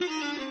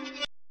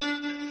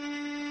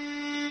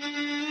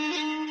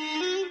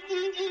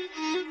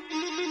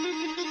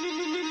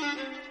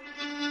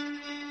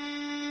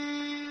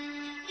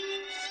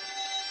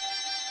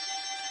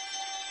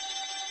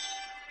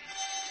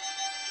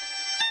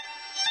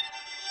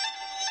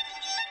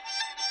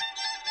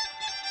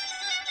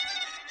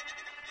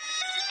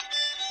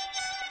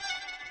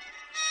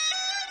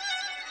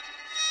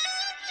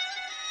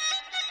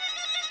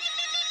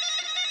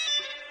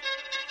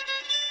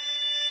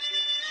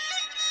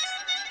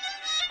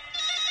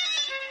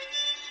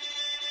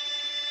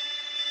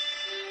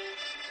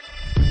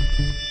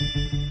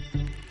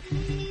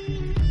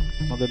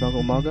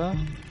magandang umaga.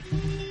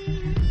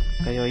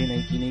 Kayo ay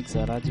nakikinig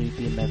sa Radyo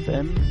Itim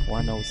FM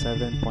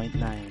 107.9.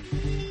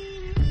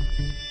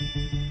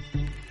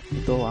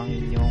 Ito ang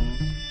inyong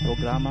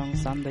programang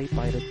Sunday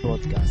Pirate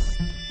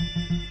Broadcast.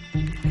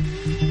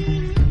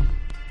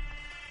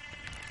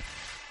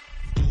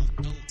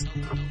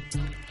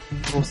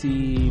 Ako si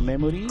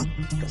Memory,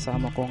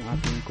 kasama ko ang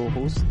ating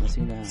co-host na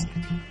sina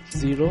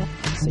Zero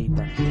at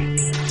Satan.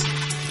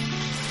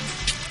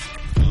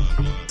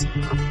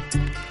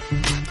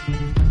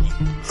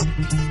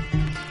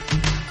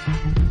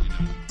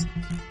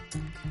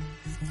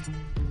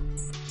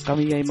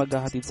 Kami ay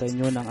maghahatid sa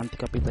inyo ng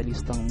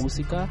antikapitalistang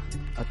musika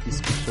at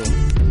diskusyon.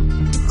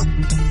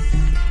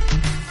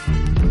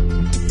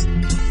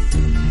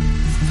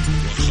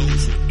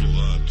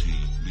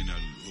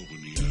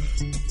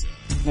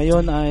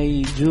 Ngayon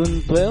ay June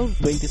 12,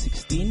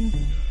 2016,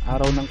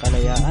 araw ng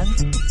kalayaan.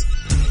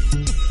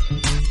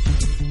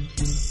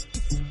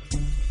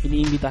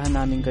 Iniimbitahan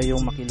namin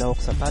kayong makilahok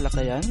sa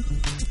talakayan.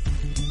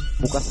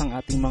 Bukas ang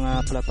ating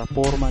mga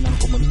plataporma ng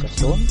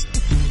komunikasyon.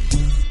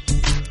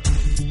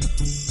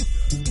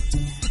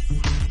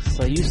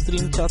 Sa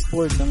Ustream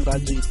chatboard ng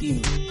Radyo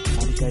Itim,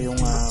 mali kayong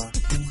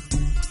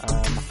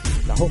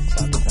makilahok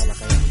sa ating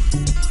talakayan.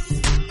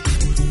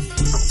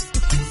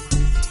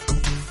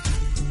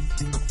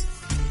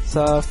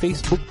 Sa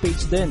Facebook page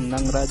din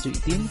ng Radyo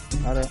Itim,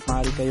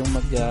 maaari kayong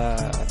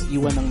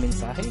mag-iwan ng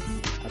mensahe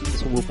at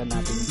subukan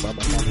natin yung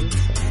babasahin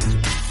sa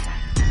Radyo.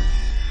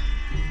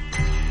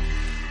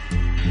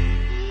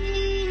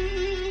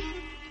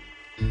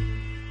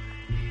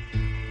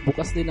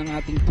 Bukas din ang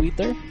ating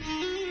Twitter.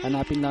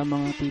 Hanapin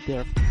lamang ang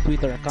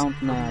Twitter account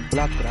na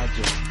Black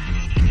Radio.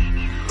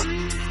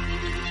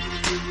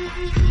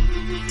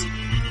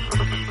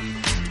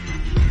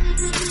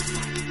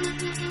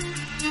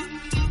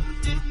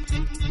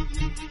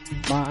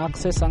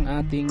 Ma-access ang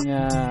ating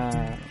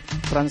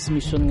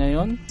transmission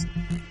ngayon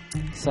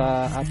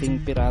sa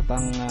ating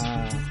piratang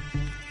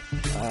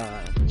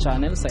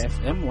channel sa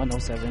FM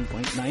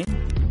 107.9.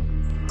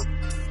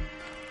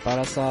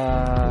 Para sa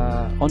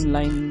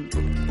online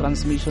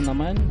transmission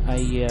naman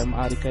ay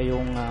maaari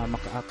kayong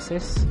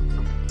maka-access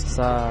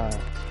sa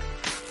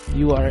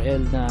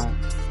URL na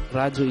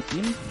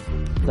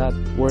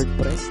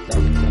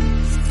radioitim.wordpress.com.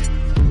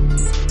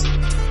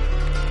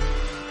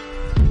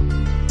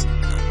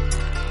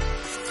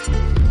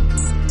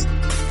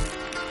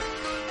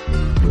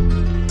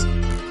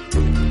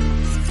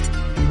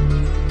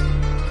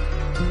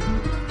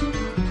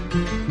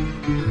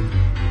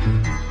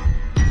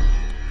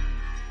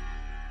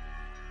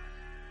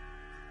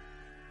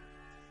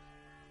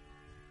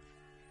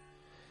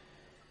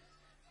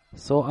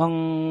 So, ang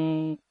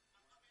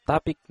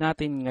topic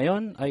natin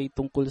ngayon ay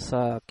tungkol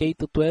sa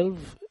K-12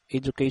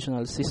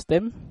 educational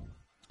system.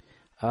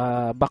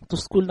 Back to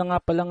school na nga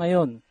pala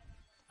ngayon.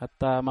 At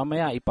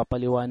mamaya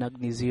ipapaliwanag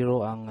ni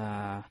Zero ang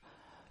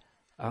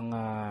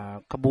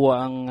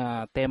kabuuang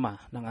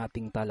tema ng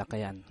ating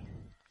talakayan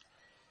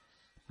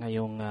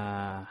ngayong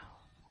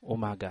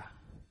umaga.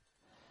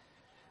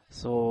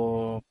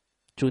 So,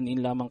 tune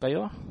in lamang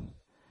kayo.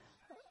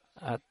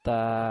 At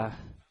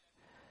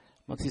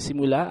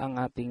magsisimula ang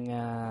ating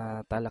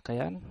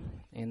talakayan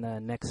in the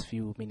next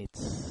few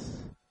minutes.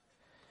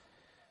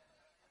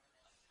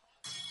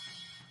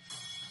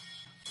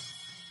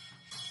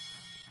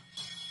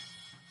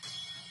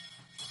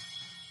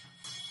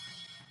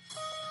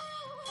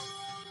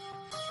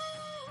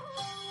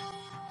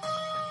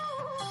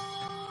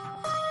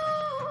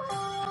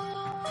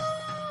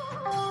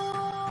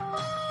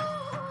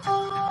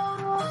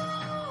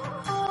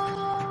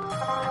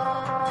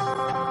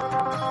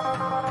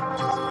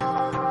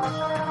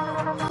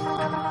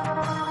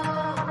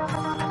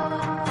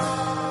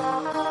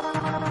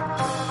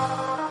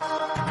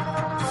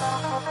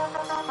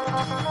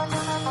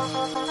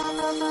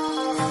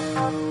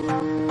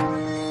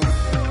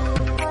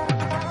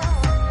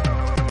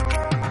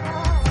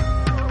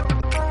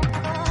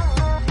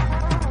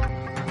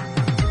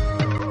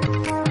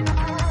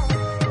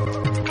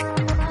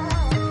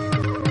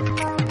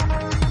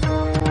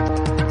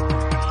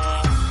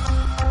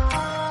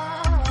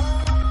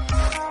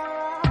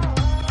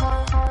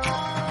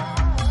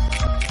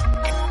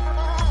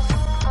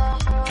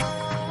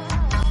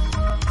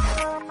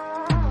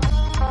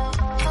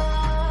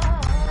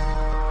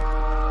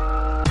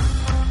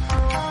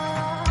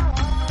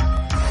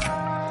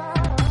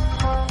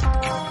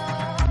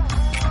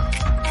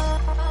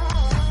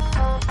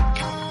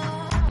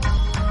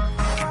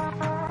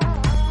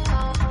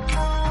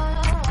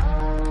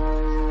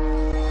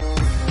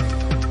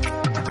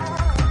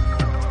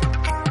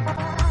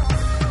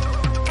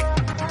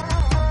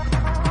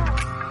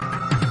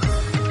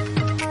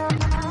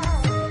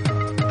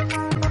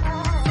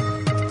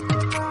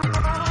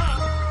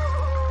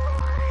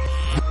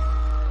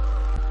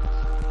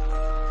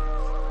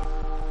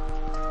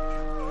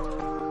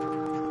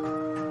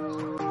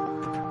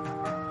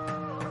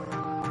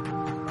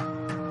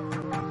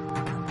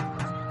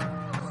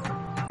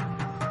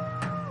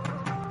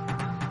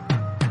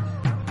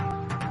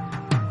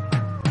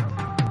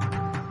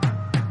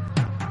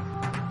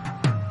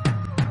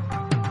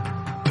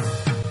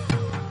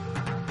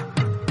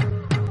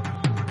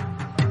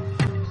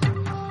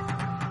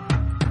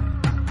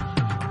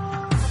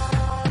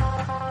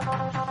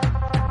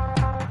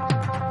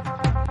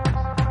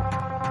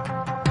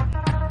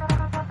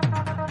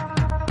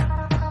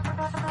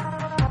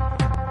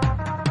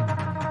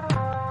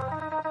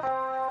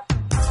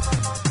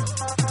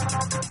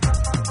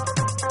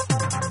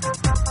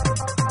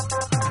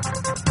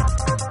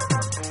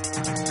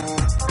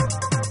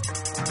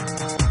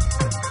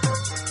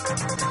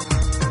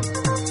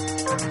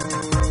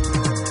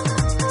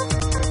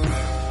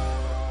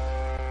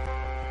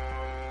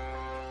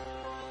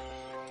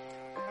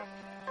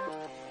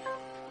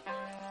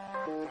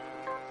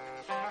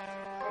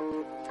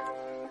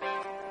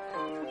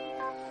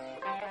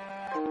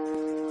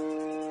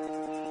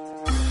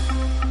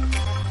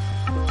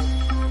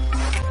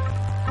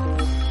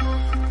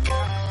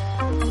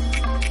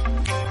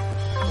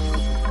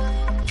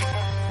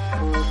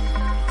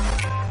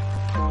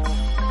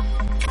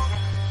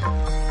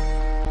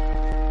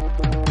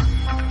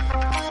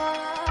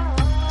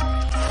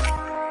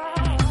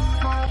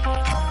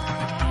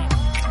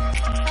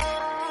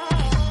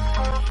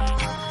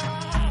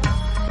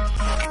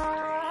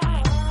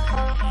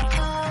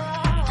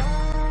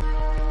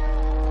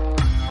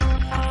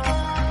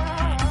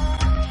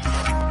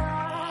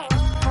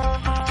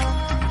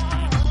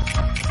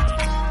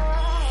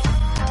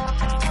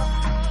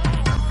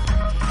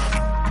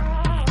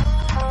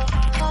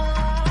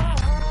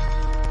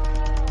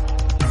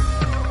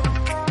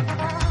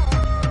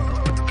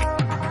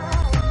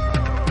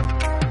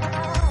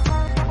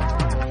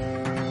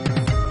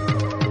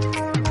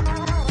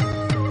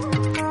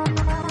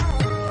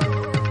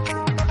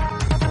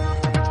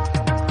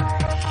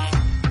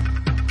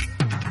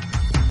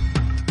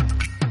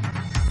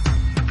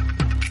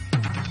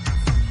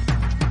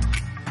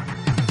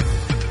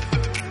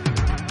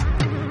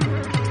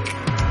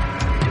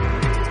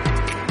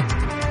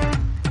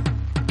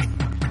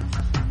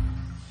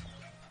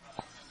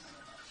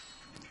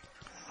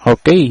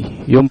 Okay,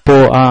 yun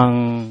po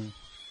ang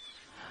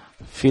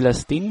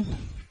Philistine.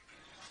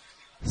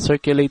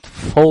 Circulate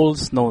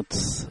False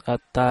Notes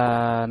at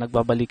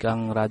nagbabalik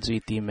ang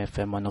Radyo Team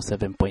FM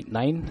 107.9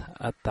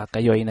 at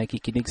kayo ay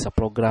nakikinig sa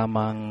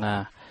programang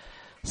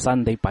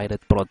Sunday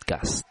Pirate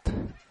Broadcast.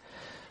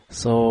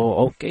 So,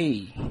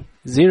 okay.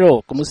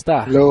 Zero,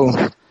 kumusta? Hello.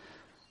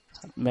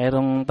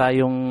 Merong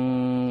tayong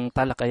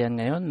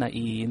talakayan ngayon na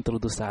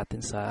i-introduce sa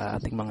atin sa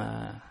ating mga...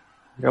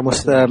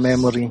 Kamusta,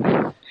 Memory?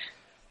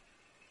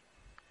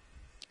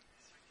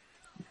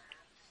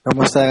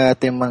 Kamusta ang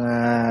ating mga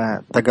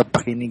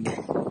tagapakinig?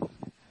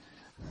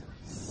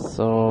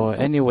 So,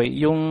 anyway,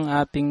 yung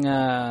ating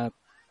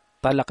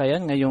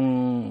talakayan ngayong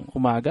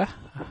umaga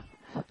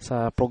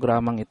sa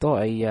programang ito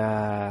ay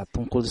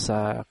tungkol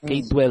sa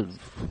K-12.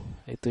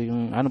 Ito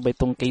yung, ano ba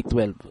itong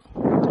K-12?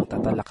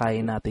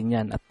 Tatalakayin natin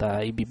yan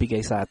at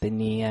ibibigay sa atin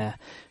ni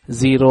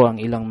Zero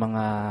ang ilang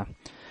mga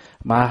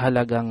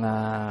mahalagang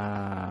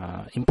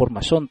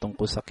impormasyon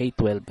tungkol sa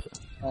K-12.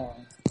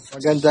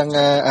 Magandang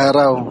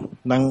araw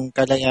ng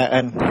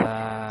kalayaan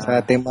sa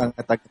ating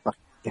mga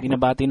tagapakinig.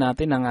 Binabati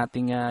natin ang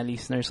ating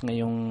listeners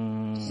ngayong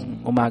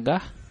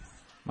umaga.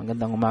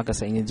 Magandang umaga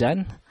sa inyo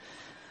dyan.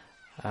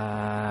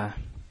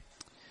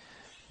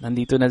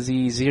 Nandito na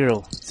si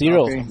Zero.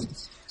 Zero. Okay.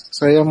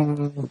 So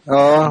yung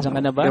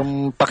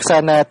yung paksa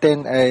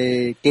natin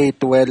ay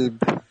K-12.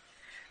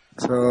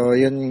 So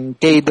yung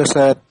K do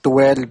sa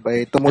 12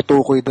 ay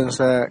tumutukoy doon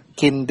sa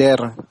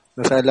kinder.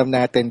 Doon sa alam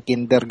natin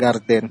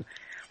kindergarten.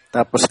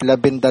 Tapos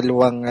 12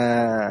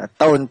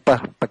 taon pa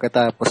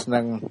pagkatapos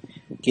ng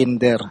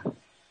kinder.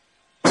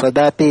 So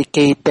dati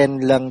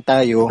K10 lang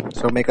tayo.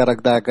 So may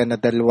karagdagan na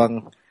 2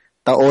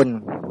 taon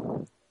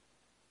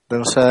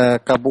doon sa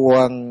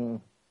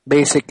kabuuang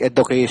basic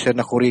education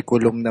na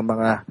curriculum ng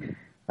mga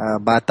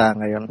bata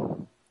ngayon.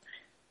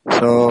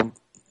 So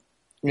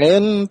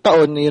ngayon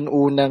taon yung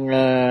unang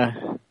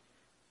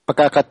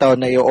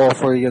pagkakataon na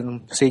i-offer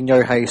yung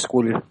senior high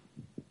school.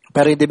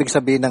 Pero hindi ibig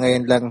sabihin na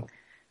ngayon lang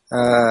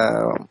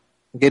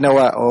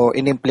ginawa o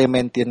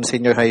in-implement yung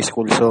senior high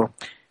school. So,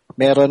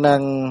 meron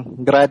ng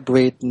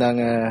graduate ng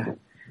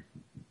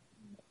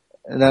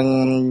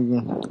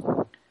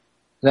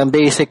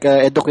basic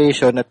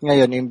education at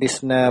ngayon,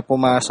 imbis na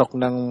pumasok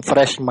ng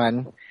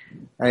freshman,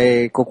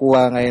 ay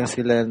kukuha ngayon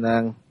sila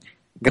ng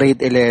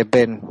grade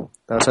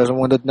 11. Tapos sa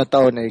sumunod na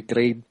taon ay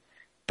grade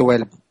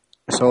 12.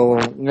 So,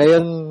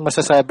 ngayon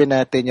masasabi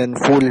natin yung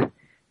full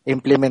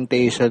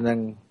implementation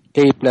ng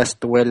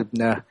K+12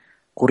 na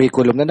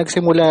curriculum na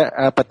nagsimula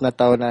 4 na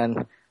taon na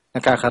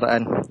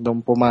nakakaraan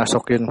nung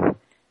pumasok yung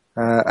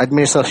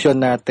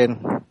administrasyon natin.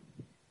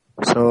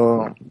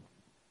 So,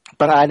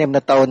 pang-6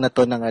 na taon na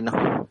to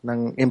ng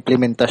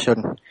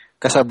implementasyon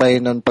kasabay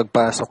nun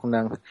pagpasok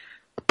ng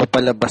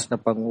papalabas na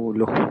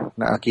Pangulo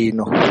na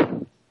Aquino.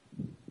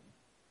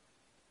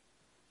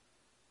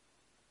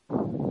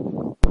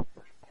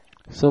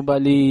 So,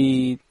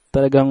 bali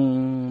talagang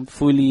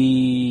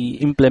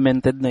fully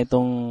implemented na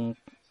itong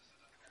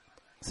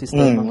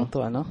sistema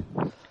ito, ano?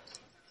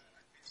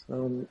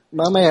 So,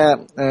 mamaya,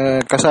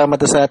 kasama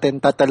to sa atin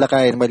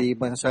tatalakayin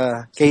maliban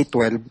sa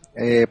K-12,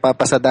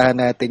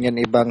 papasadahan natin yung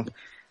ibang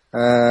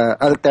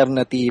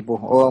alternatibo.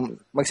 O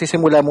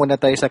magsisimula muna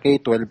tayo sa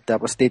K-12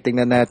 tapos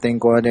titingnan natin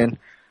kung ano yung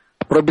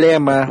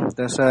problema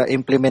sa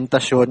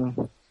implementasyon.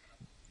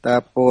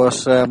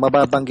 Tapos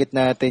mababanggit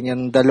natin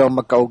yung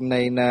dalawang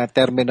magkaugnay na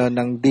termino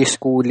ng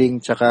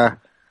deschooling tsaka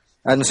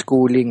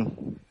unschooling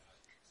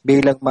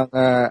bilang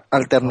mga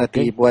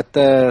alternatibo. At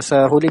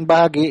sa huling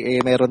bahagi,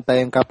 meron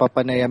tayong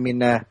kapapanayamin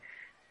na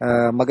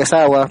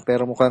mag-asawa,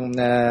 pero mukhang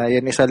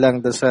yan isa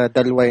lang doon sa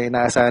dalawa yung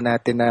inaasahan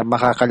natin na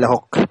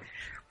makakalahok.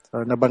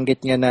 So,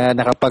 nabanggit niya na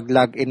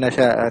nakapag-login na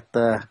siya at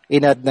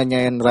in-add na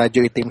niya yung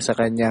radio itim sa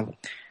kanyang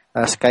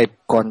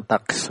Skype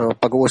contact. So,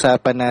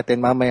 pag-uusapan natin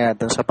mamaya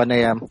doon sa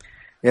panayam,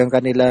 yung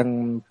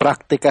kanilang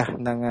praktika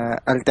ng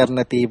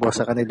alternatibo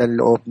sa kanilang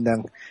loob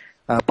ng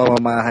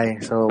pamamahay.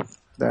 So,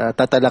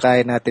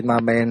 tatalakayin natin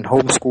mamaya yung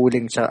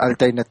homeschooling sa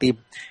alternative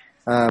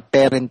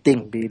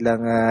parenting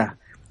bilang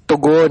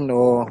tugon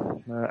o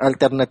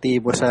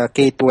alternatibo sa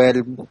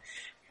K-12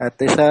 at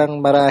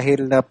isang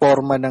marahil na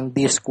forma ng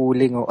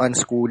deschooling o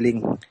unschooling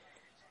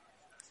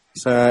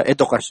sa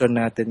edukasyon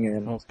natin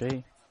ngayon.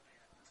 Okay.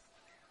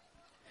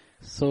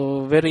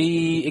 So,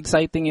 very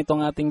exciting itong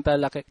ating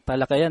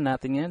talakayan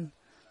natin yan.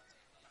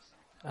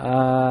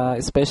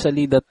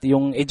 Especially that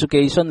yung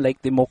education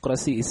like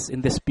democracy is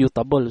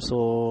indisputable.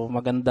 So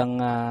magandang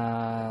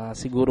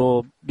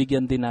siguro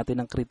bigyan din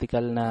natin ng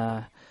critical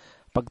na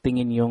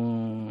pagtingin yung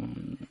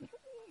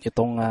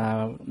itong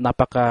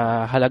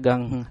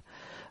napakahalagang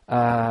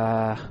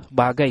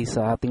bagay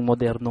sa ating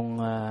modernong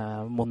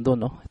mundo,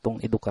 no? Itong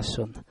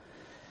edukasyon.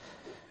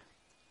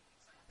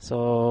 So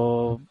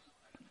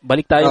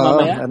balik tayo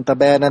mamaya.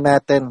 Antabayan na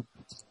natin.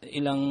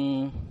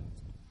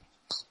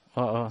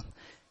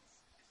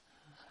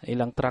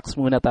 Ilang tracks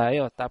muna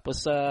tayo.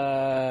 Tapos,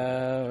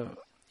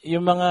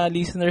 yung mga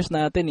listeners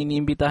natin,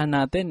 iniimbitahan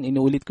natin,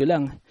 inuulit ko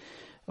lang,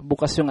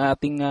 bukas yung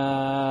ating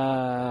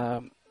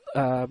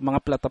mga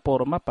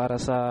plataforma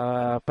para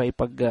sa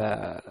paipag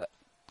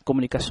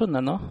komunikasyon,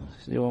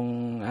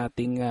 yung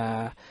ating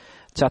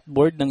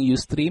chatboard ng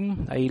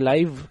Ustream ay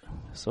live.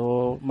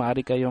 So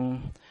maaari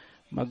kayong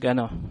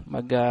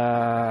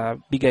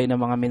magbigay ng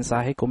mga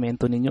mensahe,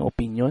 komento ninyo,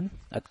 opinion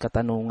at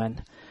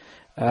katanungan.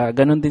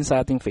 Ganon din sa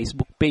ating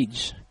Facebook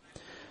page.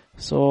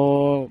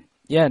 So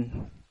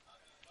yan.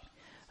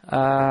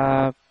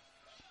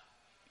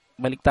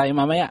 Balik tayo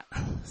mamaya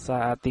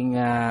sa ating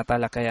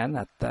talakayan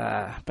at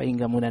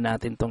pahinga muna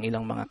natin tong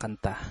ilang mga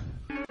kanta.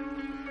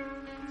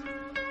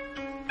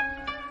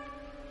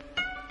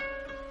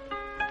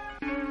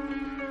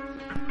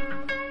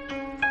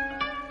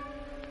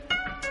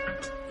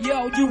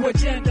 Yo, new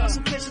agenda.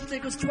 Sufficiently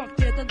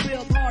constructed and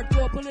built.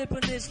 Hardcore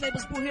polyponists,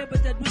 labels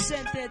prohibited,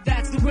 resented.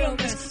 That's the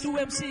realness. Two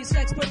MCs,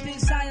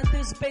 expertise,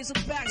 scientists, based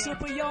on facts,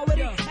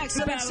 superiority,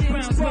 excellency,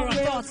 where our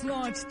thoughts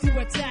launch to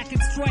attack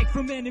and strike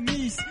from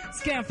enemies.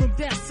 Scan from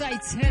death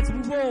sites, heads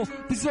will roll.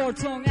 Bizarre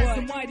tongue as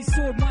the mighty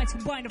sword, minds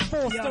combine to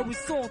force the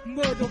result.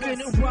 Murder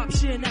an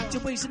eruption,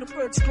 activation of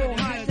Earth's core.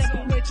 High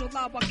temperature,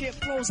 lava kit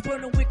flows,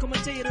 burning with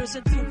commentators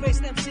and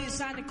two-faced MCs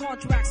signing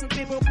contracts and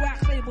paper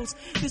black labels.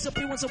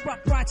 Disappearance of rock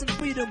rights and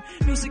freedom.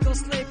 Musical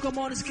slave, come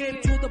on,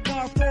 escape through the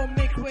bar form,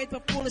 make way for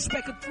foolish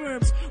record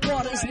firms.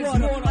 Water is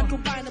water,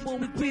 uncombinable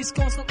with peace,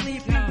 constantly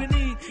feel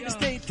beneath.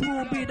 Stay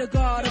true, be the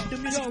god of the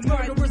music.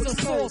 Murderers of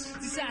souls,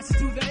 disaster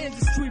to the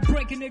industry,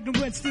 breaking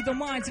ignorance to the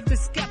minds of the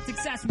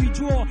skeptics as we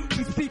draw.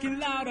 We're speaking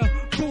louder,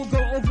 go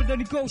over the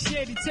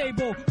negotiating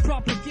table.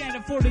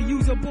 Propaganda for the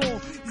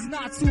usable is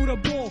not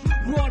suitable.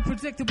 Raw,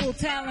 unpredictable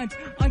talent,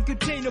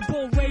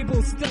 uncontainable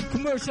labels that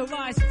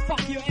commercialize.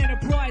 Fuck your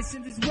enterprise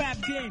in this rap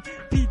game.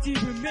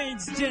 PT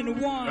remains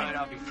genuine. Right,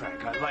 I'll be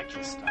frank. I like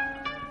your style.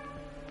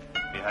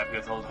 You happy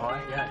with old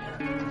Hoy? Yeah.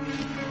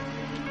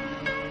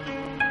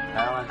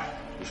 Alan,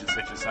 you should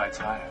set your sights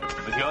higher.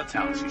 With your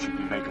talents, you should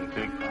be making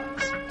big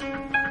bucks.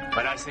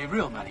 When I say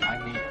real money, I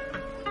mean it.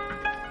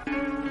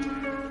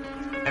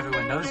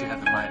 Everyone knows you have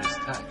the Midas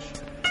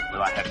touch.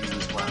 Will I have you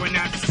as well? We're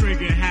not just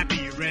trigger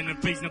happy. Random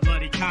place, no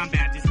bloody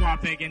combat. Just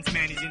warfare against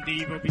managing the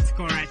evil beats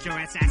score at your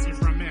assassins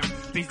from hell.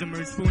 Please the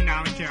merge fool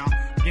now and kill.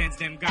 Against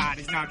them God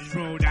is now just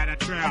rolled out a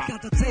trail. I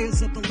got the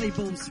tales of the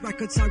labels.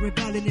 Records are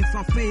rebelling. If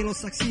I fail or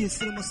succeed,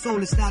 still my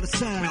soul is not a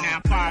cell. When I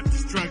fire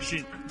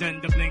destruction,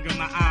 then the blink of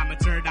my eye, my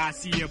third eye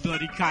see a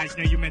bloody kite.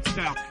 Now you meant to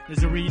spell.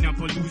 There's arena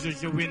for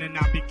losers, you win and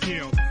not be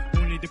killed.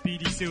 Only the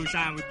PD still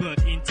shine with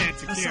blood, intent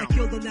to As kill. I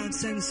kill the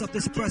nonsense of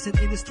this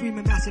present industry,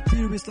 my massive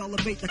theories to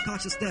elevate the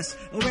consciousness.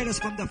 Awareness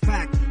from the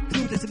fact,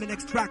 Buddhism and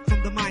extract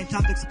from the mind.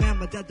 Time to expand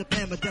my dead, the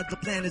plan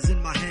is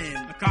in my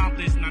hand.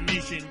 Accomplish my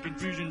mission,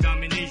 confusion,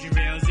 domination,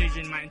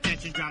 realization. My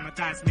intention,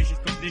 dramatize mission's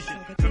condition.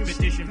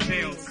 Competition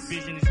fails,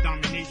 vision is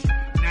domination.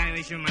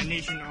 Annihilation, my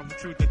nation, of the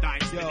truth to die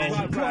expedition.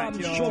 My rhyme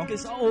is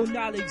showcase our old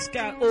knowledge.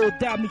 Got old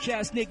damage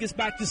ass niggas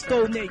back to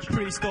Stone Age.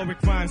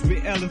 Prehistoric rhymes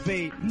we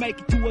elevate.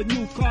 Make it to a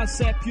new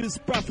concept. Use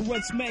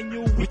preference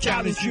menu. We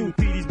challenge you.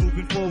 PD's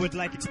moving forward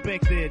like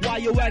expected. While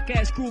your whack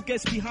ass crew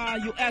gets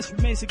behind, your ass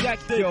remains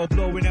neglected. Yo,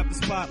 blowing up the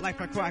spot like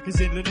firecrackers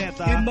in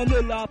Luneta. In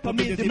Manila,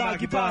 pamilya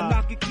magiba,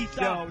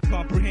 nakikita. Yo,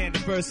 comprehend the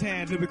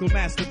first-hand lyrical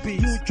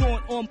masterpiece. New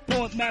joint on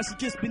point,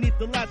 messages beneath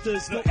the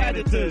letters. No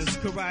editors.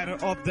 Co-writer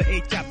of the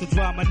 8-chapter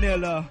drama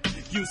Manila.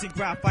 Using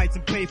graphites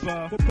and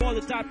paper. For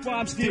prototype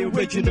rhymes, the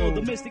original.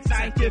 The mystic,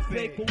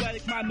 scientific,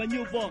 poetic mind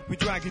maneuver. We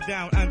drag it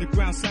down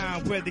underground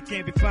sound where they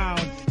can't be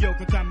found. Yo,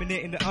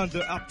 contaminating the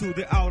under up to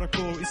the outer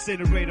core.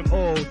 Incinerate them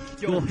all.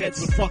 Yo, heads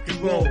will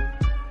fucking roll.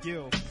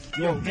 Yo,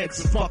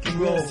 heads will fucking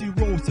roll. See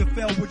rolls that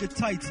fell with the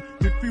tights.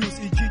 Refuse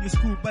ingenious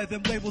crew by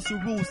them labels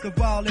and rules. The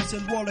violence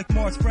and warlike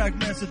march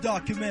fragments of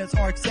documents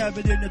are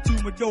examined in the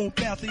tomb of dome.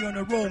 Pantheon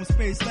of Rome.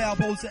 Space lab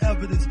holds the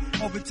evidence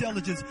of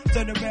intelligence.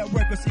 Generate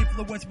records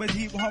influenced by the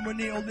heat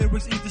harmony of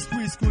lyrics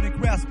industries couldn't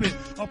grasp it.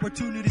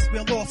 Opportunities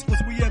were lost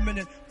was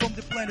preeminent from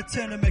the planet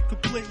tenement.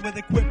 Complete with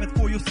equipment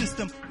for your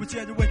system. Which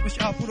generate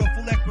much output of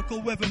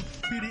electrical rhythm.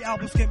 PD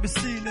albums can be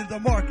seen in the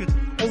market.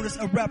 Owners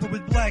a rapper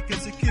with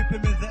blankets and keep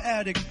him in the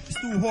attic. It's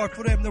too hard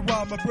for them to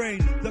rob my brain.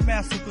 The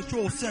master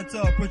control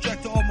center,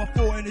 projector on my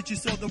full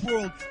energies of the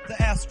world.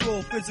 The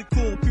astral,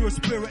 physical, pure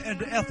spirit, and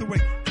the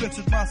etheric. Flips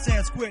with my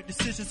Sanskrit,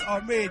 decisions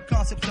are made,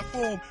 concepts are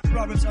formed,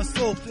 problems are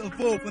solved to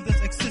evolve in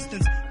this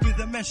existence. With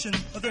the mention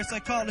of their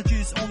psychology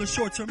is only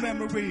short-term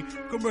memory.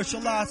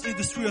 Commercialized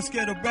industry are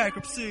scared of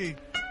bankruptcy.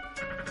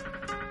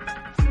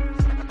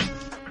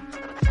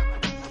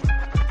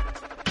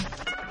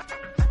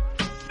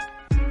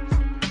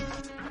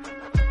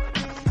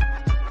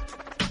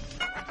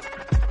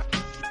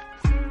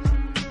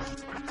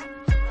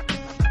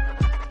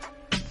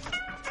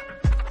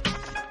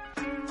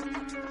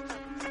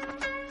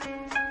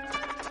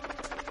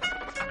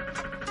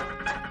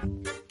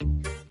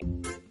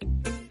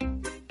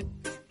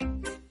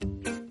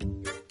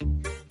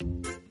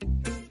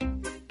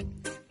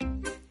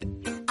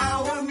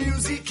 Our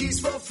music is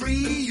for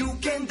free, you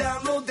can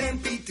download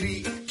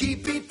MP3.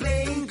 Keep it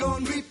playing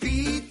on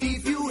repeat,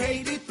 if you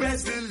hate it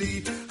press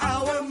delete.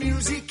 Our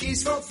music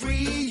is for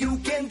free, you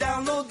can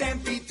download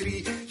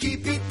MP3.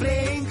 Keep it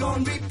playing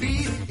on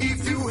repeat.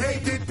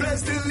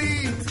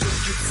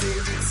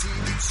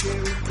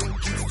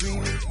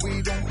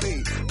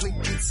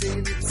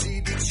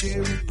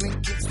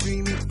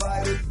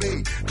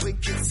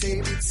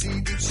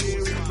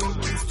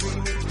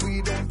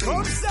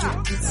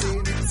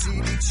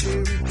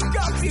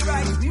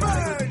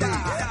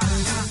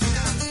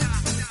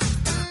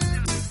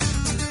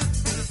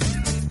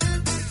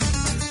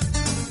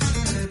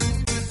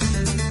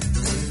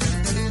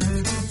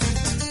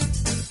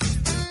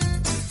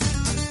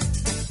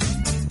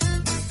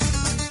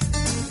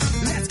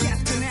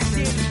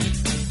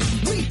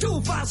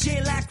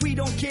 DJ like we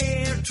don't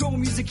care. Throw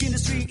music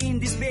industry in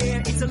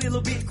despair. It's a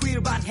little bit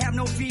queer, but have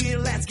no fear.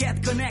 Let's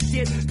get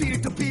connected, peer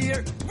to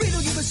peer. We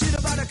don't give a shit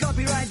about a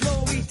copyright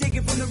law. We take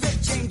it from the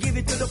rich and give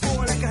it to the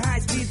poor like a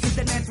high-speed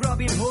internet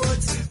Robin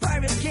Hoods.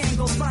 Pirate can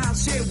go file,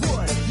 share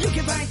wood. You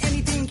can find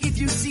anything if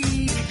you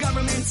seek.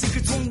 Government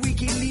secrets from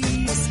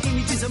WikiLeaks.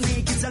 Images of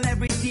naked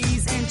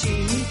celebrities and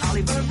Jamie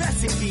Oliver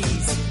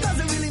recipes.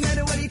 Doesn't really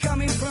matter where you're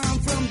coming from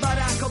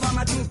Barack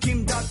Obama to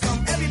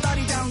Kim.com.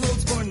 Everybody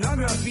downloads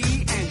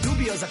pornography and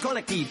dubious are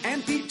collective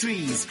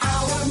MP3s.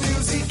 Our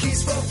music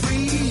is for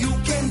free. You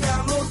can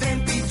download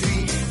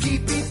MP3.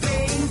 Keep it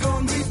playing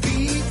on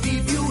repeat.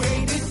 If you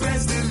hate it,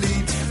 press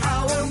delete.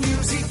 Our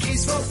music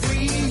is for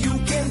free. You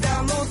can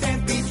download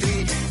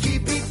MP3.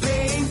 Keep it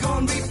playing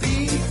on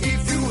repeat.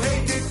 If you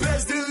hate it,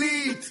 press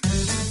delete.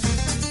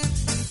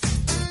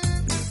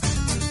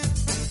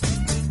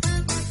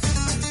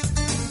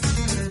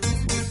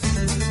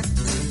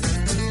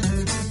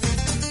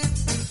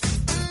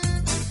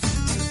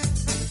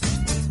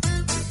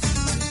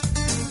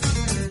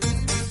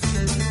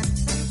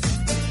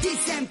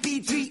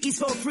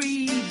 For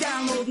free,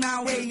 download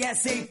now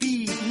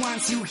ASAP.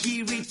 Once you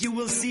hear it, you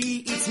will see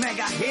it's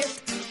mega hit.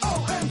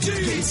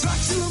 OMG!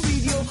 Instructional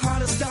video, how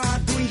to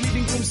start doing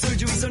living room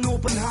surgeries on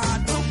open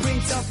heart.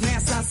 Blueprints of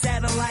NASA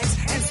satellites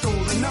and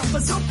stolen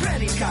numbers of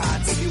credit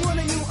cards. If you want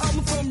a new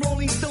album from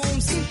Rolling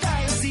Stones,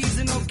 entire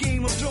season of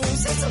Game of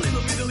Thrones, it's a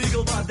little bit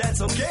illegal, but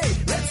that's okay.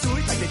 Let's do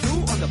it like they do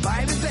on the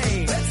Pirate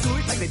Bay. Let's do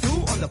it like they do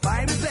on the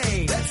Pirate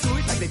Bay. Let's do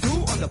it like they do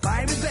on the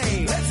Pirate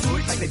Bay. Let's do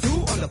it like they do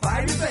on the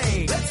Pirate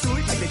Bay. Let's do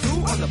it like they do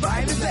on the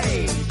Pirate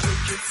Bay.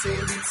 Click it,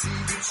 save it, see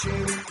it,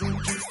 share it,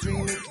 link it,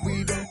 stream it,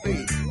 we don't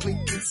pay. Click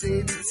it,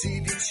 save it, see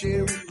it,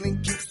 share it,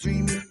 link it,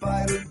 stream it,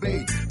 Pirate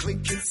Bay.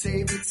 Click it,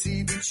 save it, see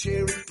it,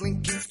 share it,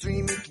 link it,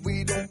 stream it,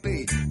 we don't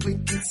pay.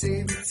 Click it,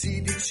 save it, see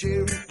it,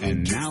 share it, and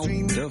link it, now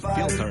stream the it,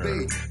 Pirate filter.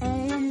 Bay.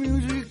 All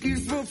music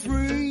is for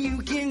free. You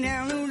can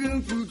download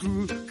it for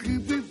free.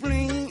 Keep it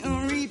playing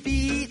on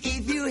repeat.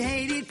 If you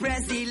hate it,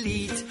 press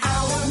delete.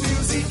 Our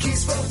music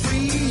is for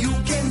free. You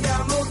can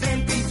download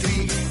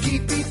MP3.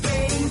 Keep it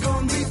playing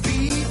on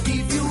repeat.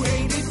 If you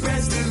hate it,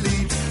 press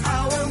delete.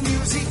 Our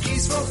music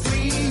is for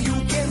free.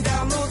 You can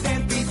download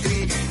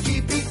MP3.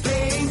 Keep it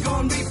playing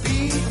on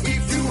repeat.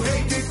 If you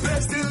hate it,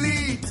 press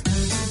delete.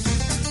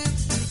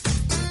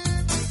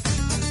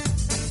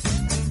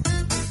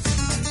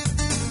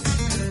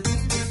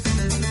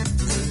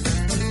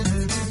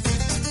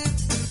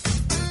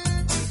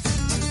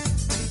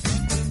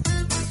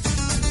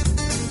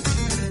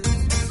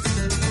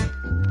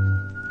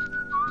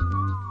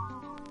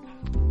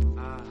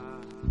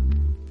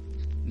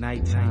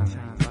 Nighttime.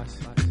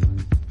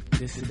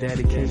 This is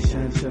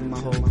dedication to my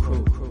whole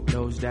crew.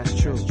 Those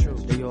that's true,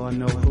 they all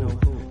know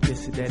who.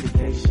 This is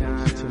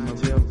dedication to my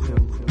real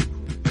crew.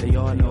 They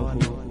all know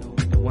who.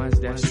 The ones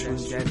that's true.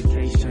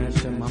 Dedication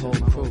to my whole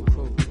crew.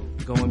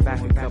 Going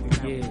back a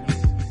couple years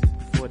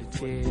before the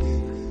tears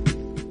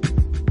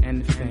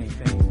and the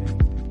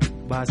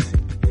fame.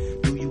 Buzzing.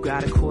 Do you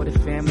got a quarter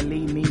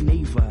family? Me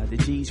neither. The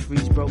G's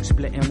freeze broke,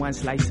 splitting one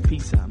slice of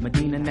pizza.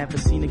 Medina never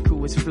seen a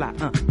crew as fly,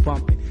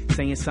 bumping.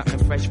 Saying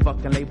something fresh,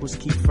 fucking labels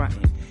keep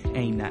fronting.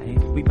 Ain't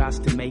nothing, we bout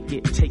to make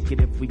it, take it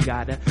if we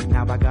gotta.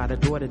 Now I got a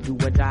daughter, do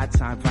a die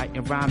time,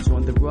 writing rhymes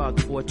on the rug.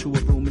 4-2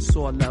 a room, it's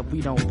all love,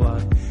 we don't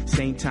bug.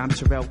 Same time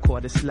Terrell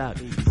caught a slug.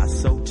 I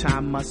sold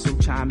time, muscle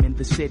time in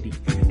the city.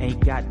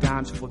 Ain't got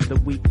dimes for the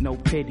weak, no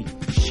pity.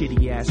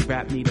 Shitty ass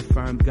rap need a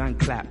firm gun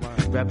clap.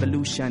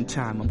 Revolution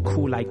time, I'm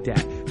cool like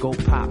that. Go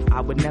pop,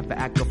 I would never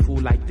act a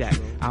fool like that.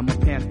 I'm a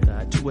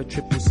panther, to a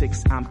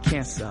 666, I'm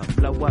cancer.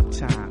 Blow up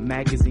time,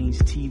 magazines,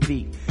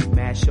 TV.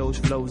 Mad shows,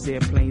 flows,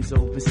 airplanes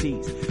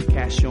overseas.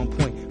 Cash on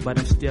point, but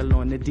I'm still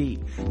on the D.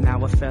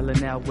 Now I fell in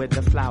love with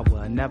the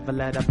flower. Never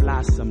let her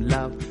blossom.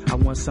 Love, I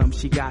want some,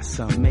 she got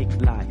some.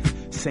 Make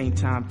life. Same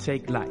time,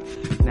 take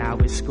life. Now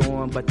it's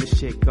gone, but the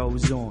shit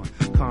goes on.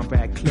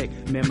 Combat click,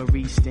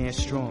 memories stand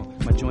strong.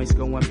 My joints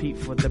go on peep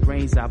for the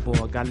brains I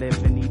borg. I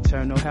live in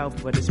eternal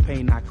health, but it's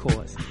pain I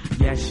cause.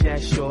 Yes,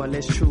 yes, sure,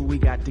 it's true, we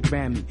got the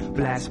Grammy.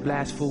 Blast,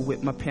 blast, full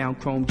with my pound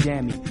chrome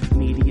jammy.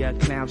 Media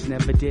clowns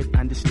never did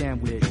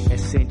understand with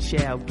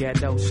essential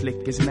ghetto,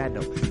 slick as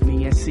metal.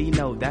 Me and C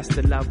know that's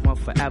the love one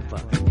forever.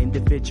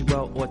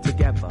 Individual or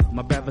together.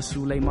 My brother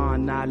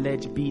Suleiman,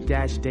 knowledge,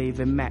 B-Dash, Dave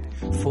and Mac.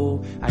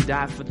 Fool, I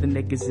die for the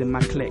niggas in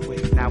my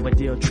clique. Now I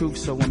deal truth,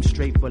 so I'm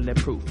straight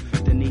bulletproof.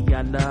 The need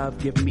I love,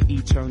 give me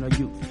eternal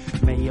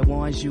youth. May I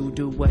want you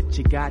do what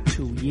you got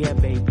to. Yeah,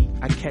 baby,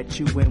 I catch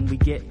you when we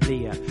get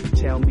there.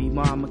 Tell me,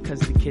 mama, cause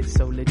the kid's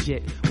so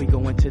legit. We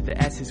go into the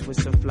S's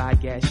with some fly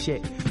ass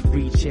shit.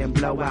 Reach and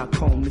blow out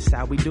comb, this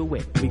how we do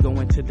it. We go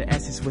into the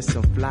S's with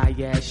some fly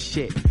ass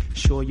shit.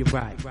 Sure, you're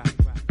right.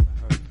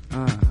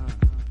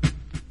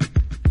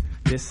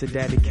 This a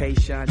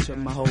dedication to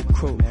my whole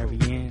crew.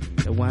 Marianne,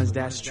 the ones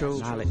that's true.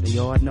 Knowledge, they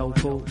all know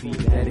who. Be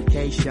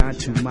dedication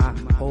to my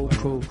whole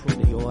crew.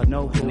 They all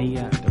know who.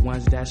 Nia, the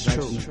ones that's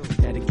true.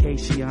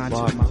 Dedication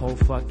to my whole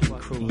fucking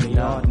crew. They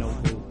all know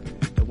who.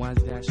 The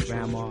ones that's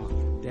grandma.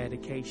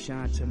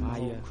 dedication to my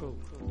whole crew,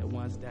 the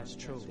ones that's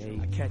true.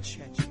 I catch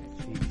you.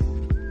 Peace.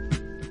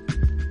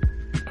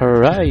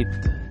 Alright.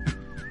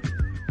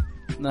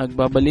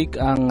 Nagbabalik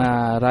ang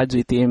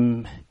Radyo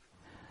Team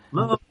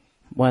Hello.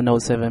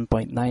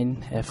 107.9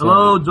 FM.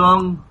 Hello,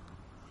 Jong.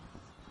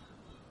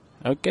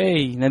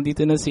 Okay,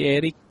 nandito na si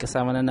Eric.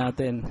 Kasama na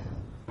natin.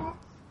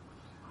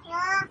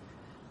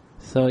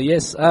 So,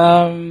 yes.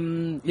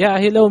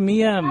 Hello,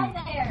 Miam. Hi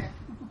there.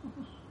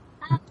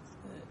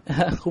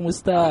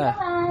 Kumusta?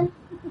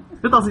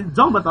 Ito, si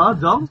Jong ba to?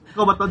 Jong?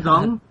 Ikaw ba to,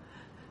 Jong?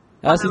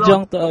 Si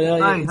Jong to.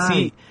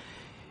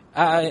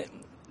 Hi.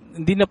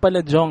 Hindi na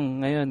pala Jong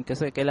ngayon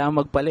kasi kailangan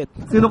magpalit.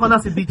 Sino ka na?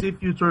 Si DJ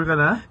Future ka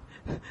na?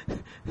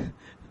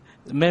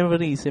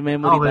 Memory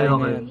tayo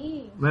ngayon.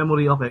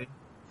 Memory, okay.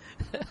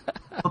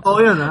 Totoo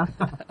yun, ha?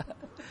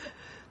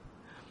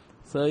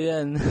 So,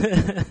 yan.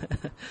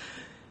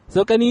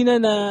 So, kanina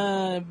na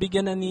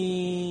bigyan na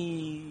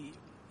ni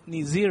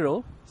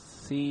Zero,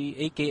 si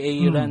aka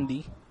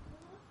Randy,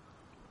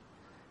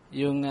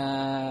 yung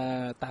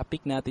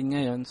topic natin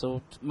ngayon. So,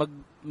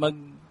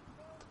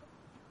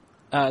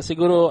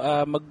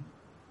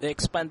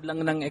 mag-expand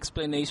lang ng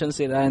explanation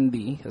si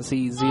Randy,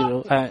 si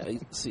Zero.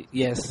 Si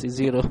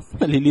Zero.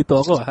 Malilito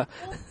ako, ha?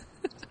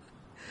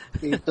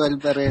 K-12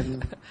 pa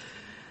rin.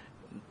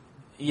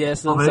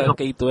 Yes, okay, sa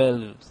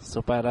K-12.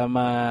 So, para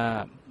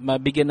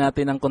mabigyan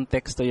natin ng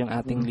konteksto yung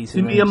ating listeners.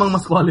 Si Mia mang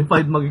mas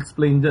qualified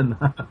mag-explain dyan.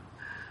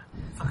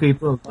 Sa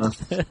K-12.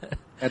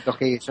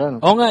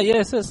 Education. Oo nga,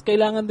 yes.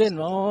 Kailangan din.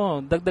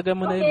 Oo, dagdagan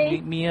mo na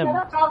yung Mia.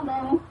 No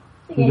problem.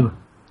 Sige.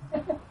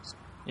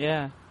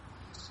 Yeah.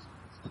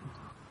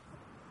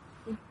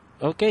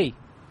 Okay.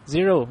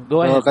 Zero,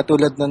 go ahead.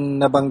 Katulad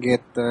ng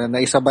nabanggit, na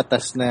isa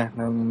batas na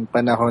ng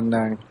panahon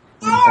ng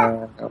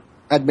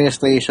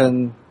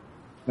administration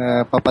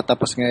na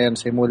papatapos ngayon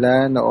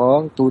simula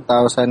noong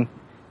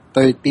 2013.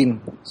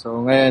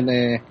 So ngayon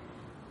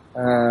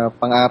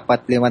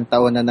pang-apat, 5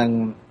 taon na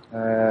ng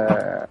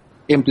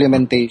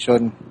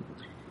implementation.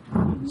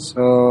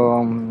 So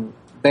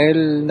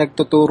dahil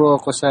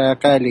nagtuturo ako sa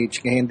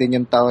college, ngayon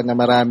din yung taon na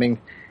maraming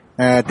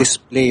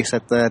displays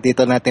at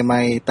dito natin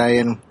makita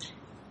yung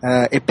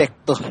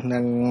epekto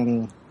ng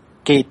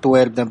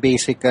K-12 na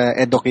basic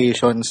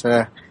education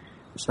sa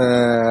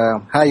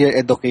higher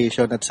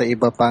education at sa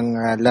iba pang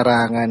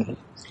larangan.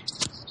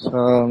 So,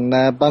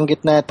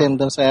 nabanggit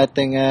natin doon sa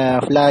ating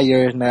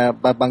flyer na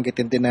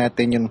babanggitin din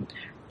natin yung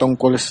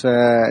tungkol sa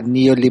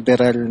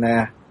neoliberal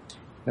na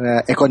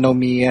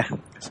ekonomiya.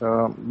 So,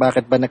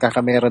 bakit ba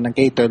nakakameron ng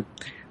K-12?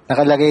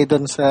 Nakalagay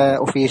doon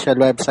sa official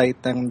website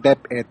ng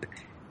DepEd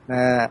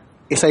na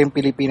isa yung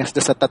Pilipinas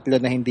doon sa 3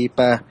 na hindi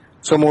pa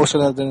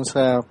sumusunod doon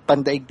sa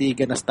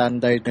pandaigdigan na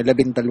standard na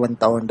 12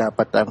 taon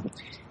dapat ang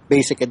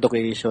basic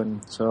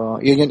education.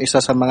 So, yun yung isa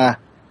sa mga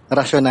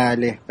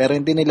rasyonale. Pero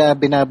hindi nila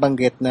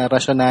binabanggit na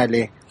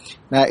rasyonale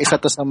na isa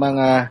to sa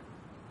mga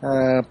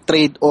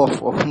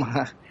trade-off o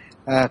mga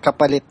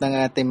kapalit ng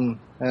ating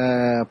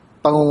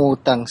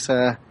pangungutang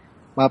sa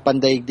mga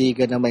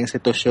pandaigdigan ng mga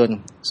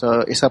institusyon.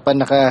 So, isa pa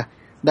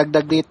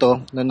nakadagdag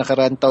dito, noong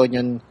nakaraang taon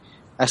yung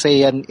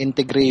ASEAN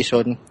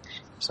integration.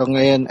 So,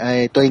 ngayon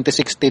ay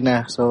 2016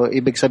 na. So,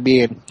 ibig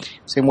sabihin,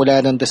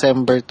 simula noong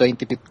December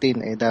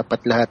 2015,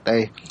 dapat lahat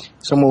ay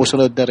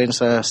sumusunod na rin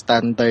sa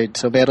standard.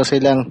 So, meron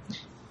silang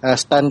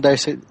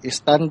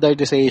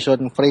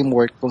standardization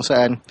framework kung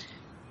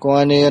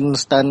ano yung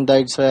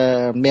standard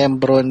sa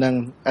membro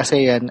ng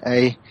ASEAN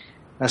ay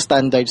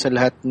standard sa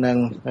lahat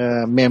ng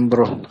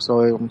membro.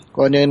 So,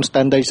 kung ano yung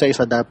standard sa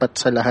isa, dapat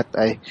sa lahat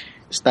ay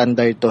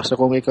standard to. So,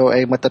 kung ikaw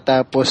ay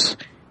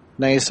matatapos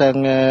na isang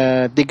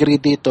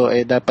degree dito,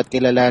 dapat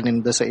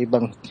kilalanin doon sa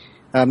ibang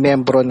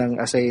membro ng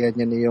ASEAN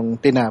yun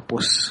yung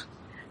tinapos.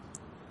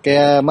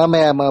 Kaya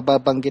mamaya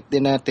mababanggit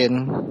din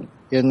natin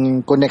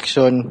yung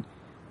connection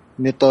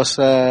nito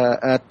sa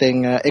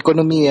ating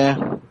ekonomiya,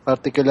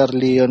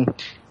 particularly yung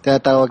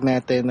tinatawag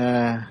natin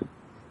na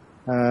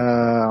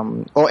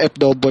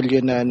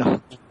OFW na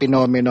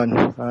phenomenon,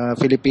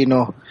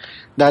 Filipino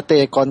dati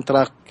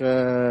contract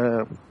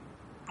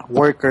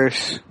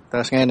workers,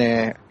 tapos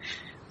ngayon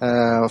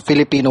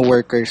Filipino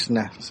workers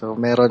na. So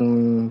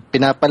meron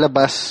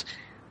pinapalabas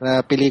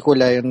na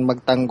pelikula yung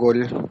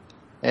Magtanggol,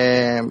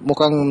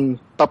 mukhang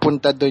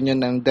papunta doon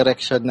yun ang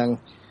direction ng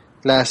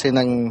klase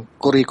ng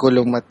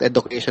curriculum at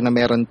education na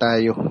meron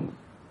tayo.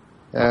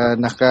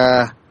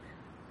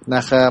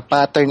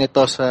 Naka-pattern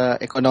ito sa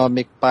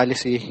economic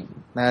policy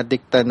na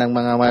dikta ng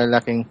mga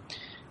malalaking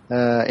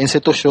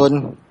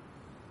institusyon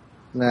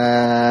na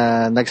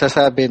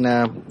nagsasabi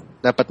na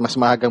dapat mas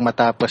maagang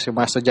matapos yung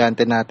mga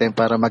estudyante natin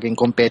para maging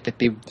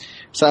competitive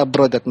sa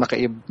abroad at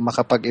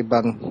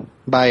makapag-ibang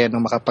bayan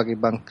o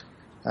makapag-ibang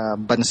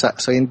bansa.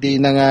 So, hindi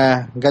na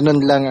nga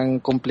ganun lang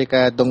ang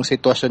komplikadong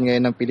sitwasyon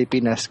ngayon ng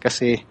Pilipinas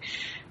kasi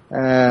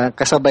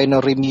kasabay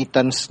ng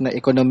remittance na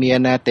ekonomiya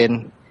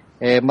natin,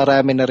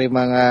 marami na rin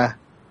mga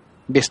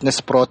business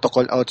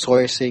protocol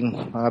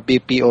outsourcing, mga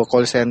BPO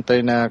call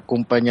center na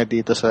kumpanya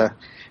dito sa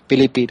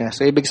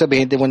Pilipinas. So, ibig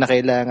sabihin, hindi mo na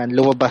kailangan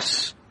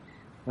lumabas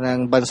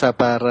ng bansa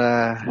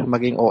para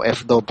maging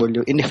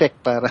OFW. In effect,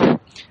 para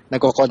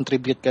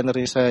nagko-contribute ka na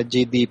rin sa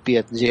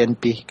GDP at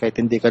GNP kahit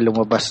hindi ka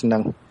lumabas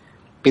ng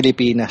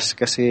Pilipinas.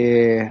 Kasi,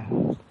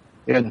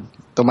 yun,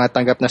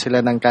 tumatanggap na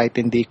sila ng kahit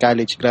hindi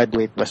college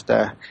graduate,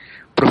 basta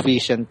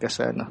proficient ka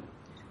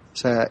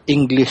sa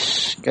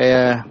English.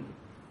 Kaya,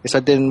 isa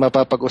din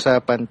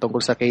mapapag-usapan tungkol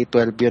sa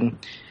K-12 yun.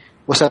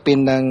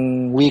 Usapin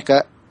ng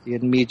wika,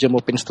 yun medium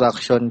of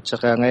instruction,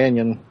 tsaka ngayon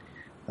yun,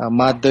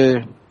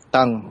 mother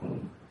tongue.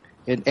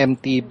 Yun,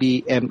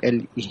 MTB,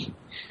 MLE.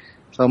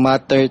 So,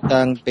 mother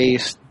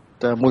tongue-based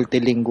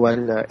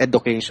multilingual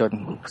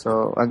education.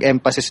 So, ang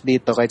emphasis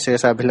dito, kahit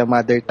sinasabi lang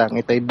mother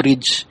tongue, ito ay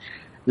bridge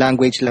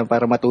language lang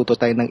para matuto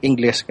tayo ng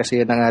English kasi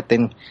yun ang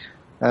ating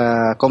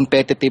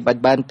competitive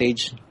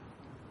advantage.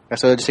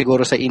 Kaso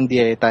siguro sa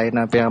India, tayo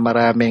na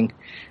pinamaraming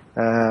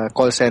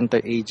call center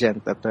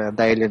agent at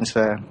dahil yun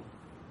sa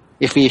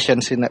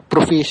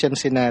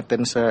proficiency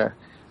natin sa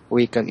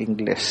wikang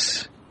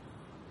English.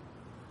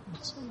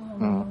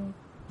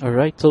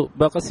 Alright, so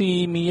baka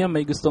si Mia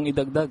may gustong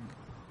idagdag.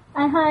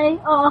 Ay, hi.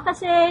 Oo,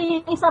 kasi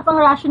yung isa pang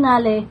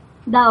rationale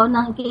daw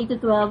ng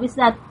K-12 is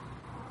that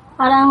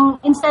parang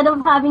instead of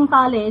having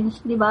college,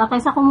 di ba,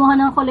 kaysa kumuha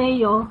ng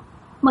koleyo,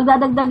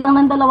 magdadagdag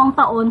lang ng 2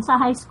 taon sa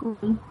high school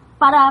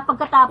para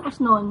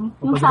pagkatapos nun,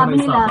 yung sabi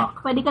nila,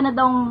 pwede ka na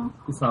daw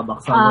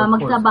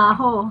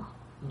magtrabaho.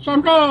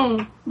 Siyempre,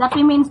 that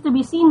remains to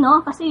be seen,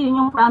 no? Kasi yun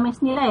yung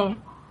promise nila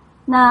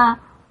na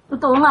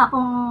totoo nga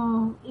kung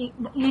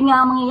yun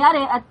nga ang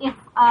mangyayari at if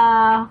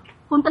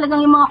kung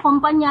talagang yung mga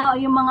kumpanya o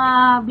yung mga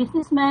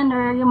businessmen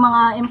or yung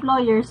mga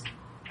employers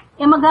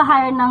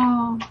mag-hire ng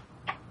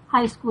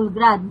high school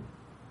grad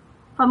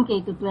from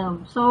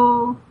K-12. So,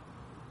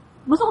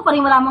 gusto ko pa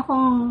rin malaman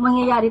kung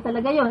mangyayari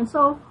talaga yun.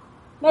 So,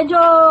 medyo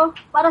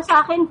para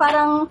sa akin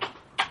parang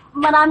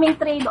maraming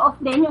trade-off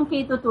din yung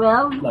K-12.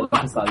 Like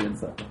sa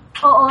science.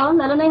 Oo,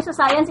 lalo na yung sa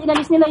science.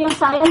 Inalis nila yung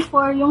science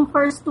for yung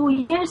first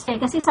 2 years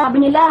kasi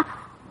sabi nila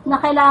na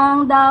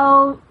kailangan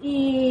daw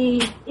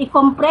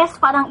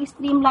i-compress, parang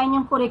i-streamline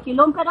yung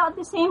curriculum. Pero at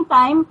the same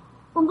time,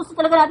 kung gusto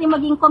talaga natin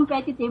maging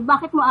competitive,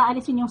 bakit mo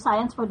aalisin yung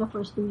science for the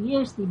first 2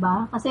 years, di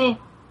ba? Kasi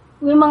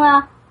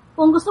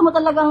kung gusto mo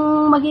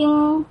talagang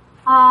maging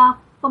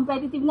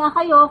competitive nga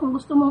kayo, kung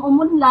gusto mong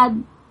umunlad,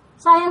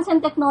 science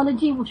and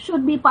technology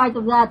should be part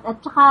of that.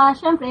 At saka,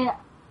 syempre,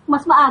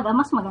 mas maaga,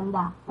 mas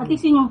maganda. At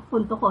least yun yung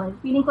punto ko.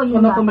 Feeling ko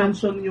yun. Not to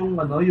mention yung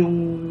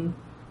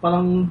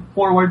parang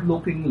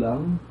forward-looking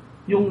lang,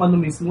 yung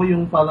mismo,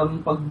 yung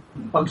parang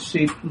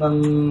pag-shape ng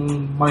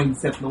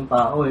mindset ng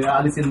tao.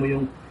 Aalisin mo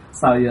yung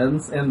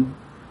science and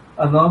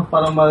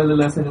parang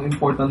malilesen yung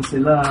importance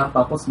sila,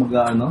 tapos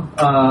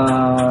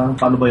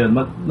paano ba yun?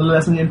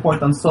 Malilesen yung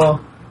importance.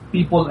 So,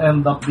 people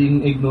end up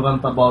being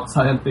ignorant about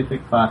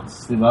scientific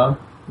facts, di ba?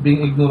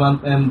 Being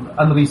ignorant and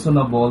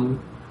unreasonable.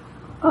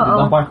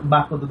 Diba?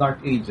 Back to the dark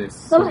ages.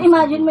 So,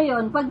 imagine mo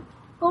yun.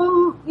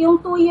 Kung yung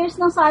 2 years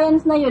ng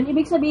science na yun,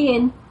 ibig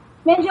sabihin,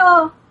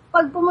 medyo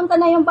pag pumunta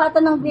na yung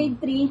bata ng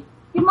grade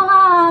 3, yung mga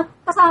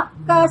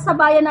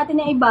kasabayan natin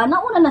na iba,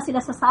 nauna na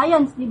sila sa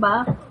science, di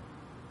ba?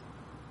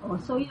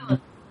 So yun.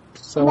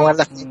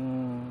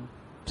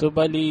 So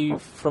bali,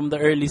 from the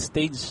early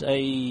stage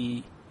ay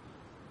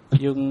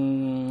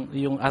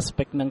yung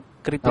aspect ng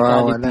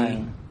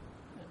criticality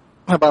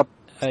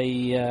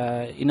ay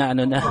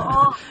inaano na.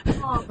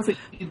 Kasi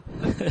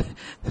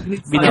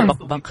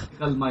binabakbak.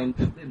 To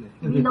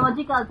be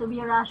logical, to be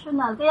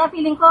rational. Kaya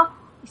feeling ko,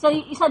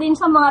 isa din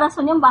sa mga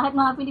rason yung bakit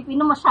mga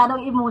Pilipino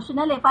masyadong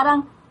emotional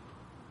Parang,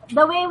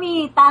 the way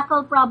we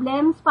tackle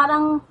problems,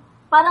 parang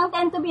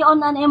tend to be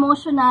on an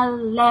emotional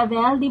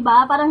level, di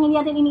ba? Parang hindi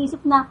natin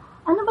iniisip na,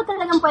 ano ba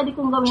talagang pwede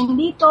kong gawin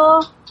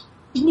dito?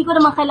 Hindi ko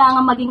naman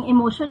kailangan maging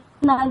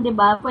emotional, di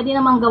ba? Pwede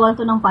naman gawan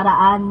to ng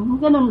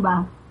paraan. Ganun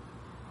ba?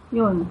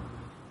 Yun.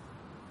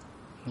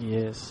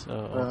 Yes.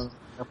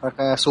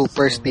 Kapag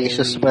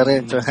superstitious pa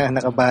rin, so,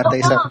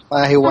 nakabatay sa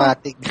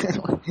pahiwatig.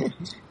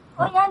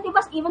 O yan, di ba,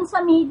 even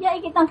sa media,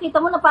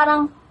 kitang-kita mo na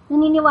parang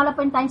naniniwala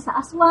pa rin tayo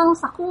sa aswang,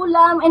 sa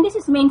kulam, and this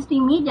is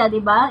mainstream media, di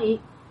ba?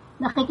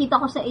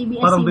 Nakikita ko sa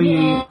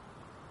ABS-CBN.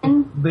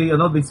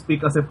 They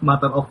speak as if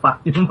matter of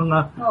fact yung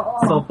mga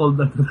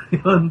so-called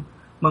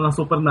mga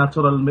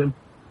supernatural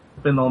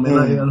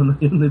phenomena,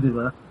 di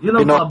ba? Yun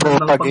ang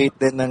pinopropagate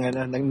din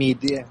ng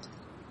media.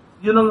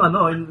 Yun ang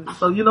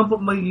yun ang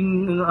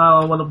magiging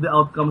one of the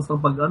outcomes ng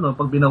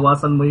pag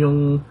binawasan mo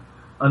yung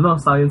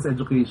science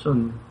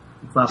education.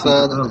 So,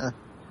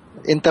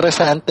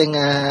 interesanteng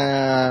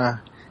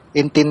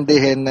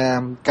intindihin na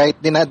kahit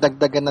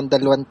dinadagdagan ng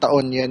 2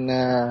 taon yun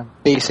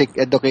basic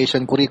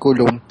education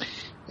curriculum,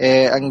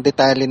 ang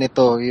detalye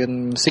nito,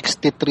 yung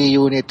 63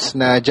 units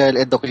na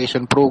Agile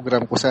Education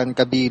Program kung saan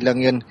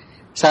kabilang yun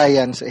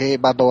science,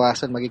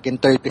 babawasan, magiging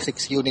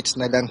 36 units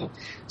na lang.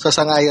 So,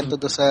 sangayon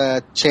to sa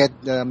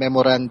CHED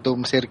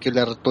Memorandum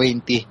Circular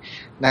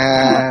 20 na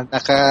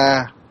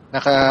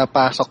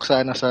nakapasok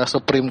sa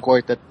Supreme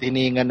Court at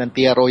hiningan ng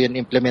TRO yung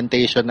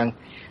implementation ng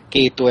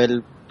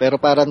K-12. Pero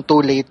parang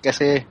too late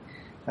kasi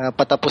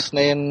patapos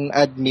na yung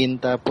admin,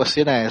 tapos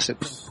yun na,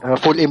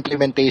 full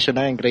implementation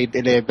na yung grade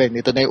 11.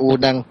 Ito na yung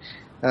unang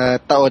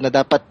taon na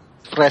dapat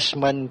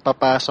freshman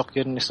papasok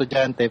yung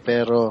estudyante,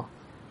 pero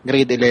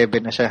grade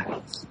 11 na siya.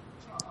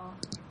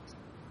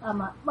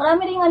 Tama.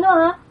 Marami rin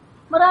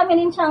marami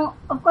rin siyang,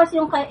 of course,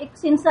 yung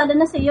since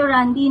na sa iyo,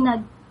 Randy,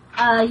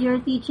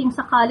 you're teaching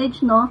sa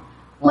college, no?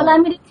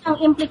 Marami rin siyang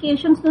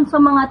implications dun sa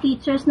mga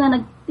teachers na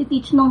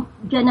nag-teach ng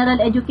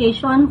general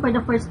education for the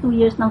first 2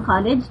 years ng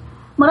college.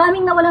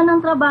 Maraming nawalan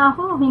ng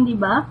trabaho, hindi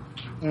ba?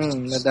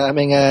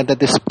 Nadaming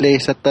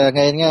na-displace at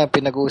ngayon nga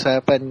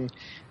pinag-uusapan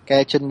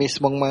kahit yun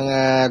mismong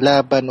mga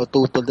laban o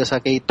tutol sa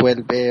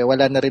K-12,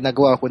 wala na rin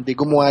nagawa kundi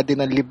gumawa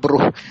din ng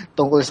libro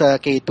tungkol sa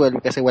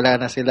K-12 kasi wala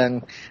na silang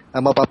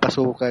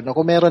mapapasukan. O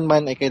kung meron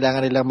man,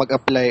 kailangan nilang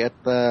mag-apply at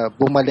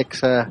bumalik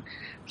sa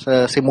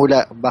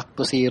simula, back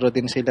to zero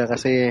din sila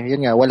kasi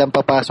yun nga, walang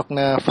papasok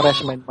na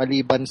freshman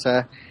maliban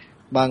sa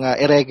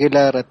mga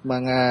irregular at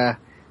mga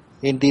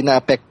hindi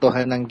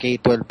naapektuhan ng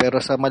K-12,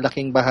 pero sa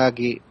malaking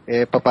bahagi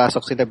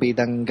papasok sila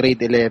bilang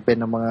grade 11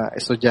 ng mga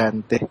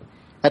estudyante.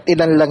 At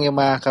ilan lang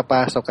yung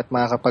makakapasok at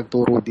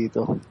makakapagturo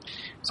dito.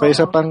 So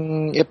isa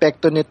pang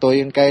epekto nito,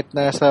 yung kahit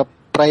na sa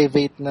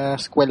private na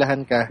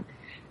eskwelahan ka,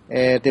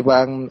 'di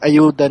ba, ang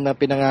ayuda na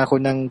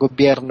pinangako ng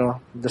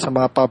gobyerno sa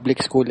mga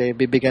public school,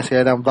 bibigyan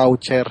sila ng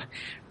voucher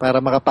para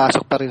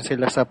makapasok pa rin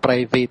sila sa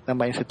private na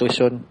mga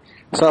institusyon.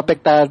 So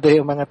apektado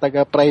yung mga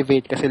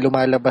taga-private kasi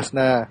lumalabas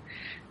na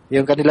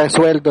yung kanilang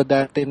sweldo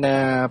dati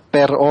na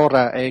per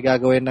ora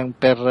gagawin ng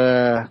per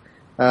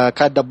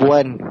kada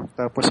buwan.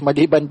 Tapos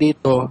maliban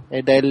dito,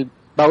 dahil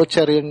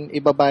voucher yung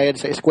ibabayad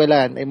sa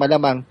eskwelahan,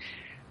 malamang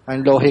ang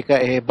lohika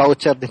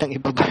voucher din ang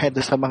ibabayad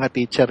sa mga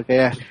teacher.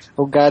 Kaya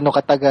kung gaano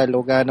katagal o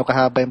gaano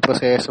kahaba yung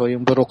proseso,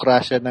 yung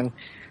burokrasya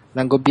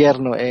ng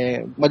gobyerno,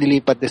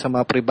 malilipat din sa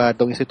mga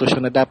pribadong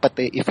institusyon na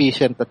dapat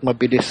efficient at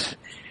mabilis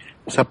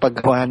sa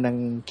paggawa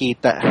ng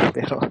kita.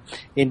 Pero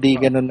hindi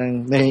ganun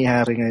ang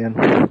nangyayari ngayon.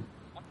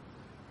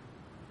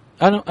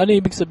 Ano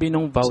ibig sabihin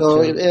ng voucher?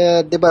 So,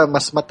 'di ba,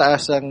 mas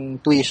mataas ang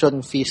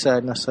tuition fees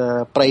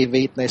sa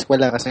private na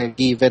eskwela kasi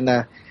given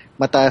na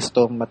mataas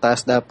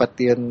dapat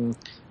 'yung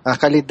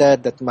kalidad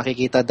at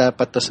makikita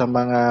dapat to sa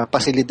mga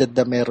pasilidad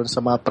na meron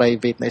sa mga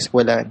private na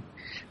eskwelahan.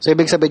 So,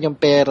 ibig sabihin yung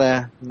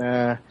pera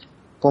na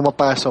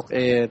pumapasok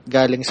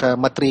galing sa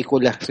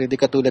matrikula. So, hindi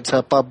katulad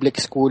sa public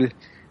school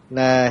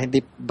na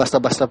hindi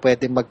basta-basta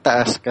pwedeng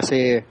magtaas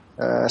kasi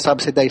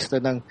subsidized to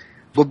ng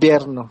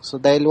gobyerno. So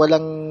dahil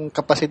walang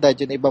kapasidad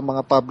yung ibang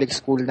mga public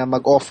school na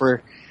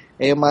mag-offer,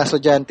 yung mga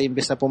estudyante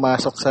imbes na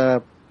pumasok sa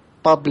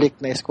public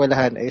na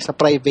eskwelahan, sa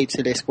private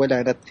sila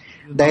eskwelahan. At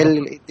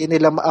dahil hindi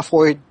nila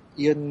ma-afford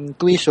yung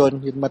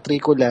tuition, yung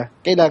matrikula,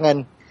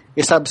 kailangan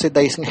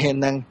i-subsidize ngayon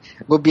ng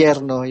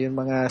gobyerno yung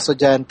mga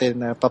estudyante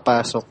na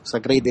papasok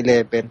sa grade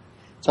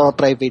 11 sa mga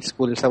private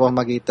school sa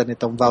pamamagitan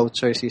nitong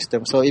voucher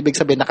system. So ibig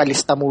sabihin,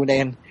 nakalista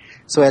muna yung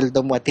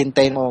sweldo mo at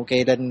hintayin mo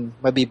kailan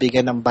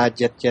mabibigyan ng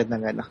budget yan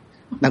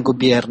ng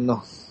gobyerno.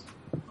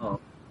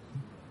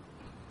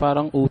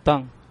 Parang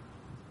utang.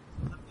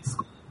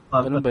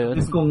 Ano ba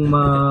yun? Kung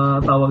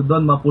matawag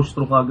doon, ma-push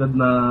through kagad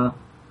na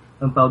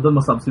ang tawag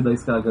doon,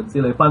 ma-subsidize kagad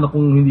sila. Paano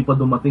kung hindi pa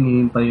dumating,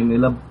 hihintayin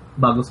nila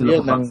bago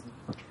sila papasok?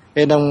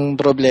 Yan ang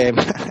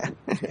problema.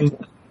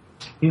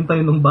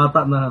 Hintayin ng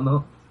bata na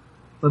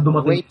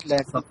dumating. Wait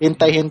lang.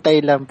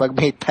 Hintay-hintay lang pag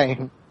may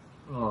time.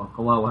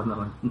 Kawawa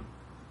naman.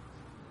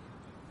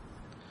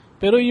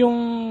 Pero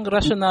yung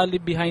rationale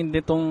behind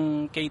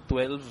nitong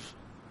K-12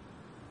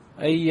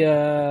 ay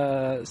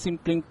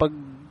simpleng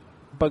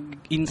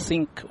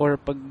pag-in-sync or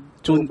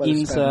pag-tune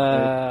in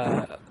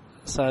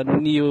sa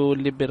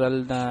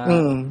neoliberal na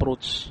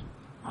approach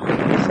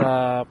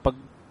sa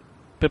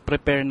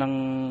pag-prepare ng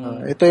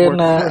ito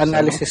yung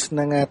analysis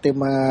ng ating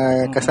mga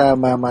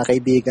kasama, mga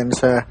kaibigan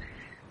sa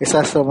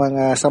isa sa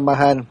mga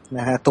samahan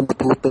na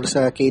tumututol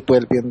sa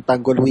K-12, yung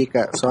Tanggol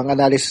Wika. So ang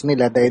analysis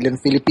nila, dahil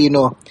yung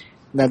Filipino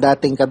na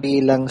dating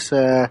kabilang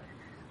sa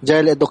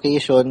general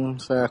education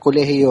sa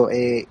kolehiyo,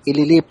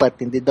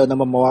 ililipat, hindi daw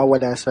naman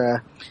mawawala sa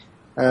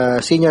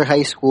senior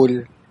high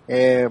school,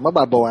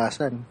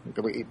 mababawasan.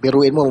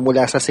 Biruin mo,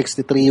 mula sa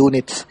 63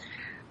 units,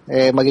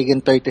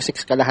 magiging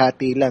 36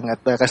 kalahati lang.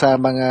 At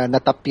kasama nga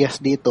natapyas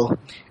dito,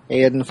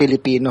 yung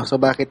Filipino. So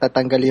bakit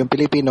tatanggalin yung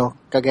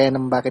Filipino? Kagaya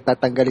ng bakit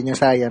tatanggalin yung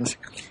science?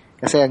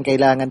 Kasi ang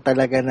kailangan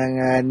talaga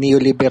ng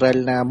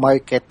neoliberal na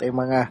market ay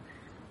mga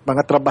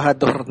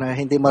trabahador na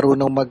hindi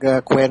marunong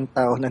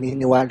magkwenta o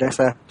naniniwala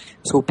sa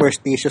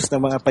superstitious na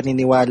mga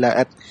paniniwala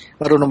at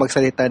marunong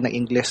magsalita ng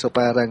English. So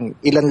parang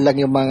ilan lang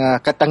yung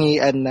mga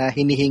katangian na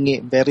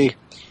hinihingi, very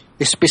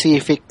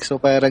specific. So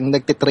parang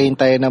nagtitrain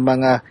tayo ng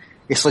mga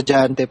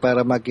estudyante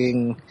para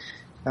maging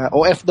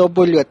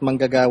OFW at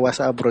manggagawa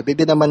sa abroad.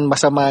 Hindi naman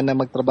masama na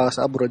magtrabaho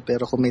sa abroad,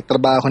 pero kung may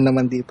trabaho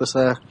naman dito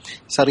sa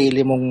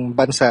sarili mong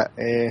bansa,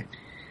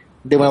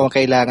 hindi mo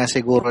kailangan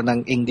siguro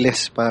ng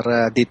English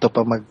para dito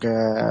pa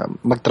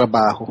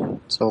magtrabaho.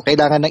 So,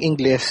 kailangan ng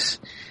English.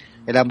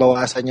 Kailangan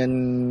bawasan yung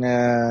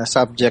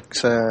subject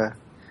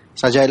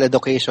sa Agile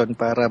Education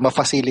para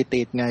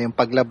ma-facilitate nga yung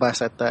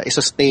paglabas at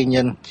i-sustain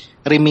yung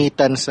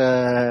remittance sa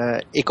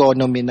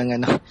economy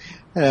ng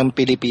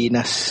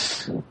Pilipinas.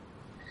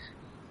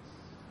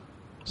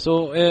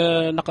 So,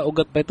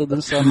 nakaugat pa ito dun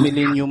sa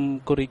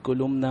Millennium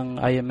Curriculum ng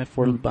IMF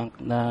World Bank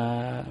na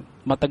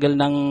matagal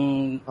nang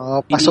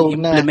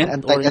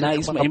i-implement or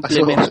nais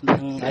ma-implement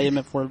ng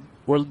IMF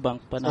World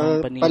Bank pa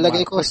ni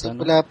palagay ko,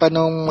 wala pa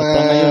nung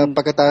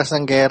pagkatapos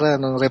ng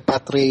gera, nung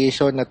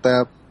repatriation at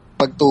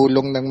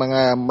pagtulong ng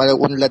mga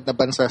maunlad na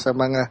bansa sa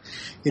mga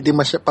hindi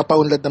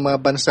papaunlad na mga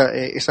bansa,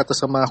 isa to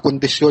sa mga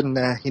kondisyon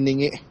na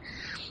hiningi.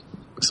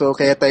 So,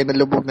 kaya tayo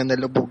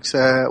nalubog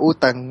sa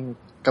utang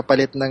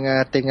kapalit ng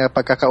ating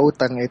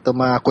pagkakautang, ito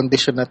mga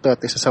kondisyon na to, at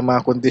isa sa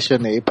mga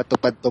kondisyon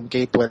ipatupad tong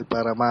K-12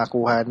 para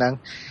makakuha ng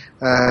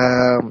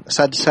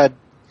sad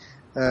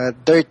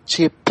dirt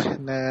cheap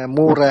na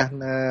mura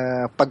na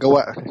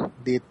paggawa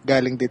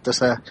galing dito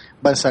sa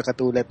bansa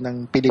katulad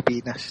ng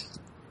Pilipinas.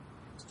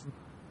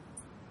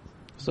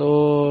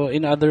 So,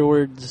 in other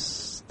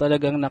words,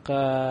 talagang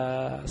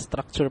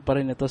naka-structure pa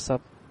rin ito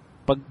sa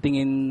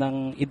pagtingin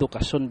ng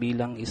edukasyon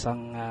bilang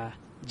isang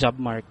job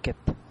market.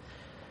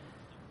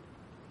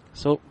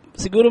 So,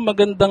 siguro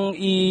magandang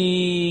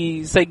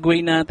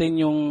i-segue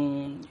natin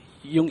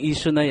yung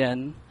issue na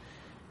yan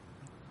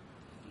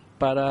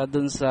para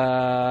dun sa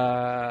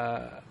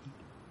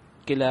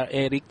kila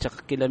Eric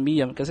tsaka kila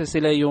Miam kasi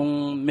sila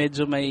yung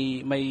medyo may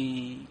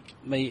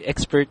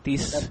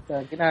expertise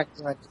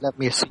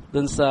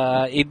dun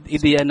sa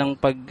ideya ng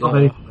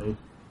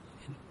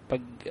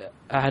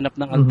paghahanap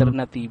ng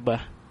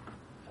alternatiba.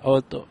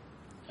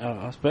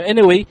 But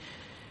anyway,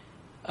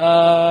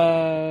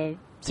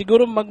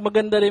 siguro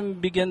maganda rin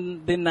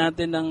bigyan din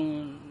natin ng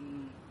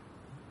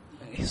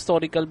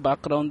historical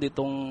background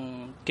itong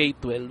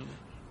K-12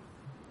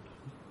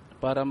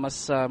 para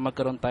mas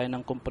magkaroon tayo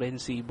ng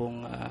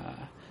komprehensibong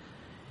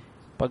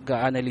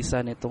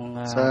pag-aanalisa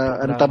nitong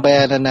sa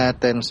antabayanan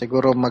natin.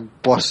 Siguro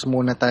mag-pause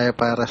muna tayo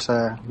para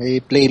sa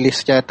may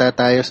playlist yata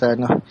tayo sa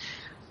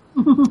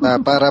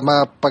para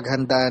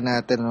mapaghandaan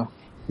natin.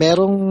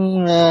 Merong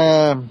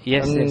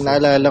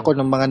naalala ko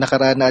ng mga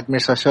nakaraan na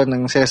administrasyon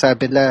ng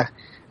sinasabi nila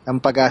ang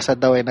pag-asa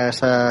daw ay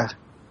nasa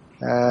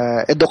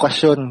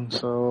edukasyon.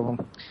 So,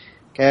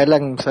 kaya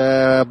lang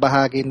sa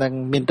bahagi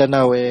ng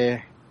Mindanao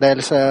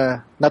dahil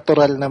sa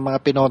natural na mga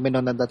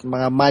phenomenon at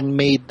mga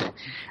man-made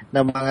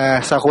na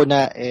mga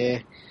sakuna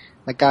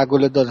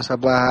nagkagulo doon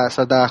sa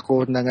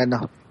dako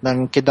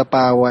ng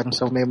Kidapawan.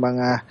 So, may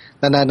mga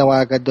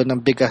nananawagan doon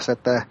ng bigas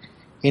at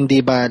hindi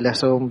bala.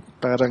 So,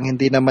 parang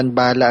hindi naman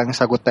bala ang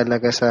sagot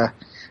talaga sa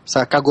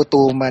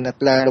kagutuman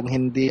at lalong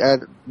hindi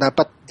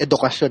dapat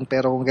edukasyon,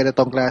 pero kung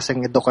ganitong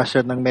klaseng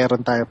edukasyon ang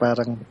meron tayo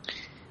parang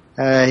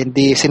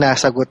hindi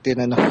sinasagot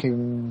yun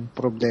yung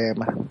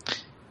problema.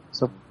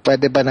 So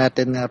pwede ba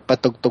natin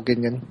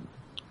patugtugin yun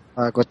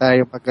bago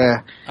tayo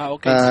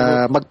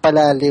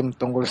magpalalim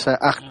tungkol sa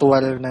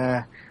actual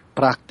na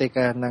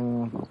praktika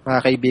ng mga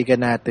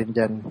kaibigan natin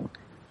dyan?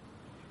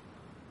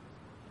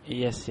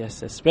 Yes.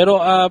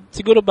 Pero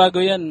siguro bago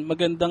yan,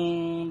 magandang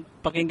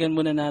pakinggan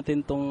muna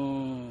natin tong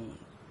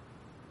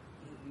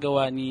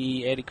gawa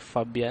ni Eric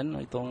Fabian,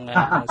 itong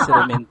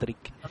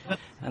Cerementric.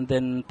 And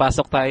then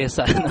pasok tayo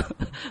sa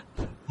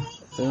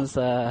dun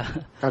sa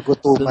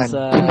kagutuman, dun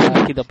sa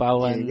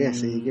Kidapawan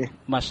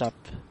mashup.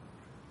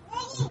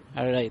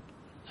 Alright.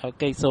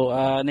 Okay, so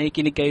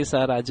nakikinig kayo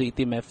sa Radyo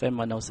Itim FM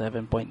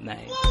 107.9.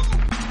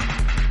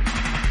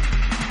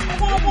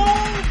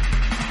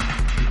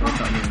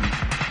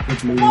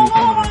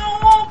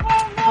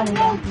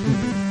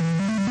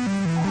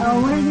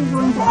 Where are you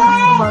going to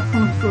ask about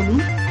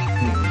homeschooling?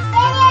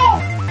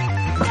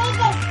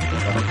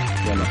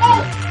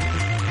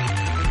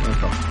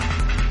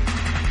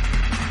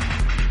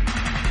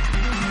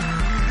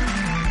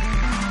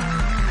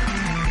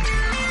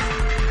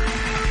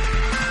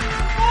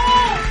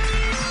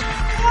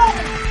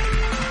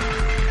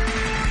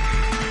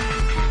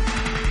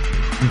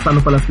 Ano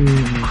pala si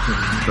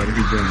sorry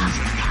dyan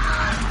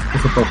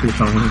sa topic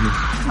ng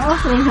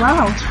okay,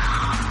 wow.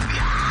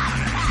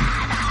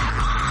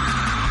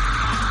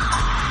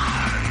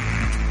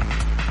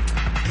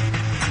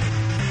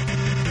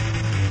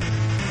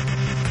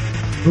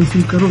 Ang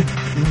sikaro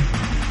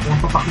ang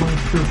papak ng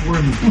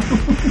silkworm.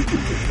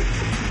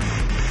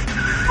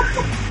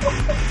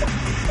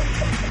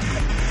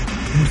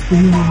 Gusto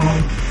mo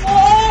naman.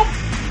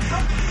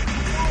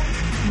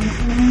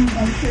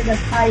 I'm sure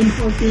that's high in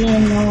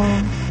protein,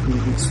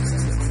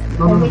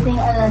 everything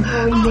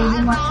going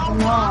very much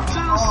more.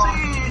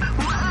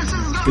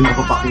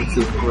 Pinapapak yung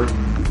silkworm.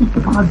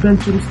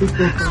 Napaka-adventurous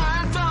ito.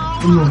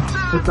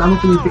 Kahit saan mo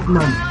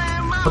tinitikman.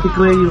 Pati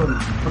crayon,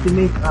 pati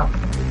make-up.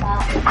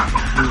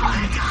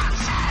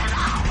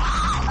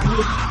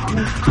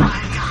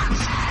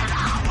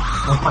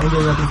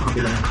 Pakinggan natin sa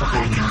kabilang sa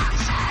kanya.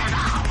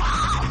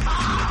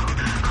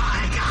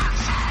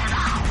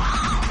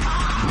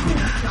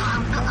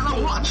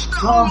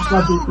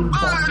 Graduating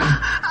sa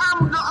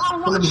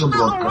talagang yung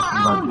broadcast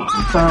ng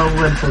graduating sa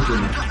website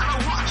yun.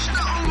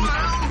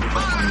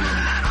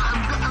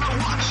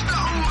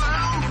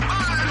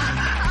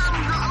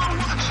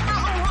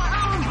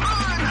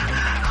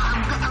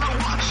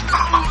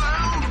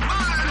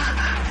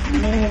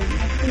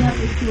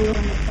 pinapicture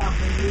ang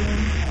nagtapon yun.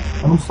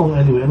 Anong song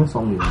anyway? Anong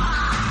song yun?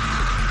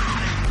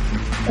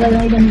 Wala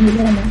na ilan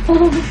nila, ano?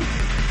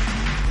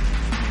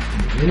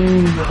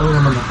 Ano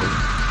naman ako?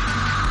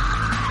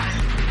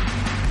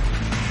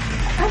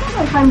 I don't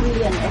know if I'm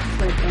really an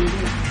expert on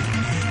this.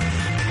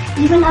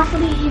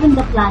 Even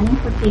the planning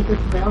for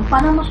K-12,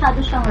 parang masyado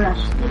siyang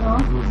rushed, you know?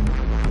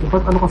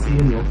 Dapat ano kasi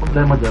yun yun?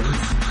 Problema dyan.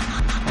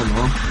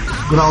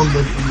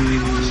 Grounded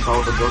in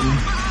tawag doon.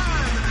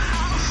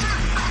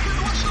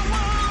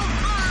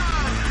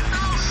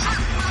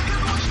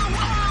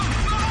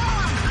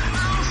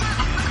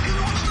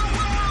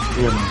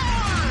 Ayan o.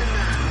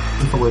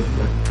 Ito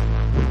website.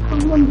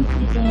 Kung mong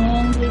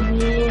bisikin,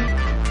 baby.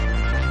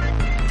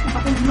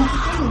 Nakakilig na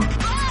ko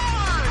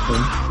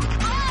Okay.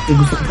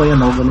 Gusto ko pa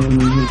yan ako. Ganun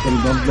yung Nickel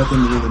Bomb. Dati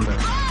hindi ko na.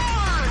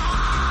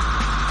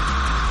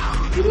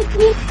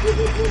 Wait.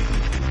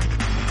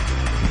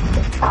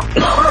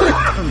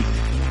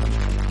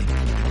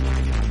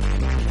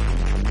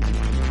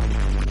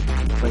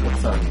 Pwede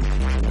saan?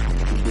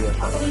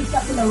 Isa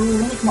ko lang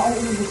unit,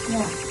 mauubos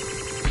niya.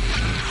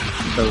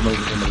 Ito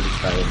mag-umalis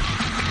tayo.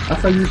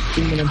 Sa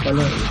YouTube mo lang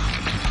pala eh.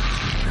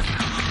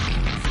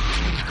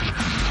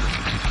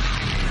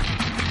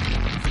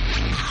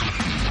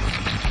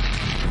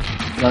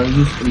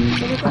 Ustream.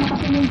 Pero kung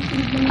kasi may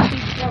stream na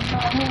TikTok na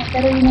ano,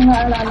 pero yun ang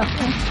naalala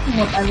ko,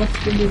 what I was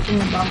debating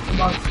about.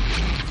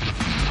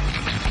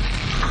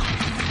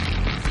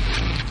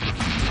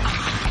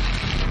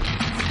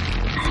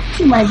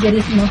 Si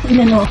Margaret, no?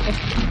 Inano ako.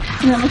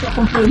 Hindi naman siya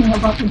complaining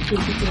about the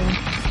TikTok.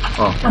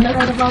 Oh. Ano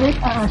about it?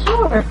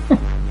 Sure.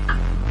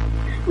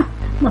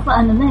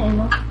 Napaano na eh,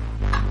 no?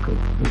 Okay.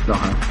 Wait lang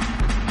ha.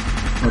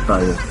 Ano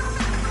tayo?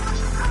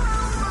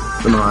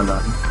 Ito mga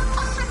alam.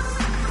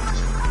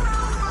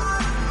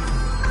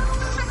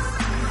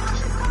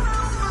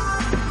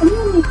 Ano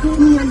yung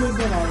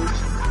neoliberal?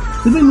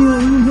 Diba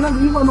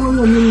yung ano nga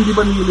yun, yung di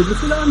ba neoliberal?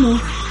 Sila ano?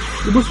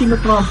 Diba sila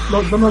Trump,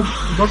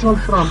 Donald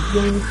Trump,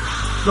 yung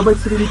diba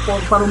it's really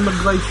parang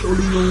nag-rise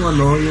uli yung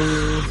ano, yung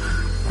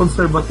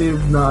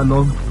conservative na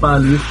ano,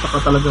 values,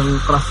 saka talagang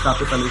crass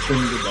capitalism,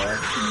 diba?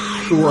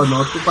 To ano,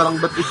 to parang,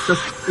 but it's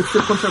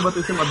still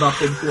conservatism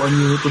adapted to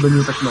the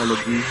new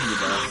technology,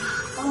 diba?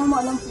 Ano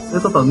mo alam po?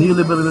 Ito to,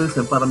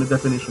 neoliberalism, para may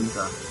definition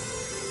ka.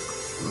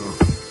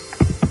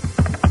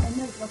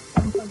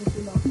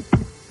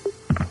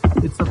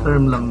 It's a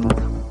term lang.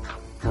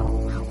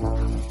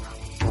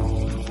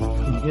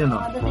 Yan o.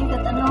 The thing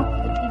that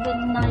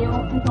even na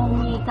yung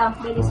may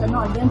Campbell is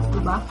against,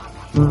 diba?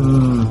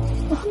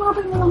 Kasi mga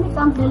pa naman may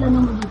Campbell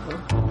mo dito?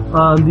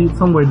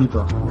 Somewhere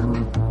dito.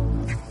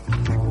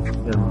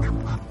 Yan o.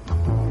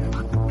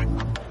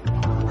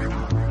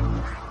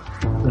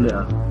 Dali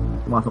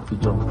pumasok si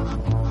Joe.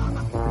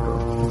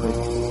 Okay.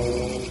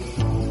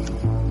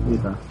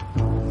 Dito.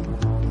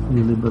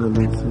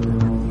 Neoliberalism.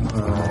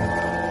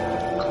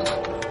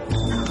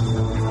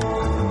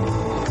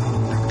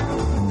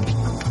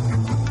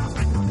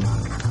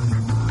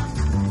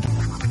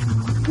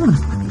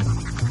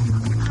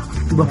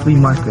 Diba free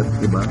market,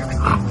 diba?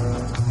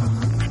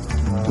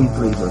 Free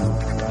trade.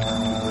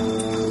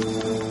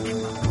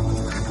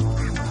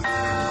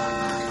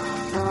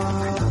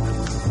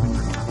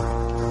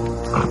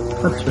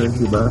 Thatcher,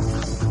 diba?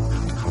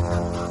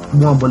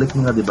 Bumabalik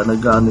nga, diba?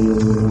 Nag-ano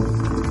yung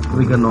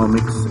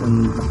Reaganomics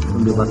and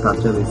diba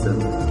Thatcherism.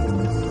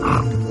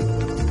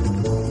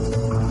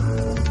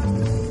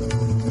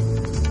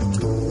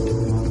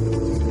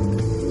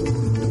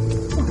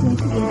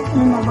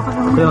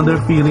 Kaya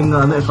they're feeling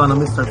na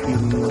economists are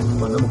feeling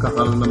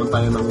magkakaroon naman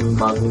tayo ng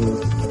bagong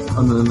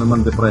na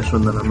naman,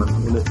 depression na naman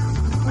ulit.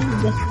 We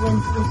just went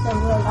through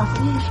several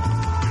actually.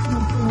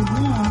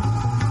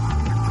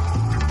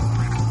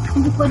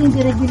 Hindi pwedeng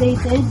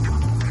deregulated.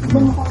 Iba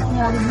mo kung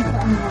nangyari din sa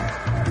ano.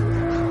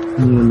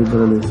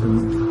 Neoliberalism.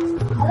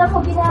 Alam mo,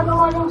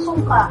 ginagawa yung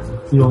sungka.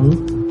 Yung?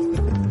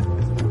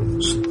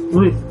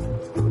 Uy!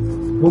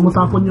 Huwag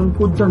matapon yung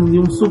food dyan.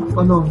 Yung soup,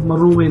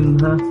 maruin,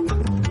 ha?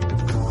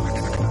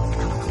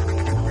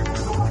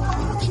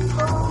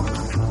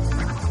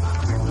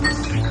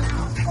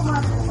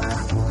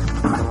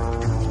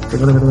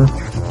 Teka.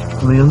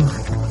 Ano yun?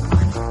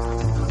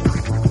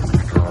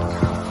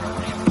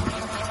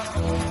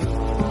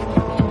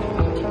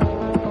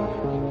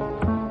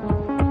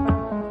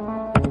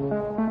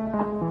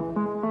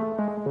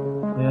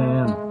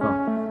 Ayan.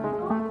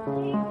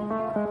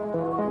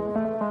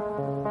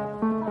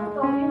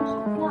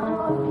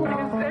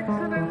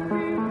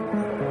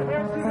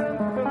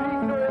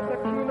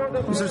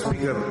 Mr.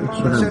 Speaker,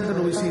 President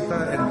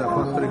Luisita and the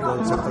factory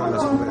called Central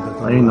Las Vegas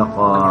ay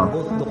nako. are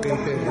both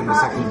located in the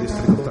 2nd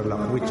District of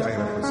Tarlac, which I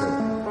represent.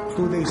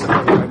 2 days ago,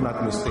 if I'm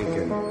not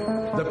mistaken,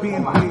 the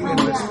PNP in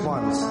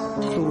response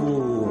to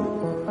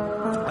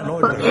an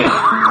order,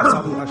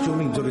 some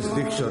assuming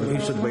jurisdiction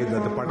issued by the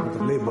Department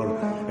of Labor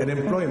and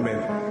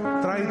Employment,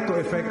 tried to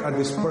effect a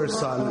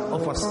dispersal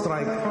of a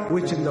strike,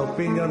 which in the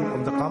opinion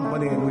of the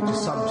company and which is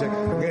subject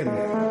again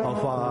of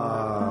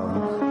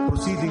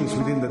proceedings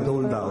within the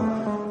DOLDAO,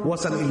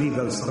 was an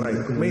illegal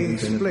strike. May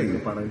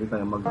explain. Para hindi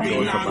tayo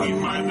mag-doon sa bago.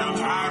 Man ang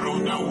araw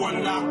na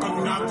wala kang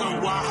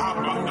nagawa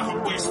habang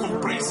nakapwestong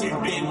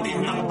presidente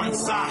ng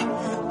bansa.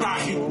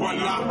 Kahit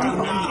wala ka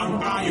na ang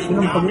bayon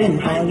namin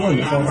ay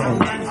wala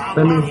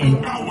hanggang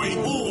ikaw ay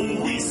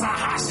uuwi sa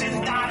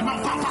hacienda.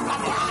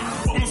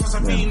 Kung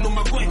sasabihin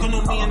lumago,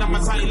 ekonomiya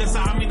naman sa ilan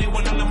sa amin ay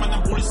wala laman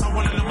ang bulsa,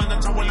 wala laman ang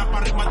tsa, wala pa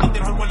rin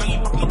matitirhan, walang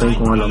ipakita. Patayin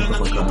ko nga lang sa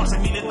pagkakas.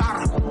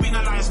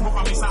 Pinalayas mo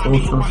kami sa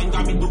amin, lupain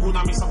gamit dugo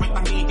namin sabay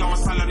tangi ikaw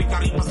ang salary ka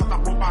rin basta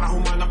takbo para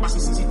humanap pa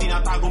sisisi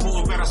tinatago mo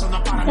operasyon na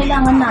para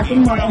kailangan natin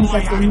more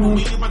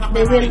entertainers.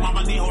 They will,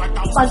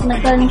 pag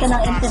nagkaroon ka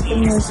ng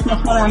entertainers,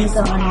 mas marami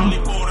kang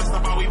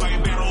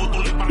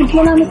mas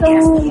marami kang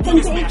you can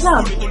create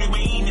job.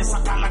 sa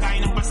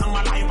kalagayan ng bansang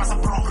malayo pa sa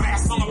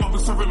progress mga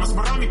public servant mas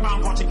marami pa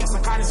ang kotse kesa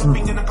kanin sa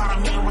pinggan ng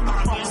karamihan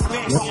matarang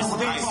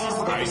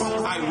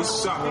I was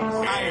shocked.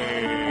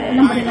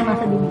 Ilang ba nila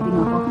nasa DVD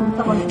mo?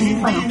 Gusto ko, hindi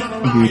pa no?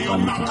 Hindi pa.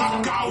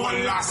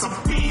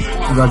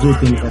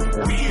 Graduating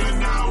FM.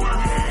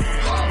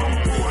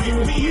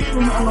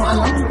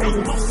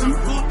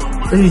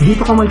 Eh,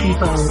 dito ka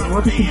makikita.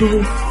 What is he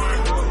doing?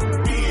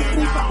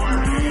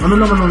 Ano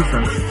naman nun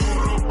siya?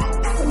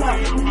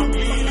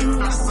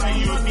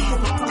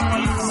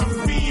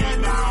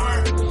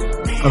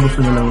 Gusto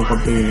niya lang yung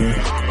pag-pay niya.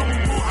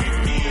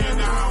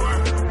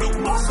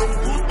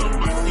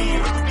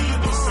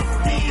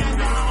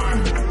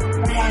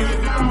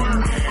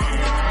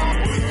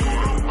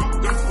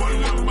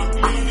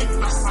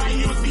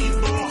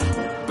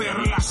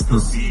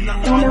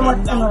 Only what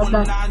that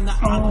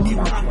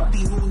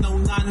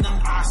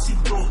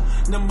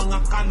ng mga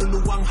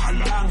kaluluwang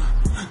halang.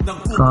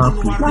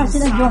 Bakit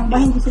sila joke ba?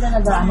 Hindi sila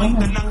nag-ano?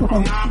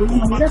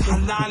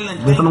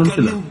 Dito naman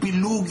sila.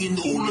 Bilugin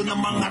ulo ng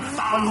mga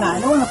tao.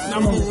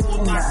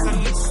 Namuuna sa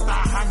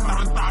listahan.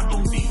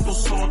 Tarantadong dito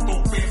Soto,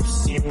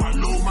 Pepsi,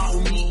 Paloma.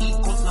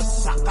 Umiikot na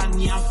sa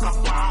kanyang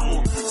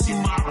kapao. Si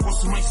Marcos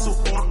may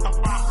suporta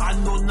pa.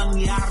 Ano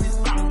nangyari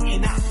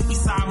tangina?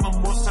 Isama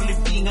mo sa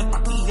libingan.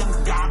 Pati ang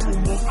gago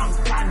mo.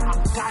 Hanggan.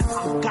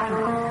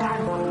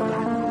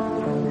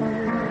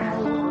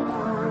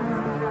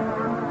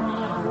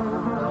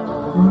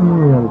 Ano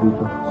nangyayari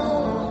dito?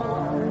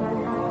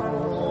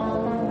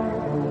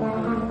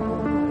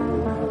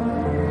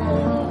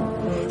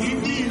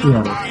 Hindi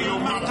na tayo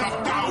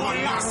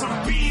makakawala sa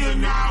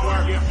P&hour.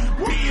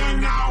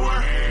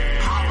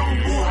 Habang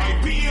buhay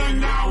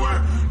P&hour.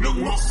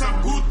 Lugmok sa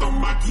gutom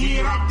at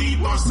hirap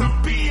dito sa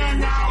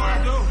P&hour.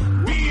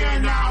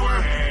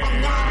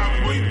 Pangarap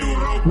mo'y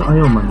duraw.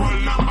 Ayaw man.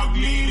 Wala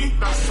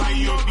magliligtas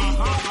sa'yo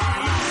dito.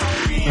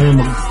 Ayaw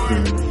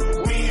mag-stream.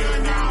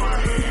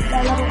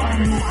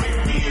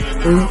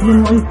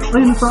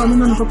 Ay, nasa ano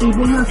na, nasa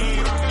table na.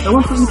 I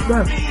want to eat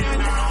that.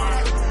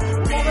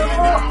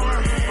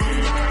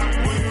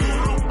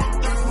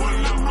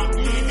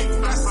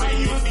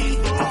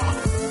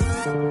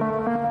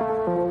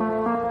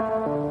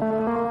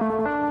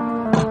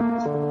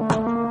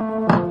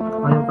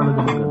 Ayaw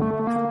talaga mag-ano.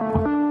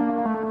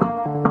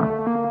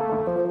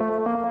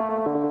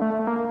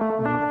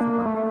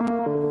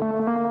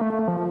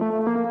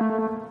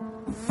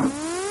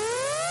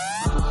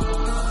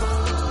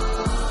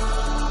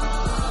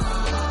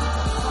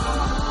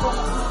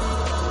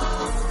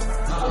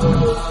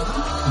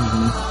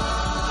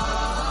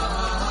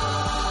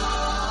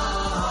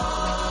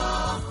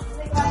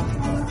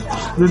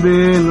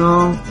 Bebe,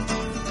 no.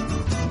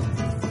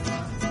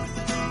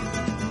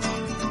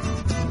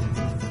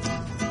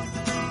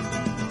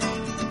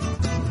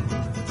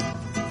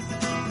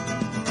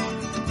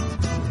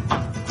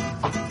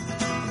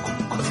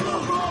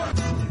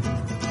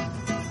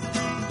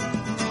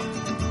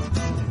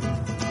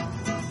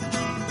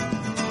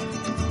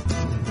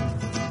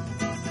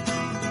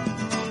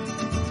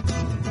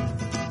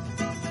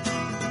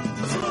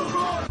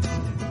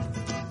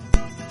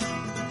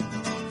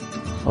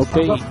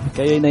 Okay,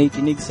 kayo'y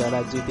nakikinig sa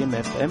Radyo Team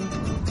FM.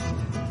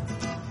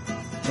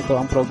 Ito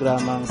ang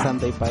programang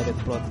Sunday Pirate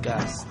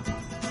Broadcast.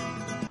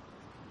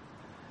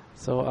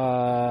 So,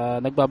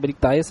 nagbabalik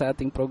tayo sa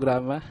ating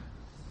programa.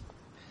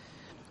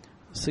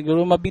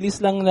 Siguro mabilis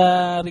lang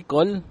na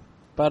recall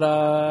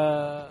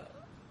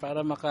para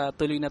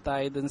makatuloy na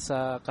tayo dun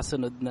sa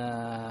kasunod na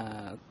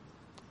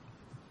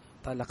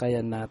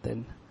talakayan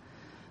natin.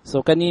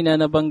 So, kanina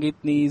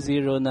nabanggit ni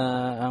Zero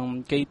na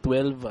ang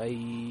K-12 ay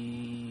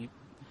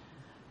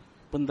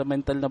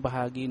fundamental na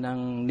bahagi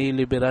ng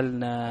neoliberal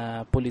na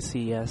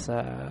polisiya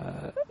sa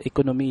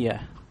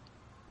ekonomiya.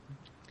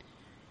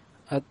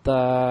 At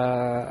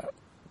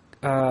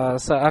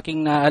sa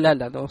aking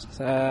naalala, no,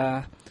 sa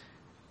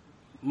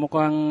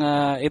mukhang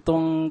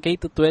itong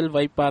K-12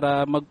 ay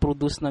para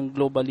mag-produce ng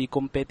globally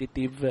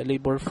competitive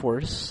labor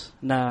force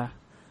na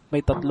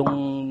may tatlong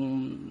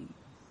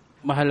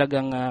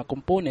mahalagang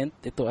component.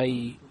 Ito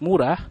ay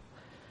mura,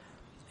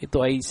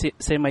 ito ay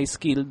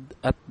semi-skilled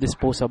at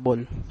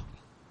disposable.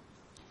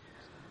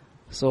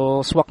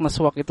 So, swak na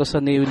swak ito sa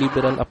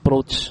neoliberal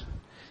approach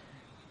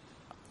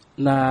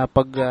na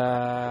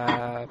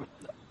pag-produce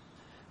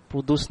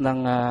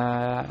ng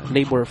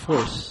labor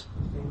force.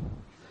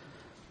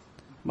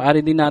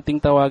 Maaari din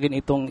nating tawagin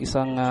itong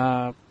isang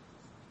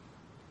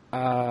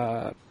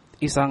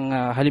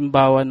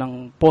halimbawa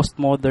ng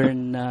postmodern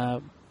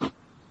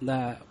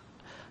na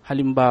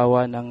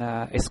halimbawa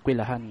ng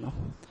eskwelahan, no?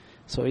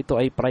 So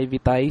ito ay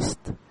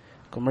privatized,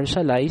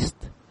 commercialized,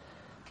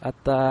 at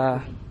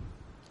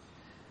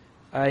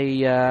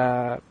ay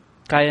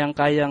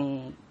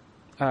kayang-kayang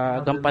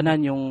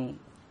gampanan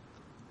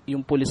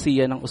yung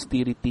pulisiya ng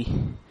austerity.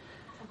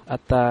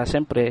 At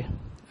siyempre,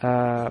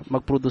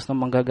 mag-produce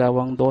ng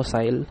manggagawang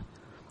docile,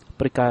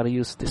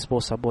 precarious,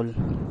 disposable.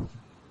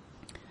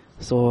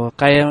 So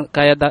kaya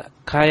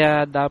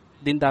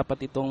din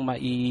dapat itong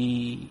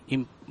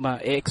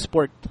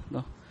ma-export,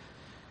 no?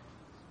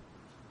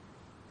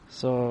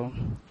 So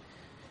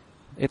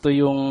ito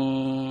yung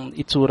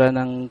itsura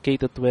ng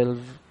K-12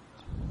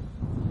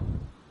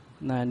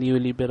 na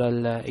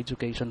neoliberal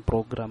education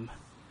program.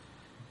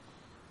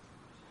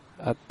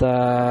 At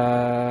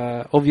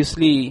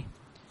obviously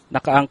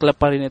nakaangkla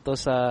pa rin ito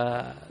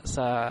sa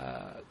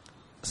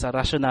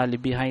rationale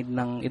behind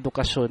ng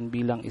edukasyon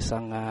bilang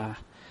isang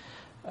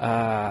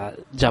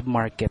job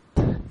market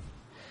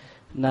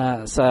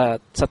na sa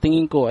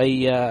tingin ko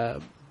ay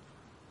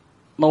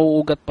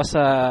mauugat pa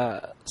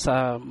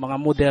sa mga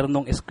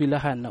modernong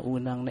eskwelahan na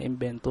unang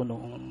naimbento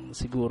noong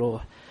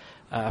siguro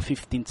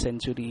 15th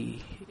century,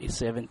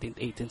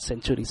 17th, 18th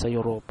century sa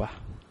Europa.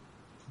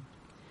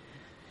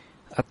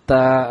 At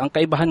ang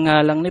kaibahan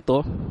nga lang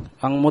nito,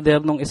 ang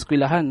modernong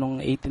eskwelahan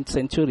noong 18th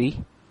century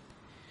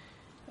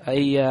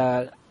ay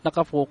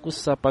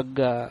nakafocus sa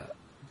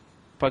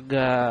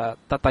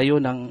pagtatayo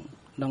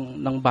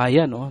ng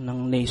bayan, no,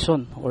 ng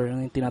nation, or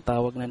yung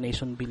tinatawag na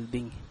nation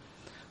building.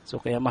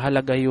 So kaya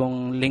mahalaga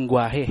yung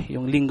lengguwahe,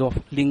 yung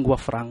lingua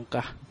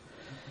franca.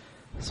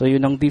 So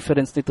yun ang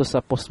difference nito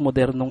sa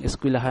postmodernong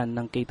eskwelahan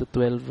ng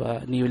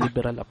K-12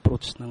 neoliberal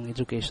approach ng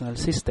educational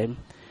system,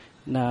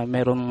 na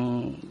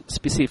merong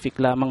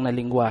specific lamang na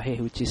lengguwahe,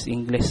 which is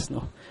English,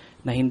 no,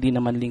 na hindi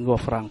naman lingua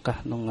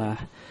franca nung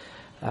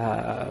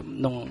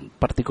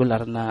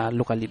particular na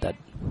lokalidad.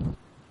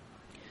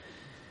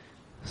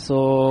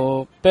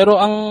 So pero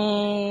ang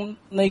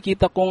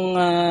nakikita kong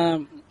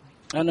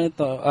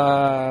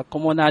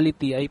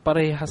commonality ay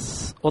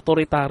parehas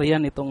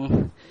authoritarian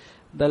itong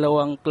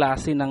dalawang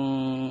klase ng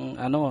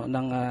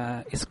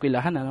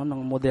eskwelahan,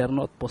 ng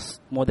moderno at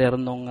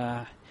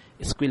postmodernong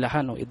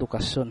eskwelahan o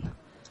edukasyon.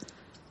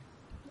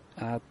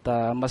 At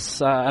mas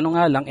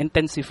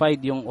intensified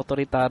yung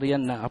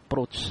authoritarian na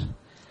approach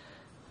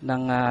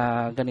ng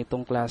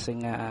ganitong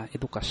klaseng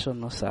edukasyon,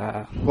 no,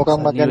 sa mukhang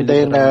sa maganda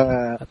yun na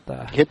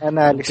hit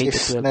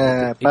analysis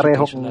na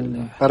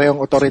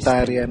parehong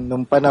authoritarian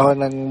nung panahon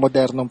ng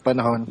modernong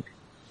panahon.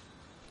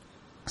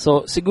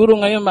 So siguro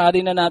ngayon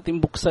maaari na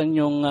natin buksan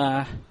yung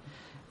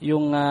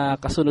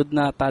kasunod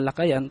na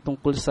talakayan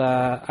tungkol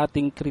sa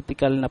ating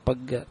critical na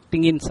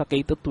pagtingin sa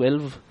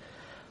K-12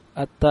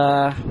 at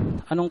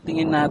anong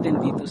tingin natin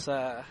dito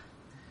sa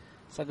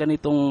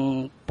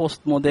ganitong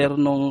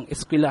postmodernong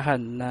eskwelahan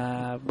na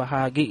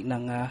bahagi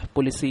ng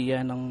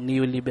pulisiya ng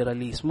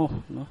neoliberalismo,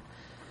 no?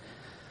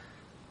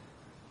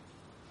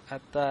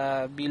 At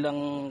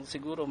bilang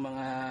siguro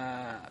mga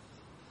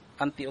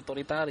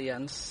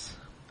anti-authoritarians,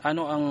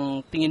 ano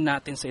ang tingin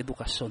natin sa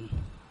edukasyon?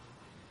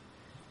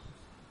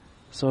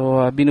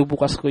 So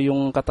binubukas ko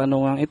yung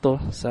katanungan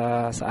ito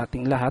sa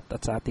ating lahat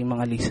at sa ating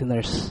mga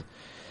listeners.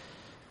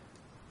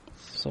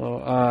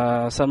 So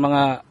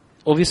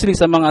obviously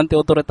sa mga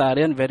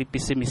anti-authoritarian, very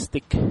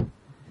pessimistic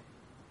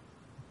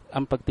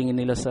ang pagtingin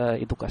nila sa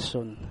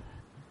edukasyon.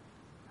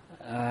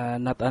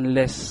 Not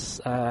unless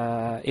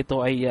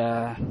ito ay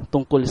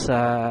tungkol sa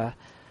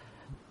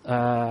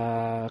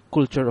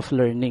culture of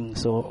learning.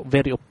 So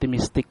very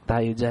optimistic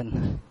tayo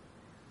dyan.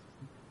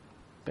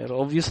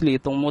 Pero obviously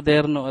itong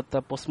moderno at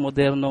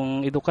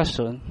postmodernong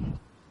edukasyon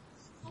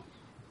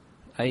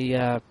ay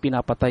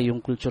pinapatay yung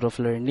culture of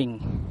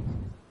learning.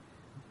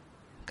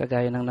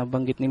 Kagaya ng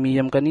nabanggit ni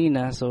Miyam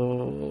kanina, so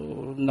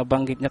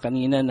nabanggit niya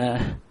kanina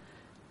na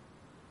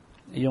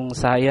yung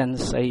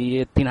science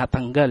ay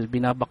tinatanggal,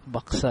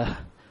 binabakbak sa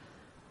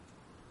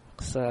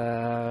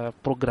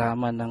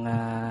programa ng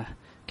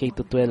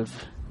K-12.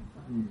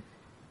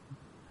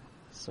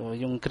 So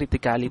yung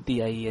criticality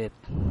ay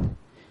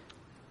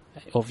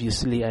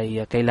obviously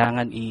ay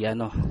kailangan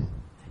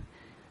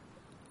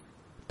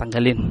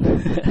tanggalin.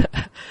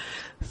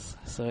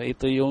 So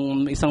ito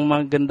yung isang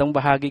magandang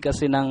bahagi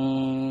kasi ng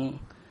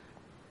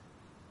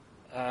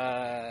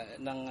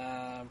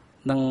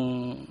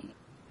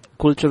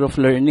culture of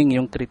learning,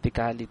 yung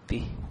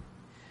criticality.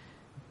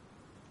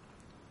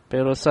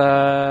 Pero sa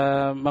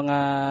mga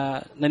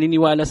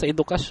naniniwala sa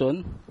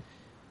edukasyon,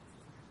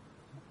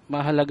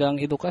 mahalaga ang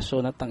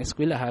edukasyon at ang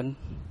eskwelahan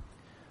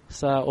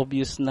sa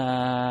obvious na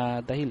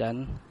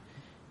dahilan,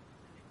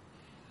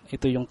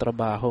 ito yung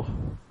trabaho.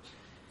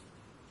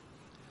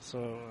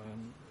 So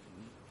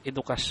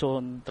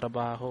edukasyon,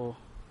 trabaho,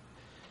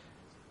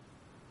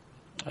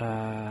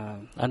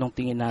 anong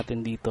tingin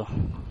natin dito?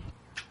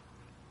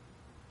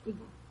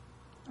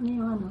 Ano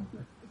yung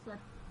is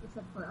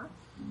that for us?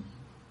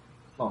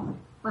 Oh.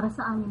 Para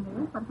sa amin na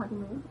yun? Para sa atin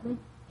na yun?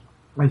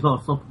 Ay,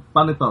 so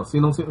paano ito?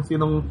 Sinong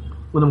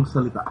unang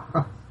magsasalita?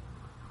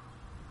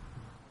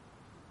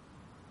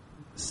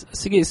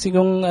 Sige,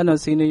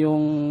 sino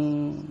yung...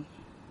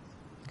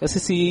 Kasi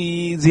si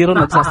Zero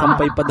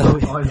nagsasampay pa daw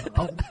eh.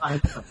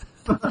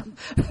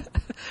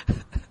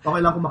 Okay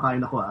lang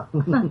kumakain ako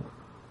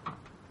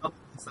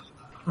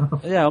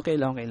Yeah, okay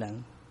lang.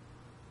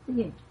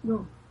 Sige,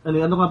 go.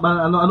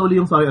 Ano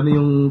uli yung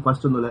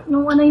question ulit?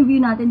 Yung yung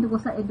view natin tungkol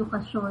sa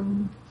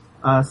edukasyon.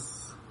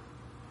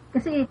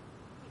 Kasi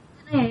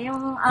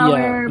yung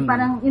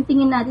parang yung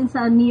tingin natin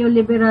sa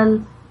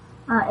neoliberal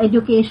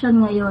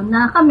education ngayon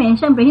na kami,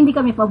 syempre hindi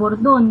kami pabor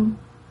doon.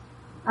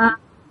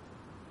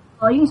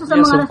 Yung isa sa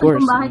mga rason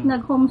kung bakit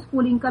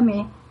nag-homeschooling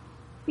kami,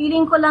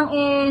 feeling ko lang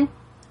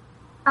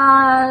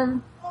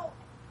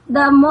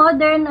the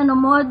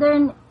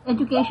modern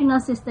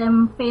educational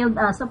system failed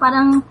us. So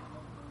parang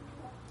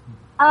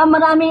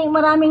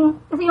maraming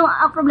kasi yung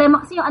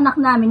problema kasi yung anak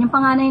namin, yung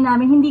panganay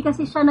namin, hindi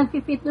kasi siya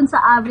nag-fit dun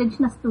sa average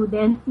na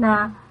student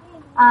na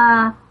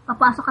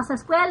papasok ka sa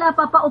eskwela,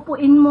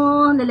 papaupuin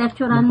mo,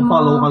 le-lecturean mo,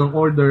 magpa-follow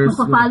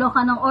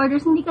ka ng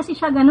orders. Hindi kasi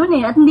siya ganun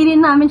eh. At hindi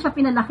rin namin siya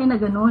pinalaki na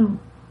ganun.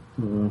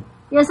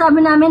 Kaya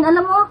sabi namin,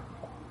 alam mo,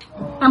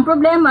 ang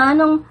problema,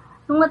 nung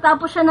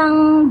natapos siya ng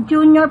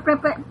junior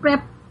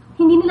prep,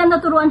 hindi nila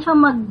naturuan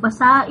siyang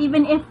magbasa,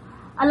 even if,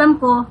 alam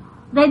ko,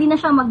 ready na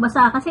siyang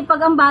magbasa. Kasi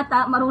pag ang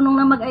bata,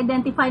 marunong na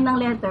mag-identify ng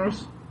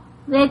letters,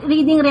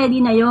 reading ready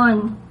na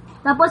yon.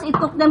 Tapos it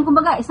took them,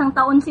 kumbaga, isang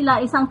taon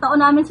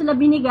namin sila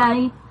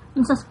binigay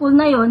yung sa school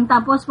na yon.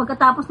 Tapos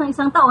pagkatapos ng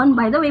isang taon,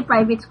 by the way,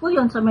 private school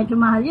yon, so medyo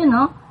mahal yun,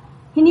 no?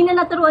 Hindi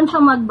na naturuan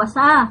siyang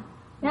magbasa.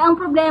 Kaya ang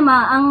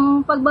problema,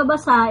 ang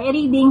pagbabasa,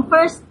 reading,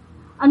 first,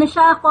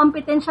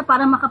 competent siya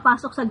para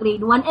makapasok sa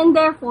grade 1, and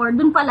therefore,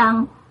 dun pa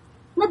lang,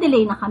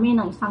 na-delay na kami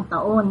ng isang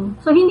taon.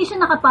 So, hindi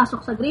siya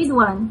nakapasok sa grade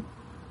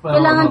 1.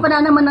 Kailangan pa na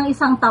naman ng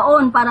isang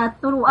taon para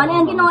turuan.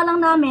 Ang ginawa lang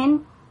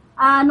namin,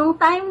 nung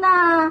time na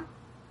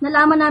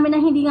nalaman namin na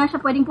hindi nga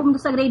siya pwedeng pumunta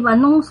sa grade 1,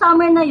 nung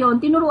summer na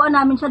yon, tinuruan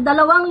namin siya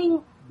dalawang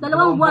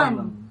buwan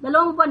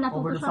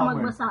natuto siyang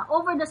magbasa.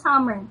 Over the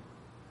summer,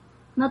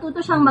 natuto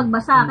siyang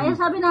magbasa. Kaya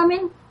sabi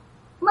namin,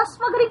 mas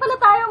magaling pala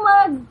tayo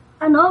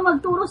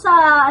magturo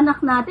sa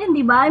anak natin,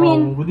 di ba? I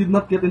mean, we did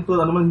not get into,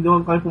 hindi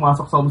naman kami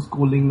pumasok sa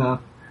homeschooling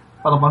na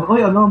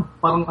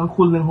parang ang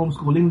cool ng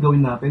homeschooling,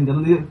 gawin natin.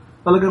 Ganun,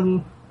 talagang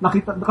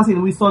nakita, kasi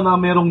we saw na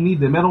merong need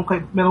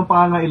merong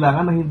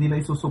pangangailangan na hindi na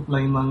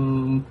isusupply ng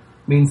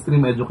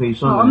mainstream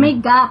education. May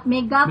gap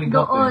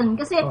doon.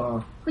 Kasi,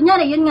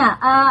 kunyari, yun nga,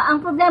 ang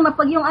problema,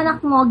 pag yung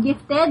anak mo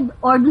gifted,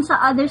 or dun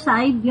sa other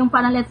side, yung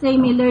parang let's say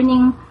may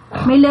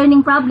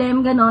learning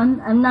problem,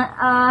 ganon,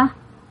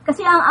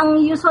 kasi ang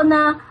usual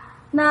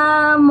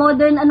na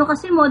modern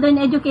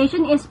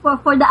education is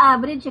for the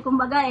average,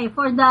 kumbaga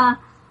for the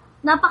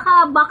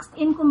napaka-boxed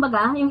in,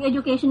 kumbaga, yung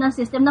educational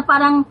system na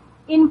parang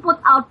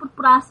input-output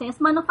process,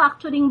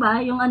 manufacturing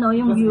ba, yung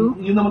view?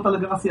 Yun naman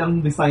talaga kasi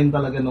ang design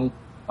talaga nung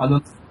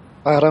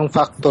parang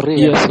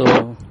factory. Yes, so.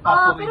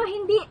 Pero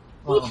hindi,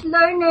 each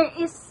learner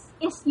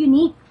is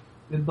unique.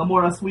 And the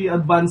more as we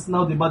advance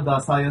now, di ba,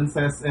 the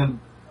sciences and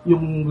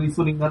yung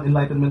reasoning and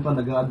enlightenment na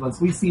nag-advance,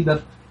 we see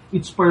that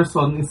each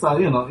person is,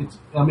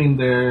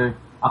 they're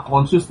a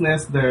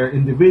consciousness, they're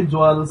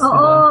individuals.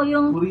 Oo,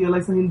 diba? We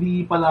realize na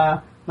hindi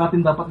pala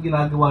natin dapat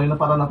ginagawa yun na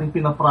parang natin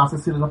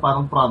pinaprocess sila na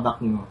parang product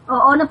nyo.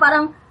 Oo, na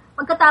parang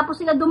pagkatapos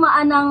sila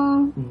dumaan ng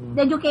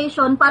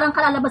education, parang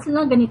kalalabas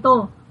sila ng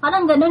ganito.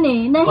 Parang ganun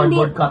eh. Na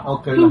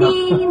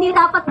hindi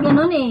dapat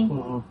ganun eh.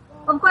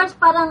 Of course,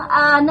 parang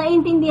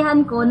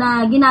naintindihan ko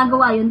na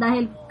ginagawa yun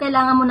dahil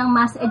kailangan mo ng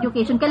mass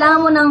education.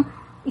 Kailangan mo ng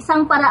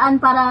isang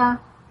paraan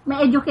para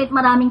ma-educate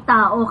maraming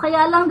tao.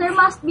 Kaya lang, there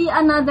must be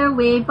another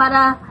way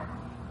para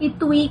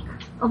i-tweak.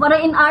 O para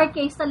in our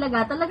case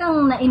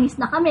talagang nainis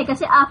na kami.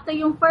 Kasi after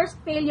yung first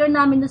failure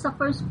namin sa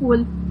first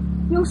school,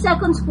 yung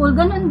second school,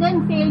 ganun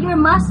din, failure,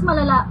 mas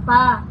malala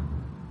pa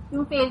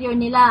yung failure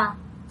nila.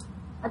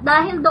 At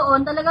dahil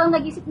doon, talagang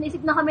nag-isip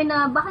na kami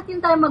na bakit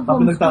yun tayo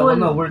mag-homeschool.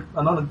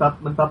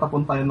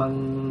 Nagtatapon tayo ng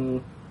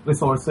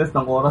resources,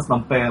 ng oras,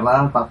 ng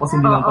pera, tapos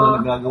hindi lang pala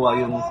nagagawa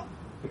yung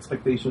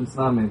expectations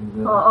namin.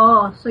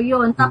 Oo. So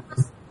yun.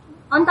 Tapos,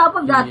 on top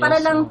of that,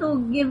 para lang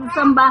to give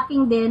some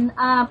backing din,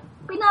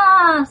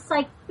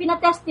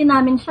 pinatest din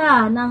namin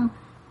siya ng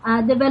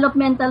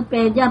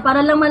developmentalpedia para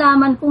lang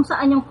malaman kung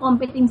saan yung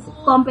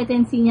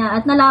competency niya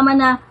at nalaman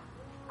na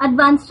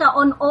advanced siya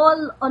on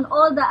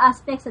all the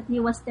aspects that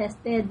he was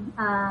tested.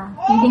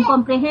 Reading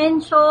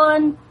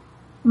comprehension,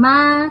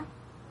 math,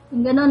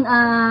 yung ganun,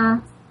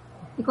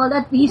 we call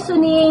that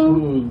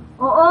reasoning.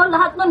 Oo,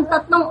 lahat nun,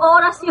 3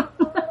 oras yun.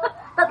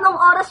 3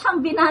 oras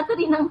siyang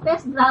binattery ng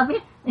test. Grabe,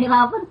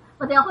 nahirapan.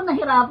 Pati ako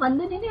nahirapan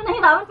din. Hindi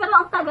nahirapan, pero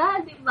ang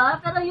tagal, di ba?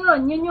 Pero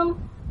yun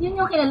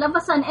yung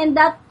kinalabasan. And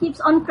that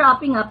keeps on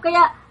cropping up.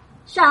 Kaya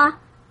siya,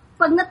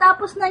 pag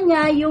natapos na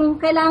niya yung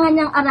kailangan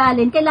niyang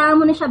aralin, kailangan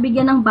mo na siya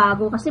bigyan ng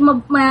bago kasi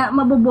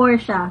mabobore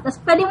siya. Tapos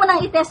pwede mo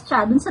nang i-test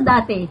siya dun sa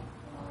dati.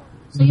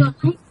 So yun.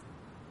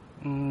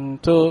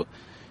 So,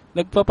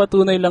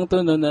 nagpapatunay lang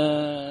to no, na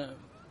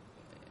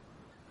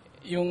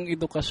yung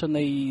edukasyon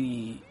ay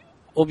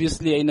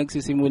obviously ay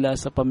nagsisimula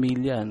sa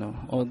pamilya, no?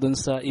 O doon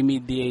sa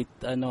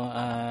immediate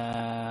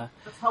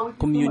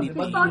community.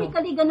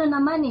 Historically gano'n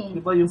naman eh.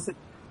 Diba yung say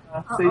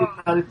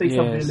it takes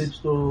a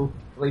village to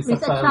raise a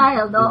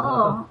child.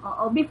 Oo.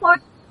 Before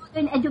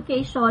in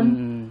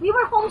education, we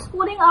were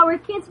homeschooling our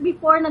kids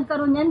before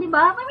nagkaroon yan, di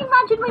ba? I mean,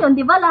 imagine mo yun,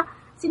 di ba?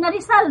 Sina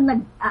Rizal,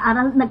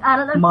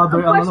 nag-aral. Mother,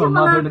 of course, yung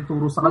mga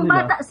nagturo sa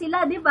kanila. Bata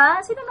sila, di ba?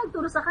 Sino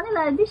nagturo sa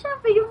kanila? Di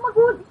syempre, yung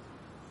magulang.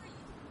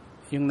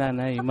 Yung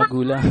nanay,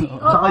 magulang.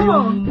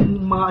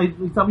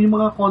 Saka yung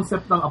mga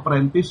concept ng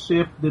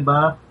apprenticeship, di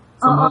ba?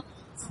 Sa mga,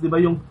 di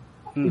ba yung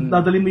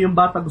dadalhin mo yung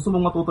bata, gusto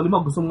mong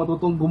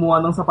matutong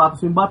gumawa ng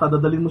sapatos yung bata,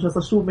 dadalhin mo siya sa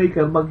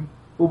shoemaker,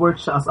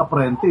 mag-work siya as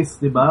apprentice,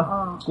 di ba?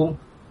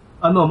 Kung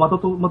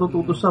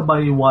matututo siya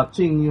by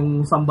watching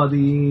yung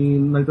somebody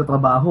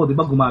nagtatrabaho, 'di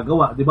ba?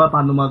 Gumagawa, 'di ba?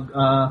 Paano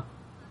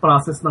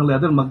process ng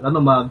leather,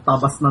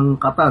 magtabas ng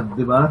katad,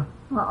 'di ba?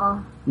 Oo.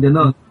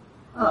 Ganoon.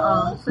 Oo.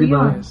 So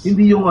diba?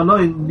 Hindi yung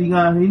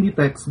hindi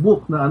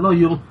textbook na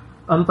yung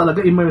talaga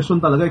immersion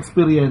talaga,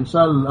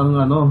 experiential ang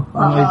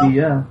ang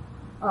idea.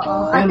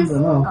 Oo.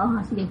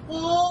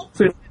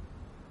 Sige.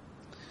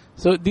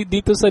 So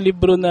dito sa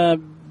libro na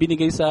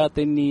binigay sa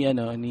atin ni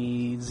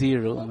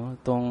Zero,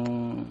 tong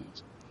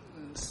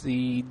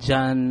si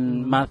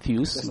John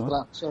Matthews,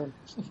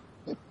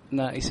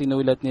 na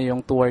isinulat niya yung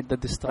Toward the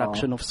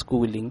Destruction of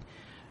Schooling.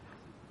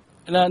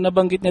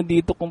 Nabanggit niya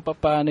dito kung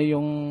paano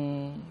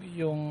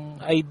yung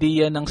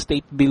idea ng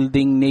state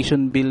building,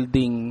 nation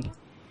building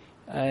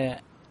ay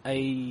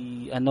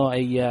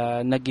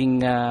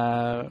naging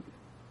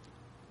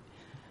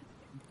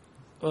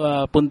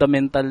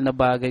fundamental na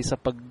bagay sa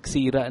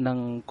pagsira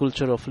ng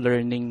culture of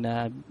learning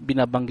na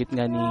binabanggit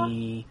nga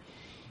ni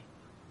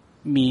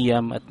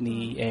Miam at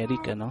ni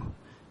Eric,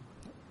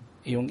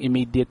 yung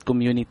immediate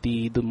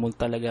community, doon mo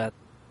talaga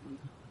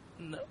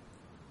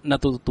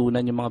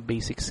natututunan yung mga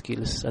basic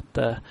skills. At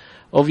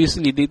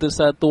obviously dito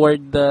sa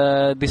Toward the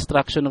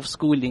Destruction of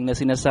Schooling na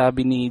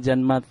sinasabi ni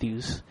John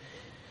Matthews,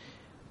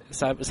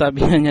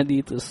 sabi niya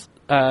dito,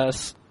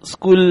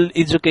 school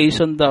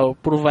education daw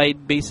provide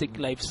basic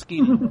life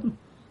skill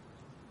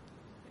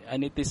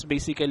and it is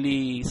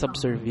basically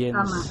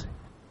subservience.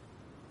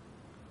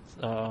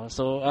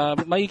 So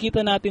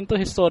makikita natin to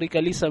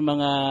historically sa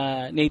mga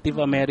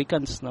Native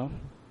Americans, no?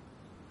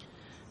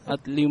 At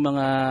yung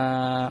mga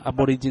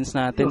aborigines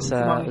natin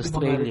sa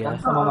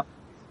Australia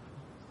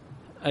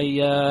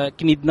ay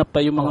kinidnap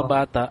pa yung mga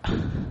bata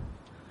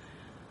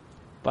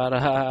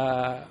para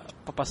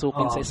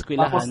papasukin sa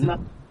eskwelahan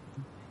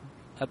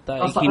at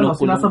ikinukulong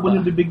sinasabon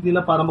yung bibig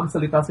nila para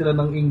magsalita sila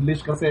ng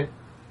English kasi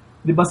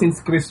di ba since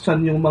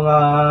Christian yung mga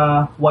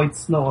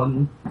whites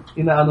noon,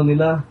 inaano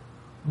nila,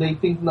 they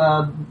think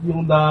na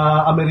yung the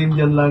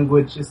Amerindian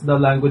language is the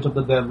language of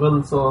the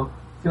devil. So,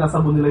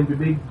 sinasabon nila yung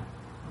bibig.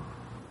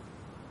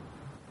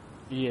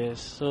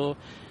 Yes. So,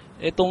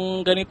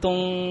 itong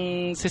ganitong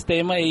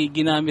sistema ay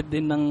ginamit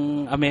din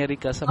ng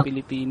Amerika sa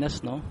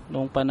Pilipinas, no?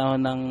 Noong panahon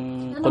ng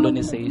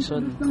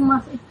colonization.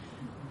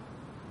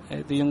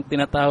 Ito yung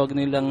tinatawag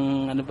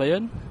nilang, ano ba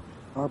yun?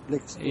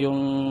 Public school.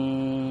 Yung...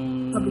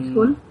 Public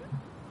school?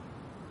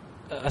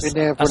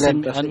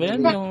 Benevolent. Ano ba yan?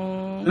 Yung...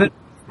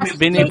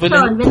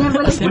 Benevolent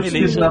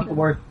assimilation.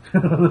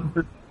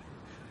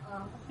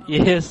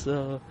 Yes.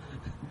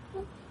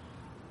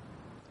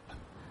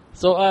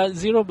 So,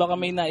 Zero, baka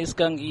may nais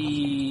kang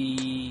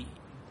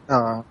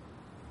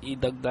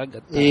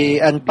idagdag at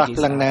i-unpack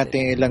lang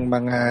natin ilang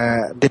mga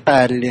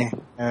detalye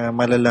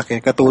malalaki.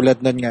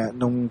 Katulad nun nga,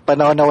 nung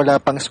panahon na wala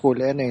pang school.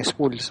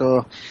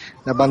 So,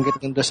 nabanggit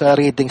nito sa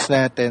readings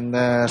natin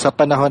sa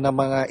panahon ng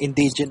mga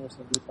indigenous,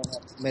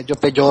 medyo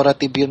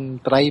pejorative yung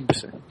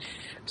tribes.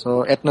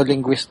 So,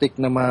 ethno-linguistic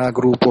na mga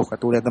grupo,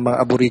 katulad ng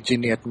mga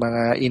Aborigine at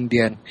mga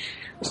Indian.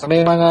 So,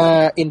 may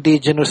mga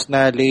indigenous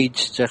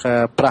knowledge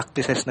tsaka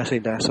practices na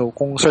sila. So,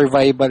 kung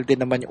survival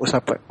din naman yung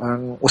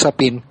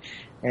usapin,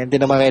 hindi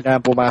naman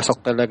kailangan pumasok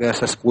talaga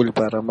sa school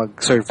para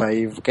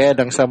mag-survive. Kaya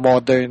lang sa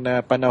modern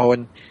na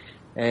panahon,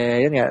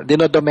 yun nga,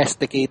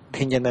 dinodomesticate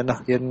din yan,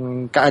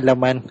 yung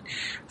kaalaman.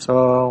 So,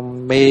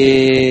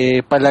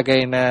 may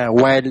palagay na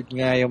wild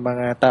nga yung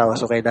mga tao.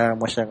 So, kailangan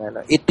mo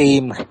siyang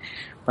i-tame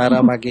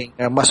para maging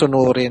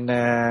masunurin na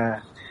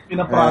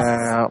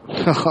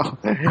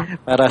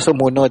para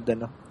sumunod,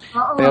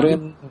 Oo. Pero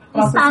yung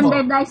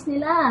standardize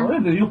nila.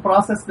 You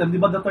process them, di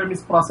ba the term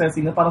is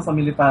processing na para sa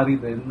military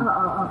din.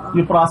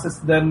 You process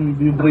them,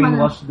 you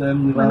brainwash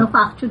them, di ba?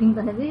 Manufacturing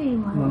talaga eh.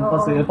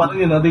 Kasi parang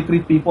yun, they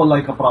treat people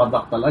like a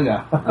product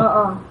talaga.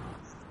 Oo.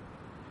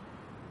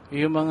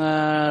 Yung mga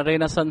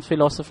Renaissance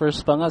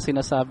philosophers pa nga,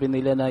 sinasabi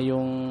nila na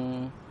yung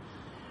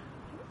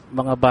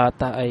mga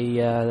bata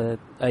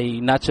ay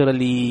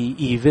naturally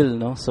evil,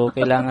 no? So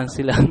kailangan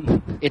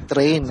silang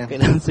i-train.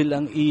 Kailangan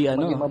silang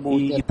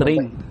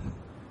i-train.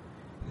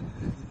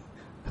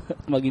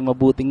 Maging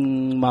mabuting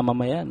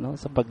mamamayan, no,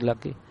 sa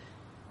paglaki.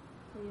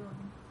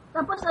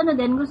 Tapos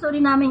din, gusto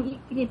rin namin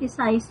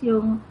i-criticize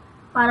yung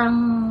parang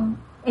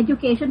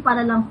education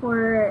para lang for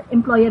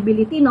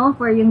employability, no,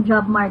 for yung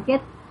job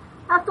market.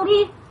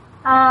 Actually,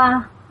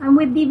 I'm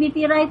with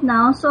DVP right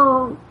now,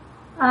 so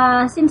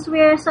since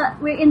we're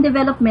in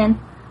development,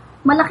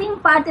 malaking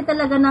parte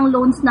talaga ng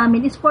loans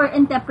namin is for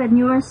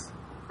entrepreneurs.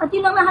 At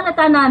yun ang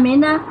nahalata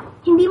namin na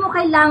hindi mo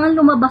kailangan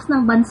lumabas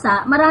ng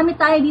bansa. Marami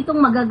tayo ditong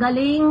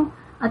magagaling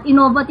at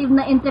innovative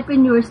na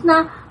entrepreneurs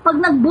na pag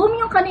nag-boom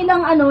yung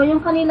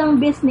kanilang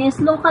business,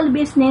 local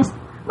business,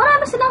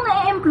 marami silang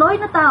na-employ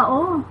na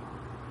tao.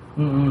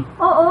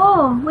 Oo,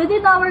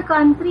 within our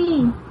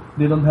country.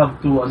 They don't have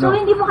to, So,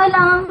 hindi mo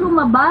kailangan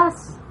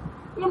lumabas.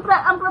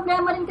 Ang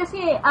problema rin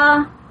kasi,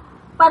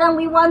 parang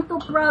we want to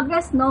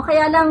progress, no?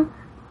 Kaya lang,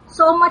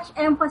 so much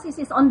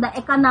emphasis is on the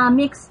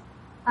economics,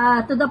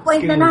 to the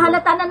point na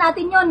nahalata na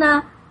natin yun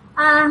na,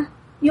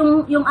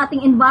 yung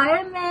ating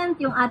environment,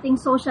 yung ating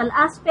social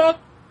aspect,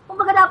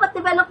 kumbaga dapat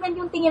development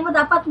yung tingin mo,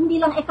 dapat hindi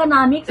lang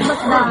economics, but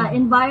the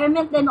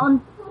environment, then on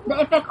the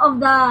effect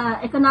of the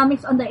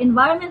economics on the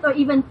environment, or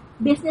even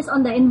business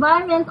on the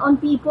environment,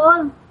 on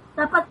people.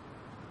 Dapat.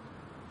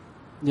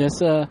 Yes,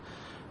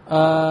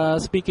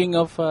 speaking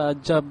of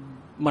job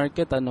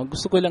market,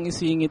 gusto ko lang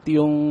isingit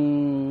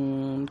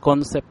yung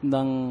concept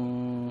ng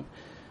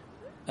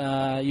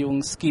yung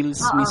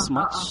skills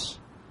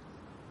mismatch.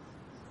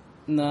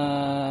 Na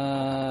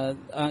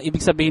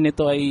ibig sabihin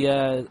nito ay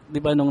 'di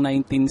ba nung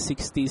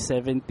 1960s,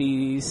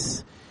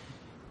 70s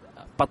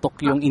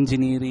patok yung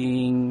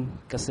engineering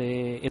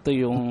kasi ito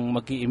yung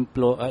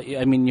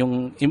yung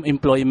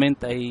employment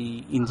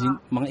ay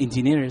mga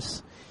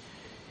engineers.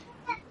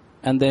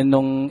 And then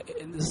nung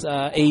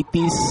sa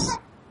 80s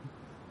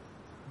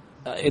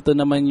ito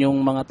naman yung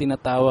mga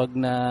tinatawag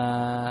na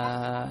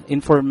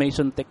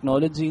information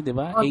technology, 'di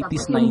ba?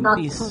 80s,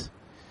 90s.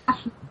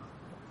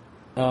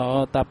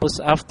 Tapos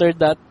after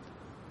that,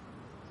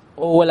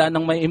 wala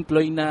nang may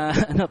employ na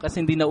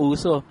kasi hindi na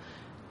uso.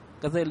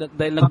 Kasi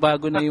dahil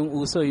nagbago na yung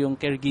uso, yung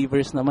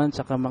caregivers naman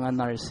tsaka mga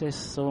nurses.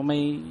 So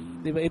may,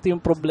 'di ba, ito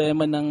yung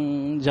problema ng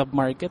job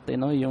market,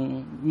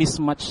 yung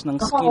mismatch ng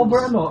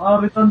skills.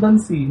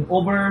 Redundancy,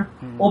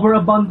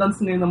 overabundance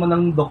ngayon naman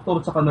ng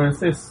doktor tsaka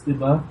nurses, 'di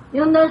ba?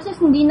 Yung nurses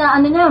hindi na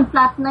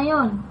flat na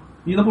 'yon.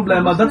 Yun ang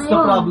problema. That's the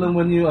problem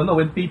when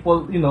when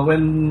people,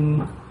 when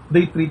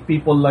they treat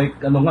people like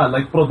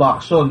like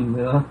production,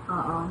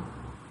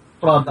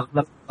 product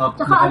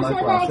tsaka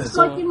sila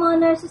na-exploit yung mga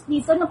nurses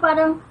dito na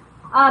parang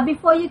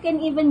before you can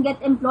even get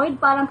employed,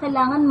 parang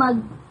kailangan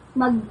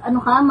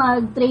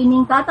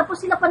mag-training ka,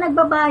 tapos sila pa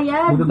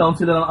nagbabayad. Mag-down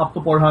sila ng up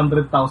to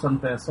 400,000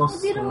 pesos.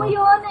 Biro mo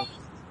yun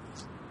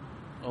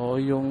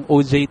yung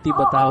OJT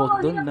ba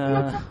tawag doon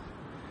na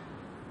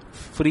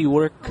free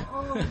work.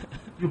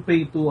 You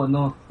pay to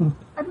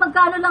At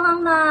magkano lang ang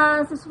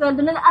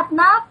nasusweldo nila at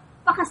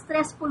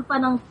napaka-stressful pa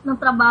ng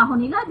trabaho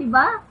nila, di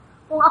ba?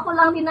 Kung ako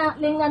lang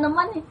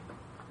naman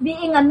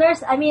being a nurse,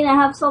 I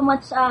have so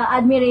much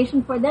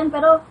admiration for them,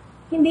 pero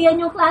hindi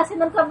yan yung klase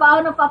ng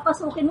trabaho na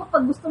papasukin mo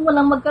pag gusto mo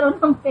lang magkaroon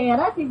ng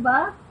pera, di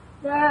ba?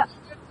 There are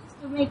ways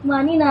to make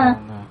money na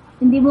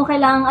hindi mo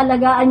kailangang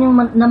alagaan yung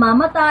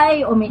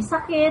namamatay o may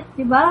sakit,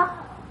 di ba?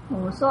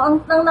 So,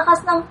 ang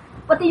lakas ng,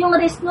 pati yung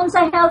risk nun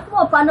sa health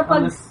mo, paano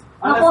pag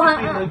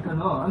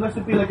unless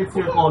you feel like it's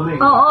your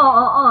calling.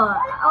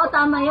 Oo,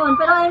 tama yun.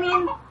 Pero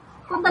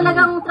kung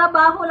talagang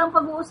trabaho lang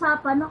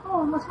pag-uusapan,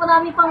 mas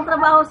marami pang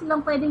trabaho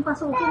silang pwedeng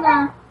pasukin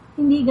na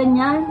hindi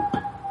ganyan.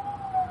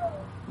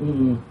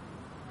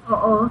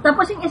 Oo.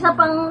 Tapos yung isa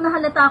pang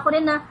nahalata ko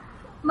rin na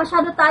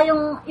masyado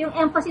yung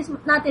emphasis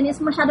natin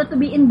is masyado to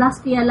be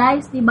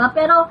industrialized, di ba?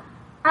 Pero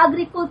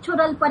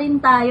agricultural pa rin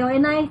tayo,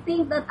 and I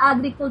think that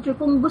agriculture,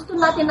 kung gusto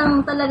natin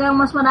ng talagang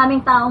mas maraming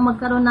taong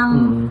magkaroon ng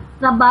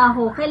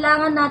trabaho,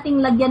 kailangan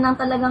nating lagyan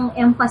ng talagang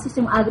emphasis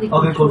yung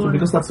agriculture.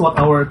 Because that's what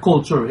our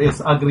culture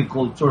is,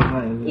 agriculture.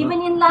 Even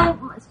in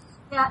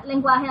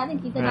lengguwahe natin,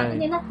 kita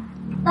natin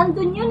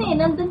nandun yun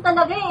nandun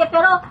talaga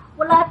pero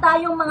wala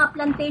tayong mga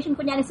plantation,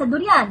 kunyari sa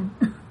durian.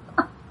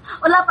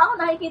 Wala pa ako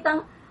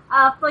nakikitang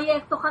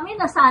proyekto kami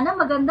na sana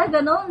maganda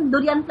ganon,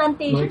 durian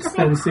plantation,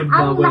 kasi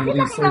ang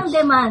laki-laki ng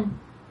demand.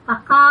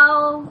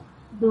 Kakao,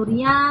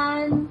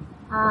 durian,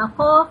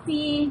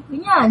 coffee,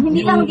 ganyan.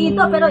 Hindi lang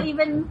dito, pero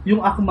even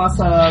yung akma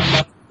sa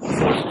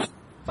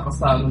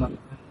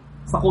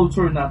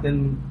culture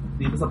natin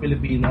dito sa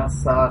Pilipinas,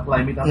 sa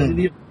climate natin,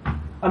 hindi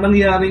ang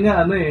nangyayari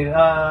nga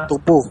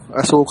tupo,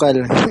 asukal.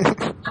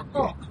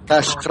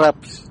 Cash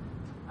crops.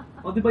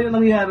 O di ba yung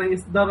nangyayari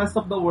is the rest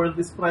of the world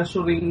is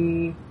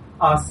pressuring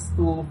us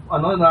to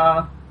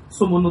na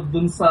sumunod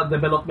dun sa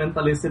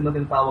developmentalism na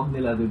tinatawag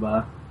nila, di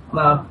ba?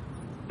 Na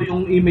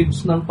yung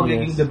image ng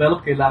pagiging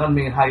developed, kailangan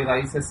may high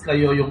rises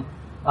kayo, yung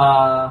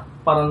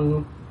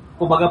parang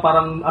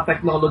a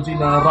technology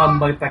na run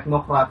by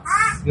technocrats,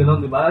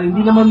 gano'n, di ba? Hindi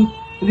naman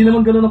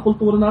gano'n ang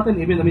kultura natin.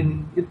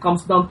 It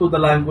comes down to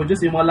the languages.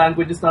 Yung mga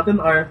languages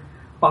natin are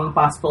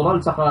pang-pastoral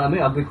tsaka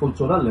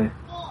agricultural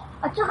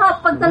At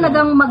saka pag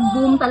talagang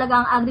mag-boom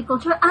talaga ang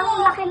agriculture,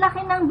 ang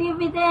laki-laki ng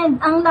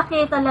dividend, ang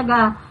laki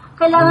talaga.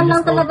 Kailangan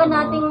lang talaga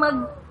nating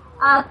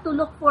to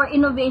look for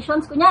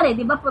innovations. Kunyari,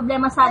 di ba,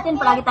 problema sa atin,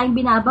 palagi tayong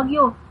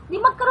binabagyo. Di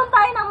magkaroon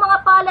tayo ng mga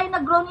palay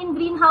na grown in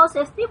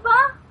greenhouses, di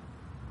ba?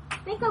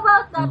 Think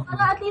about that.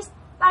 Para at least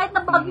kahit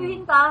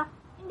nabagyuhin ka,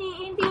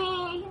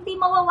 hindi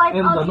mawa-wipe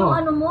And out yung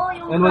ano mo,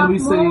 yung and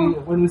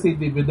when we say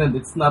dividend,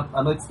 it's not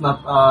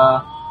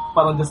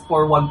parang just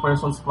for one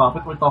person's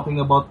profit. We're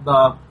talking about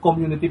the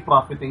community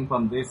profiting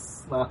from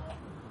this.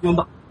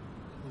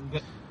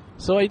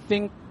 So I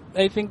think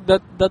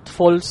that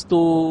falls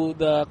to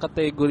the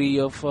category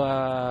of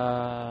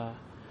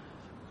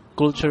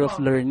culture of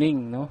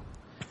learning, no?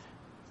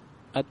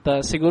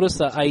 At siguro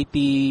sa IT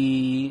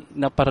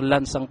na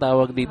parlance ang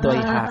tawag dito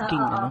ay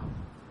hacking, ano?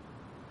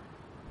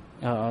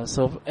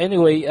 So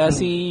anyway,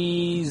 si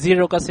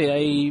Zero kasi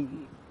ay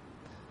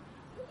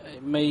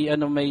may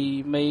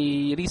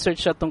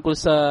research siya tungkol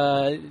sa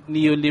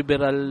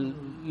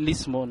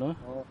neoliberalismo, no?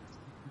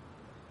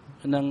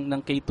 ng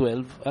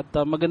K-12 at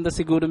maganda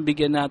siguro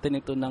bigyan natin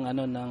ito ng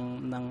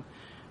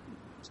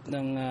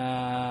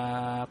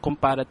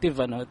comparative,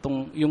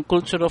 itong yung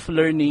culture of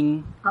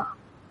learning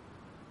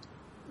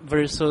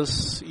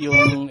versus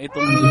yung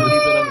itong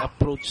neoliberal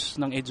approach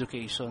ng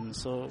education.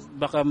 So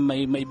baka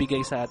may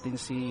maibigay sa atin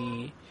si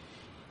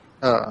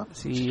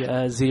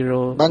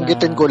Zero.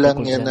 Banggitin ko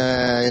lang yun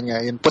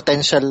yung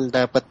potential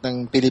dapat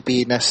ng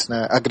Pilipinas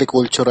na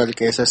agricultural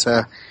kaysa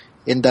sa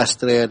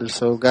industrial.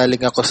 So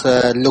galing ako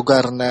sa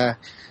lugar na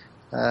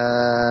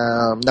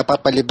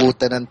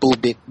napapalibutan ng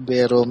tubig,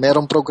 pero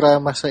merong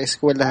programa sa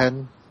eskwelahan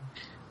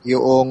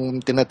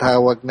yung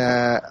tinatawag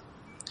na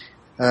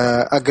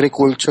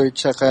agriculture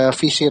tsaka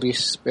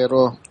fisheries,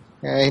 pero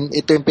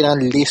ito yung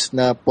pinaka-list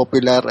na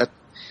popular at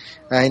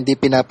hindi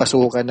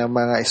pinapasukan ng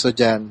mga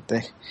estudyante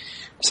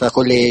sa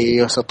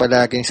kolehiyo. So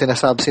palaging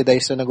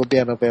sinasubsidize ng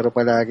gobyerno pero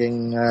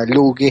palaging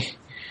lugi.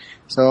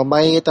 So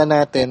makikita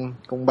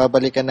natin kung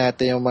babalikan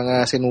natin yung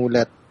mga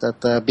sinulat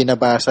at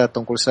binabasa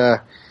tungkol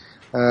sa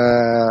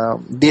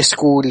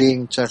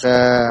deschooling tsaka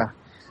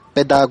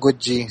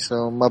pedagogy.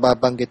 So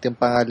mababanggit yung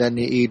pangalan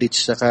ni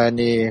Illich tsaka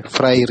ni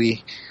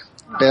Freire.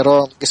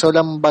 Pero gusto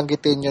lang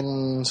banggitin yun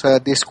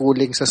sa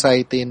deschooling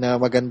society na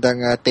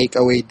magandang take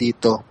away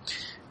dito.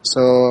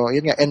 So,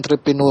 yun nga,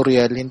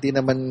 entrepreneurial, hindi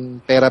naman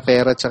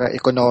pera-pera tsaka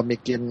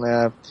economic yung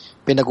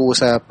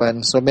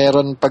pinag-uusapan. So,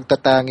 meron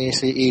pagtatangi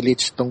si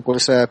Illich tungkol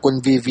sa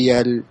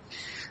convivial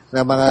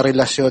na mga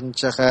relasyon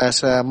tsaka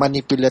sa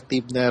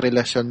manipulative na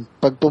relasyon.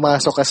 Pag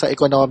pumasok ka sa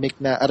economic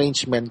na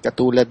arrangement,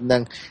 katulad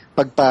ng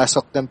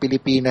pagpasok ng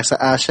Pilipinas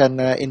sa ASEAN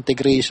na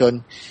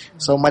integration,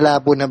 so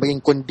malabo na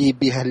maging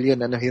convivial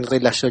yun, yung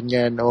relasyon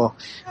yan, o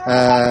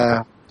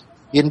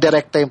yung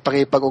direkta yung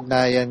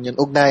pakipag-ugnayan, yung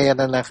ugnayan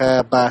na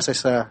nakabase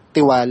sa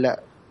tiwala.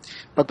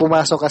 Pag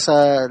pumasok ka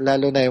sa,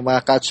 lalo na yung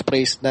mga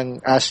catchphrase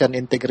ng ASEAN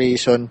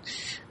integration,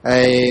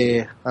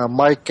 ay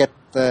market,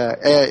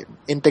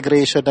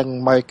 integration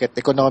ng market,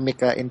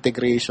 economic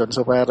integration.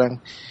 So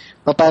parang,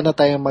 paano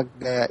tayo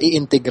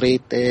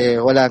mag-i-integrate?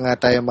 Wala nga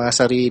tayong mga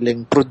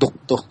sariling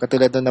produkto.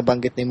 Katulad na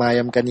nabanggit ni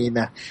Mayam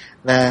kanina,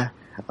 na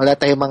wala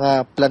tayong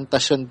mga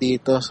plantasyon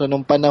dito. So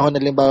nung panahon,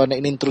 halimbawa, na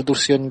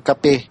inintroduce yung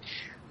kape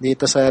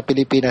dito sa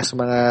Pilipinas,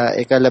 mga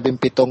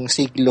ika-17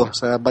 siglo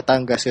sa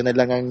Batangas, yun na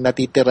lang ang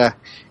natitira.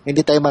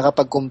 Hindi tayo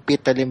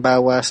makapag-compete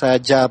halimbawa sa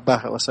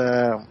Java o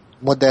sa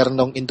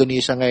modernong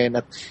Indonesia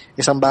ngayon, at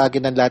isang bahagi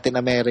ng Latin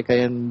America,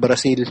 yung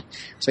Brazil.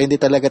 So hindi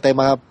talaga tayo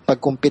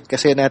makapag-compete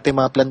kasi natin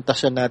mga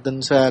plantasyon na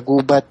dun sa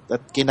gubat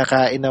at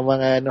kinakain ng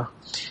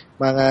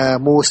mga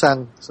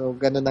musang. So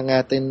ganun ang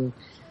atin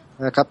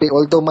kape.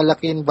 Although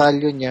malaki yung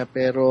value niya,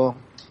 pero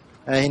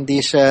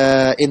hindi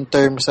siya in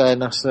terms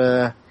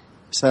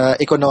sa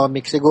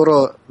economic,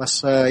 siguro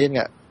mas yun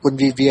nga,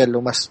 convivial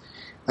o mas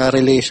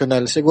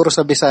relational. Siguro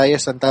sa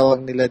Visayas ang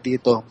tawag nila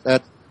dito,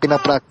 at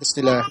pinapractice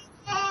nila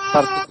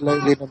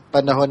particularly ng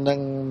panahon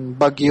ng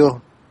bagyo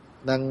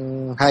ng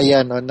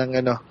Haiyan o ng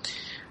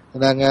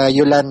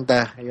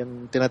Yolanda,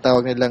 yung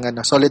tinatawag nilang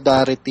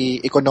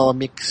solidarity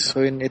economics. So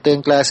ito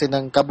yung klase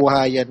ng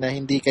kabuhayan na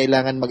hindi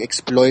kailangan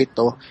mag-exploit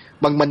o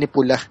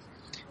magmanipula.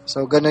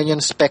 So, ganun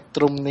yung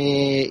spectrum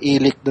ni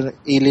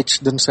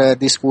Illich dun sa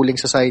deschooling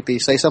society.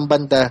 Sa isang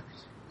banda,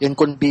 yung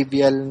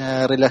convivial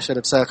na relasyon,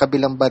 at sa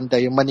kabilang banda,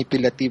 yung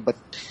manipulative. At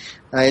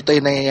ito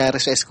yung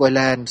nangyayari sa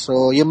eskwelahan.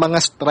 So, yung mga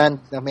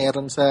strand na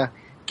meron sa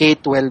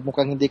K-12,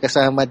 mukhang hindi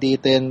kasama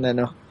dito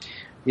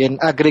yung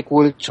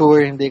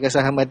agriculture, hindi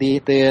kasama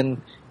dito yung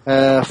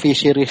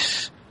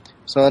fisheries.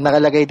 So,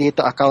 nakalagay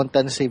dito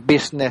accountancy,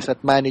 business,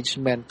 at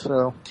management.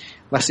 So,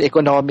 mas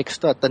economics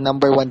to. At the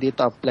number 1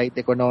 dito, applied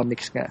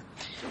economics nga.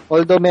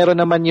 Although meron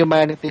naman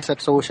humanities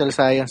at social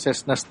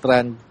sciences na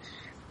strand.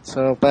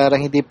 So,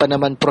 parang hindi pa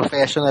naman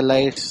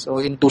professionalized o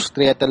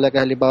industriya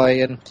talaga. Halimbawa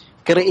yan,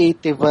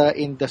 creative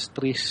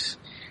industries.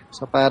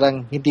 So,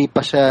 parang hindi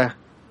pa siya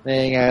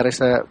nangyayari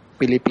sa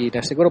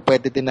Pilipinas. Siguro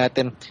pwede din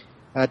natin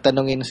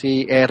tanungin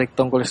si Eric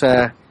tungkol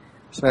sa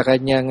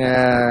kanyang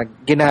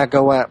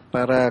ginagawa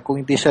para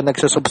kung hindi siya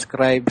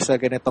nagsusubscribe sa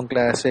ganitong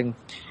klaseng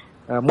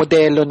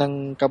modelo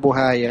ng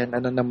kabuhayan,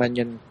 ano naman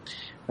yung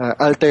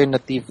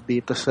alternative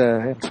dito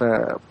sa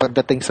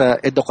pagdating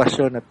sa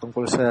edukasyon at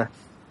tungkol sa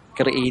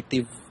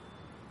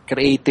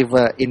creative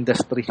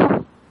industry.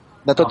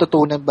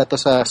 Natututunan ba to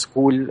sa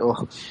school, o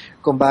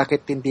kung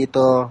bakit hindi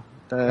to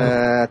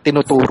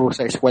tinuturo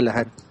sa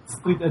eskwelahan.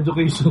 Street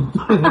education to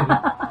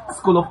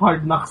School of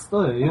Hard Knocks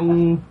to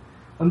yung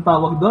ang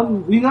tawag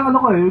doon yung ano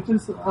ko which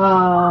is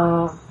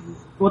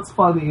what's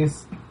funny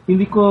is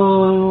hindi ko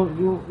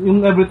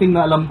yung everything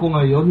na alam ko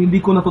ngayon hindi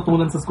ko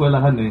natutunan sa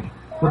eskwelahan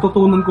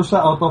natutunan ko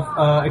siya out of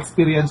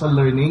experiential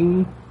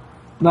learning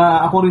na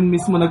ako rin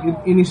mismo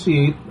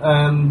nag-initiate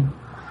and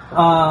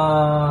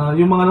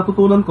yung mga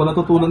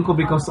natutunan ko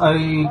because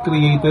I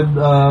created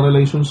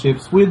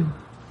relationships with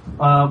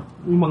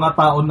yung mga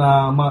tao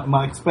na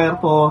mga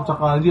eksperto,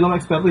 tsaka hindi lang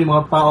eksperto, yung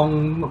mga taong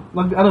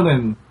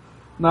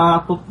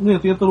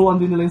tinuturuan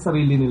din nila yung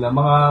sarili nila.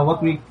 Mga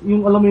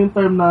yung alam mo yung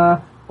term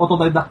na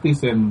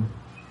autodidactism.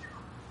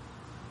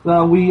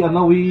 Na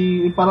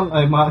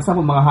mga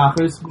example, mga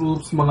hackers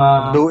groups,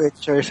 mga do it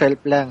yourself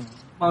lang.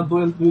 Mga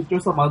do it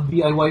yourself, mga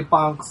DIY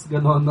punks,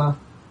 gano'n na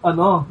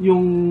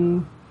yung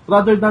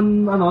rather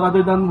than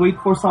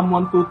wait for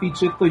someone to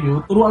teach it to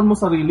you, turuan mo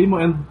sarili mo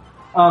and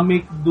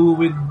make do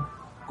with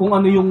kung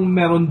ano yung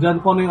meron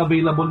dyan, kung ano yung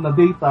available na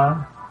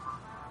data,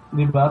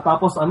 di ba?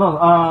 Tapos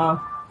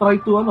try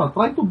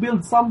to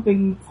build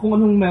something kung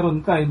anong meron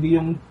ka, hindi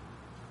yung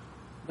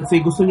let's say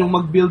gusto nyong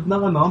mag-build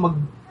ng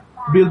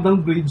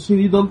bridge,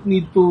 you don't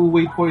need to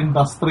wait for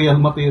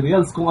industrial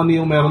materials. Kung ano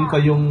yung meron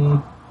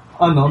kayong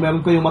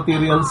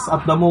materials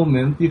at the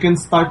moment, you can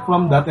start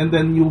from that and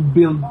then you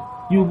build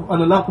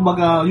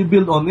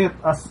on it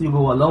as you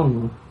go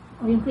along.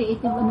 O yung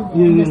creative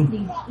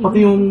industry.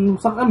 Pati yung,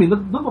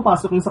 doon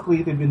papasok yung sa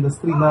creative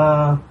industry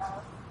na,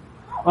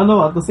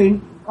 at the same,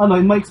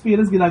 in my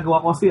experience, ginagawa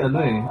ko kasi,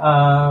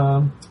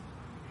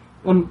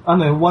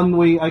 one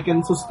way I can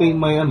sustain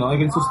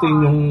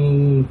yung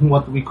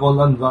what we call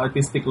the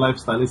artistic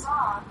lifestyle is,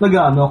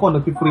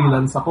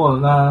 nagpi-freelance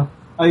ako,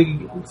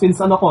 since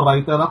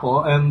writer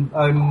ako, and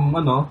I'm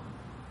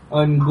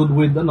good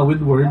with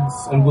words,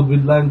 I'm good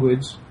with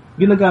language,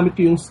 ginagamit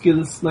ko yung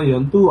skills na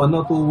yun to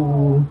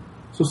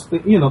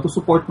sustain, to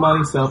support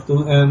myself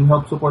and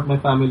help support my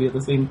family at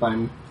the same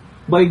time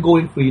by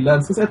going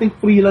freelance. Because I think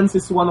freelance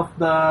is one of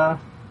the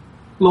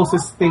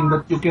closest thing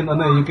that you can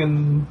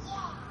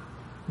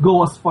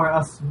go as far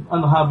as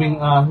having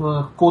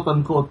a quote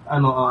unquote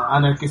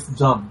anarchist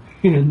job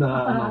in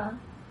the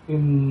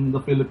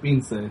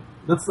Philippines.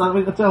 That's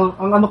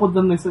ang ko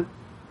dun is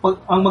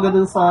ang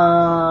maganda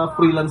sa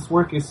freelance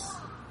work is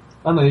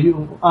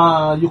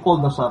you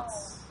call the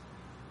shots.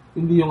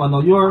 Hindi yung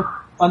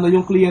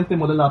yung kliyente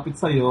mo lalapit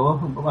sa iyo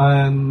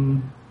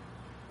and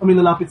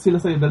lalapit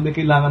sila sa iyo dahil may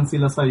kailangan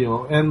sila sa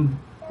iyo and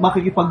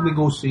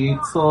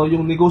makikipag-negotiate. So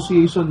yung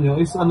negotiation nyo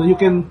is you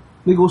can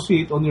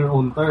negotiate on your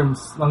own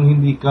terms nang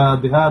hindi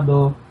ka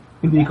dehado,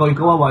 hindi ka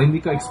ikawawa,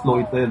 hindi ka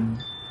exploited.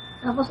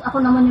 Tapos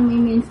ako naman yung may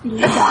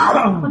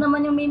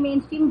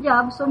mainstream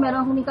job. So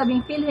meron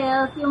kaming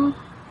PhilHealth, yung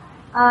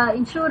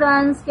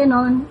insurance,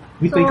 ganon.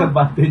 We take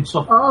advantage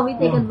of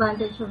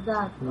advantage of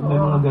that. May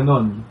mga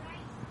ganon.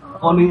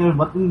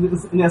 But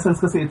in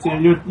essence kasi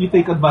you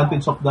take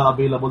advantage of the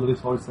available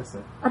resources.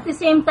 At the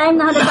same time,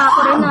 nahalata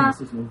ko rin na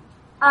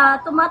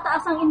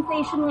tumataas ang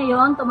inflation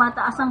ngayon,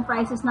 tumataas ang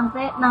prices ng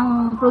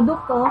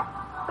produkto,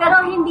 pero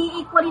hindi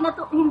equally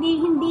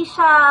hindi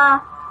siya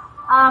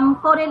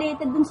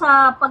correlated dun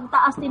sa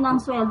pagtaas din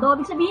ng sweldo.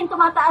 Ibig sabihin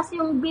tumataas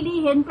yung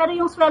bilihin, pero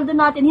yung sweldo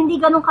natin hindi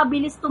ganun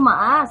kabilis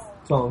tumaas.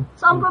 So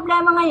ang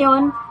problema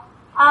ngayon,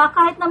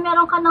 kahit na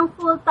meron ka ng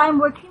full-time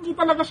work, hindi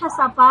talaga siya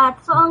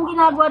sapat. So, ang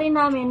ginagawa rin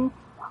namin,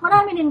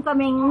 marami din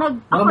kaming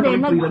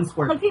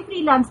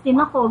nag-freelance din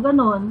ako,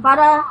 ganun.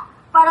 Para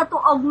to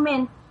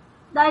augment,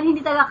 dahil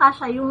hindi talaga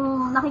kasya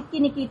yung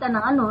nakikinikita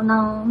sa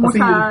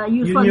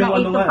usual na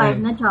 8 to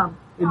 5 na job.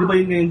 Di ba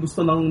yun ngayon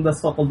gusto ng the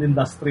so-called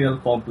industrial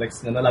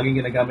complex na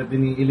laging ginagamit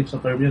din ni Illich na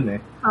term yun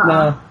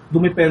na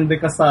dumepende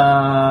ka sa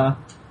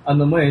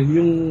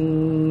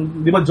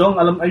yung, di ba, Jong,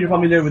 are you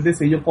familiar with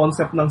this, yung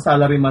concept ng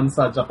salaryman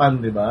sa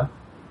Japan, di ba?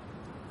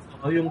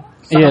 So, yung,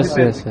 yes.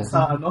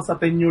 Sa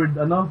tenured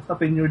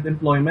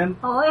employment.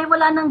 Oo,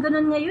 wala nang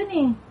ganun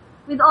ngayon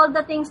With all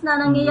the things na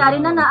nangyayari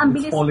na ang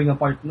bilis. It's falling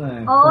apart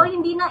na Oo,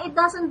 hindi na, it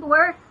doesn't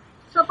work.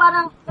 So,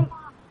 parang,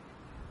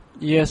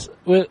 yes,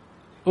 well,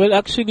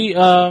 actually,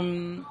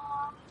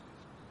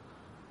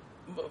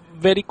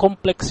 very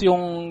complex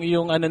yung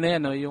yung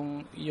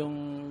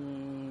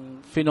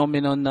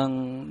phenomenon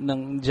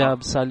ng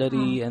job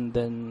salary and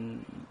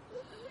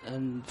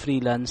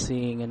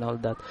freelancing and all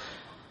that.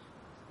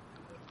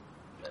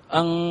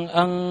 Ang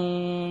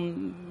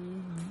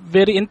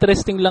very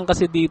interesting lang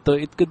kasi dito,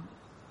 it could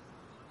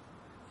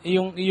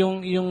yung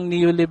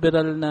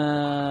neoliberal na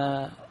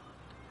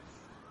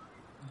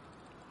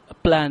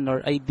plan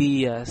or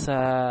idea sa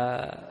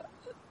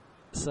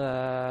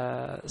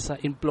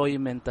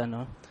employment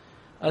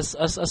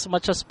as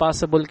much as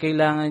possible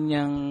kailangan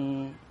niyang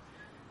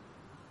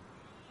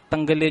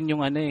tanggalin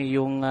yung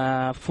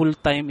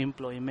full-time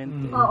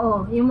employment.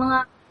 Oo, yung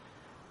mga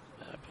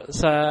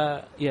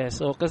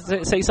so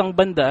kasi sa isang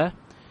banda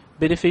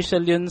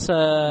beneficial 'yun sa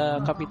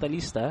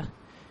kapitalista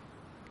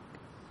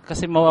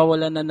kasi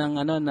mawawalan na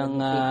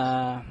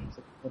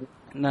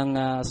ng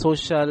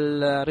social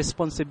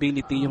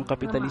responsibility yung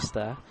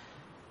kapitalista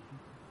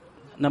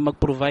na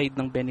mag-provide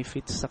ng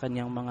benefits sa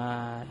kanyang mga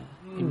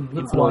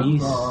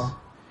employees.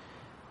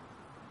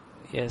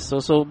 Yes,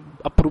 so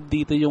approved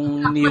dito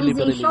yung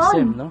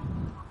neoliberalism, no?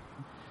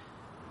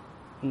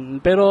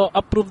 Pero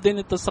approved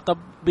din ito sa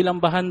kabilang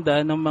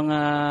bahanda ng mga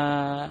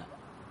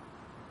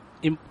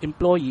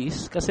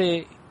employees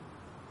kasi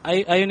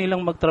ayaw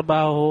nilang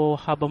magtrabaho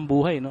habang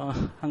buhay, no?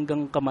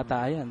 Hanggang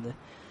kamatayan.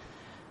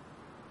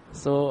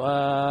 So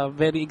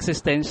very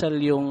existential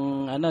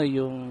yung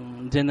yung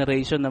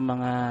generation ng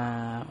mga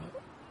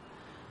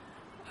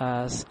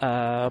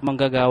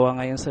manggagawa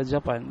ngayon sa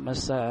Japan.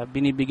 Mas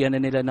binibigyan na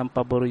nila ng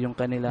pabor yung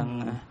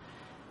kanilang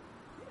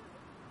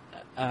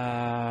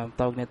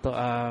tawag nito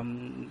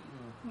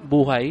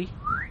buhay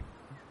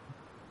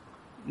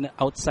na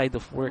outside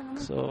of work.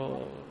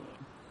 So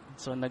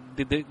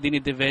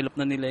dinidevelop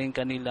na nila yung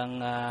kanilang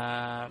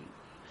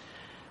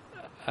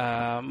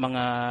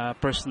mga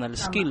personal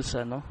skills,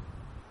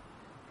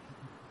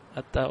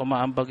 at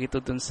umaambag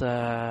ito dun sa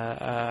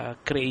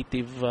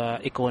creative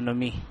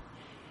economy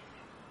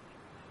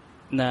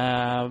na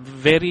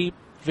very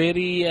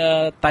very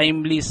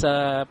timely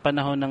sa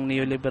panahon ng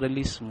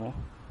neoliberalismo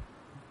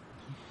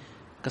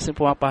kasi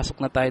pumapasok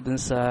na tayo dun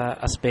sa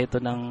aspeto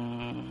ng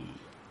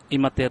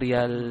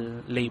immaterial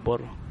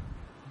labor.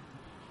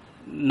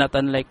 Not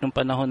unlike nung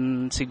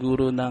panahon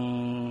siguro ng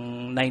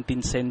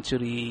 19th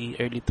century,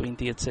 early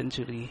 20th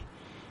century,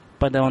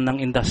 panahon ng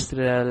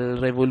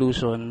Industrial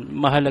Revolution,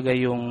 mahalaga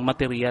yung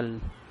material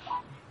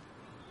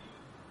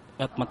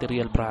at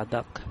material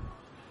product.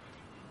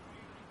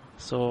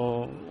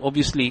 So,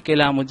 obviously,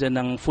 kailangan mo dyan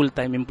ng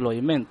full-time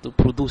employment to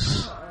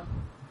produce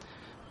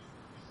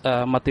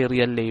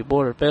material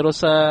labor. Pero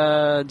sa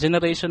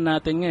generation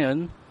natin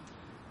ngayon,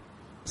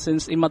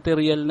 since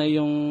immaterial na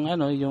yung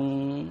yung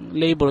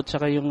labor at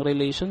saka yung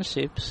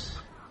relationships,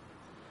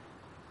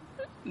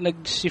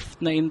 nag-shift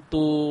na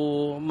into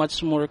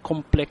much more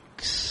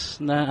complex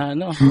na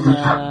na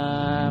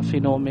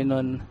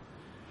phenomenon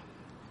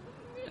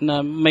na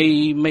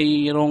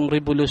mayroong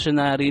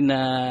revolutionary na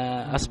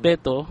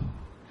aspeto,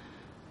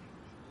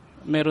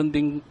 meron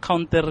ding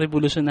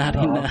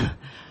counter-revolutionary na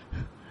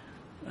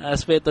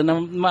aspeto na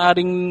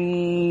maaring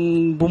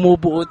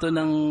bumubuo ito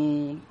ng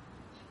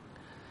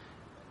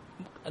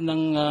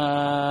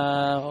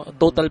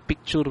total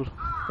picture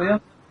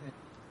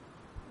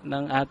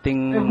ng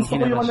ating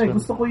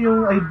gusto ko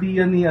yung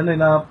idea ni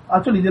na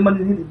actually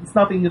it's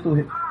nothing new to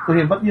him,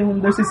 but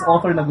there's this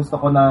author na gusto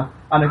ko na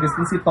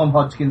si Tom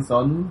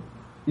Hodgkinson,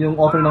 yung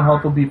author ng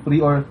How to Be Free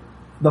or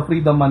The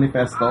Freedom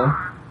Manifesto.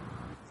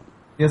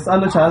 Yes,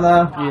 siya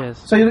na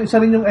siya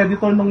rin yung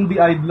editor ng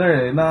The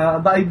Idler na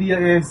the idea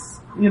is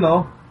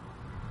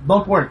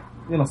don't work,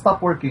 stop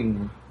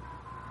working.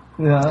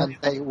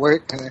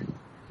 Anti-work.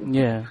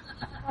 Yeah.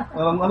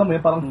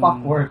 Parang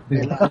fuck work,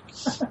 diba?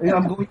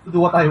 I'm going to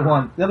do what I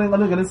want.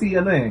 Ganun si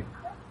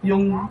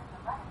yung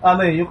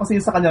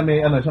kasi sa kanya may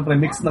syempre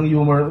mix ng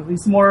humor.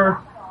 It's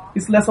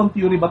less on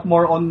theory but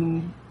more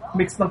on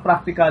mix ng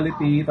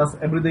practicality, tas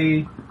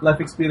everyday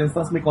life experience,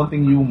 tas may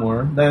konting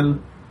humor dahil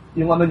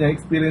yung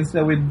experience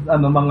niya with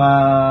mga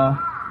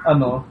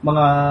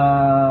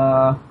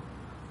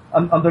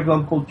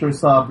underground culture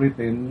sa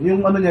Britain.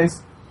 Yung niya is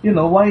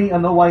why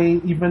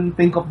even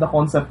think of the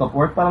concept of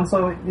work? Parang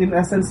so in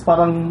essence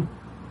parang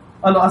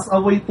as a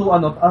way to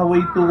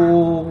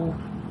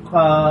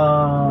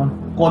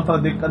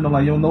contradict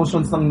yung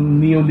notions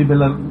ng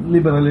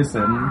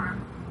neoliberalism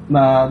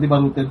na di ba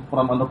rooted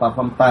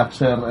from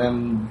Thatcher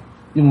and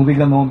yung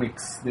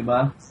Reaganomics, di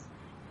ba?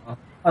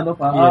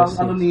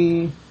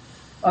 Ni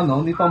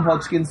Tom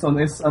Hodgkinson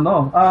is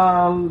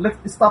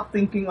let's stop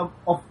thinking of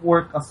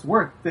work as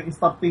work.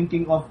 Stop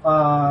thinking of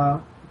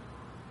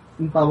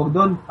yung tawag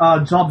doon,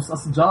 jobs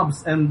as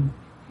jobs, and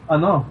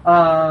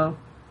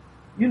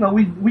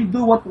we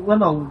do what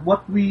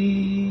we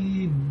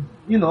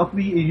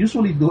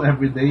usually do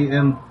every day,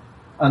 and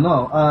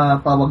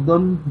tawag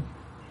doon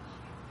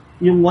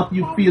yung what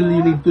you feel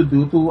you need to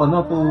do to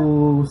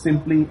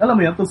simply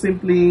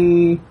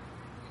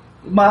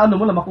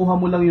makuha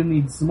mo lang yung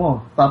needs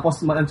mo,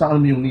 tapos tsaka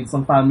yung needs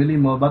ng family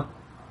mo, but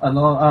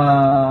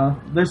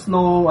there's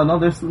no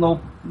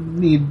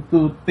need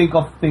to think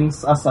of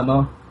things as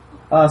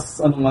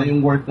yung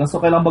work na. So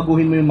kailangan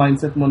baguhin mo yung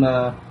mindset mo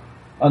na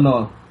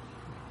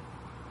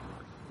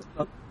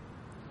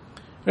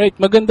Right,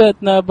 maganda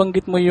at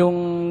nabanggit mo yung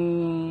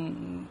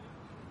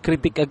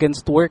critic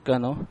against work,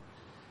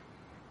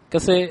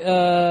 kasi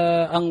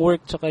ang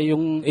work tsaka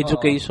yung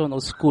education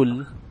o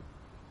school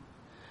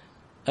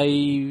ay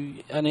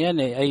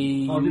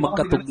ay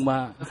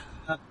magkatugma.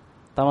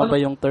 Tama ba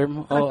yung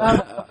term?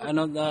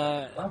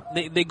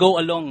 They go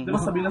along.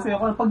 Diba sabi na sa'yo,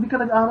 pag di ka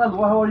nag-aral,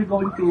 how are you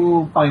going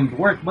to find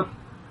work? But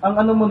ang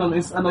mo nun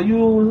is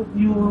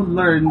you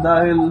learn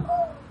dahil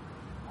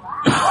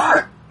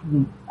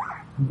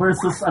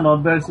versus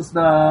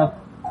the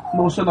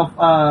notion of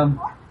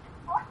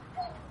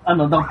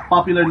the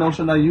popular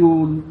notion na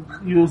you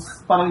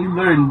parang you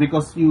learn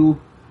because you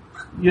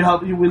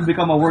will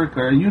become a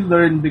worker. You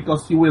learn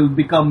because you will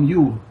become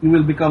you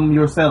will become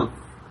yourself.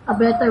 A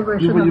better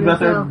version you of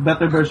yourself.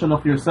 better version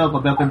of yourself,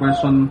 a better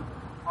version,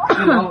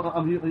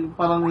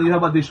 parang you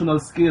have additional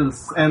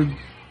skills and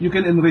you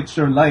can enrich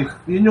your life.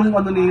 Yun yung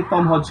ano ni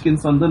Tom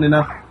Hodgkinson doon,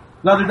 na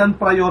rather than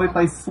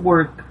prioritize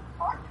work,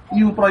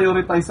 you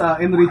prioritize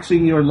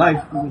enriching your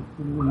life.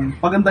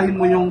 Pagandahin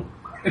mo yung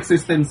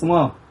existence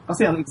mo.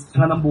 Kasi ang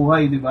existence ng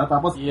buhay, di ba?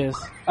 Tapos,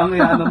 ang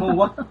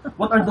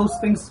what are those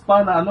things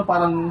pa na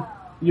parang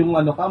yung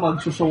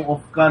mag-show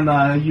off ka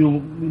na yung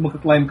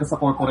mag-climb ka sa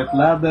corporate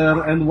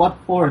ladder and what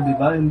for, di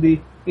ba? In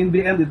the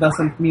end, it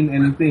doesn't mean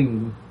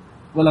anything.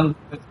 Walang...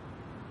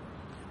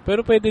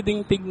 Pero pwede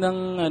ding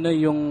tignan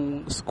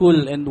yung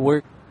school and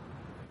work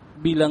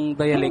bilang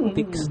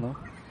dialectics, no?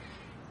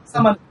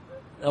 Sama.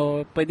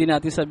 O pwede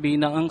natin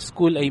sabihin na ang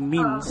school ay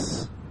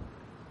means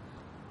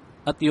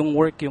at yung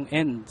work yung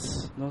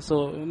ends, no?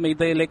 So may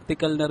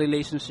dialectical na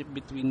relationship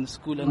between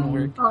school and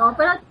work. Oo,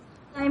 pero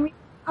I mean,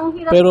 ang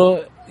hirap.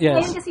 Pero yes.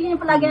 Ngayon kasi yun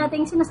palagi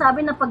natin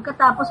sinasabi na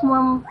pagkatapos mo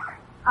ang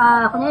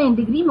kunya yung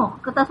degree mo,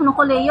 pagkatapos mo ng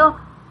koleyo,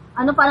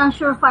 parang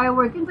surefire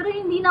working, pero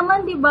hindi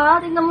naman, 'di ba?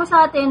 Tingnan mo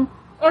sa atin,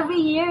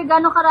 every year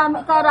gaano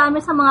karami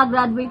sa mga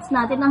graduates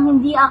natin ang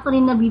hindi actually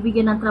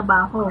nabibigyan ng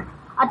trabaho.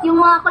 At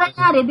yung mga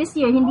kunyari this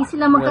year, hindi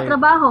sila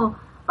magtatrabaho.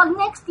 Pag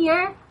next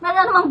year,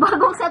 meron namang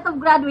bagong set of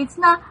graduates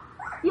na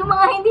yung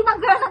mga hindi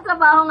nagkaroon ng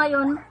trabaho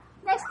ngayon,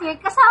 next year,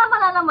 kasama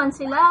na naman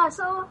sila.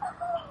 So,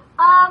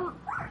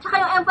 tsaka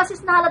yung emphasis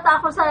na halata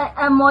ako sa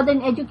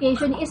modern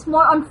education is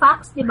more on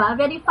facts, di ba?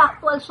 Very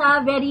factual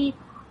siya, very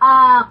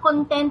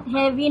content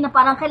heavy na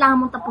parang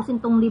kailangan mong tapusin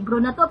tong libro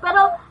na to.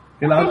 Pero,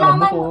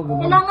 kailangan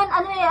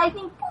I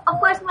think, of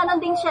course, meron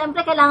ding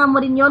syempre, kailangan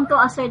mo rin yun to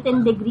a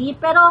certain degree,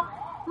 pero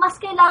mas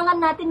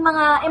kailangan natin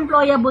mga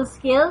employable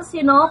skills,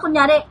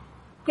 kunyari,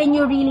 can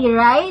you really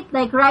write?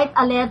 Like, write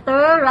a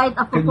letter, write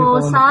a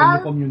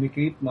proposal, can you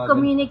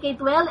communicate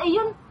well.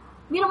 Yun,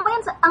 biro mo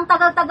yan, ang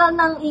tagal-tagal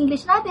ng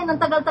English natin,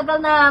 ang tagal-tagal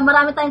na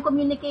marami tayong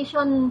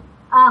communication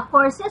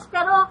courses,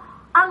 pero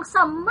ang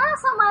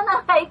sama-sama ng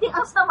writing,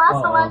 ang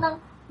sama-sama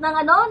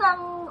ng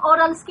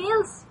oral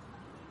skills.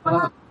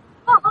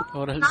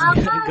 Oral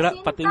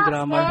skills, pating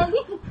grammar.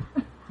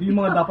 Yung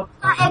mga dapat...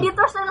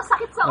 editors na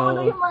sakit sa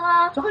ulo yung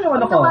mga... Tsaka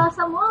yung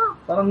nabasa mo.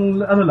 Parang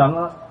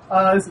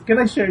can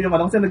I share yung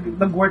kasi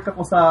nag-work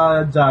ako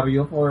sa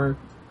Diaryo for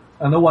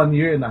 1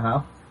 year and a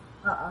half.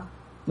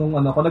 Nung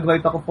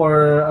nag-write ako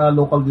for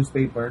local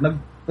newspaper.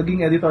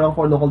 Naging editor ako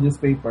for local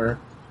newspaper.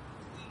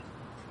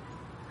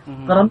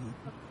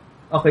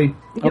 Okay.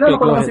 Kinala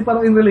ko lang kasi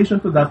parang in relation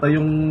to data,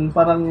 yung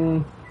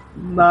parang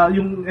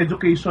yung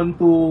education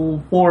to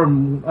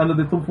form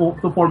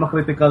to form a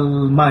critical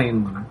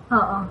mind.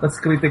 That's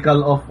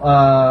critical of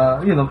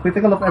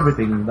critical of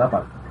everything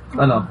dapat.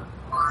 Anong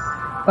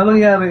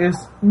nangyari is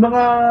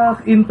mga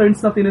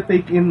interns na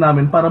tinitake in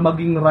namin para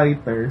maging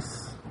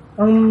writers.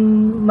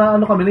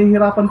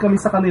 Nahihirapan kami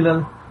sa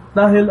kanila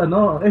dahil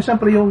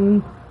syempre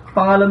yung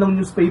pangalan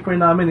ng newspaper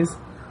namin is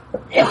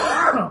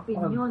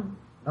opinion.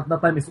 At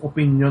that time is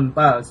opinion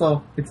pa.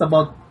 So it's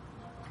about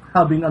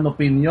having an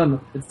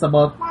opinion. It's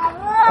about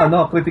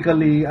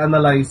critically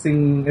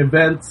analyzing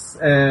events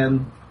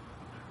and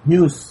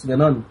news,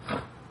 ganon.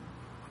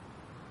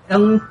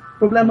 Ang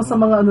problema sa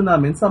mga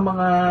sa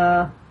mga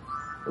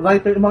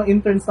writer, mga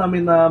interns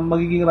namin na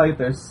magiging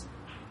writers,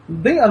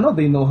 they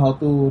know how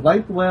to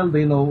write well,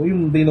 they know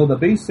the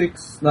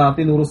basics na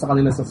tinuro sa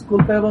kanila sa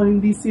school, pero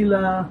hindi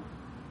sila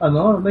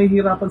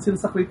nahihirapan sila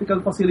sa critical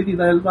facility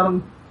dahil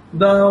parang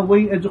the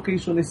way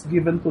education is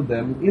given to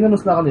them,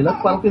 inanos na kanila,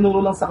 parang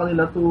tinuro lang sa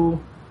kanila to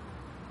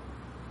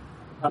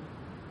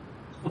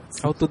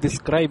how to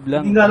describe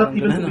lang. Hindi not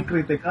even to be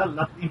critical,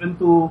 not even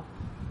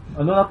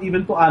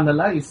to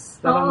analyze.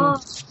 Parang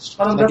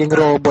naging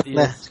robot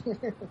na.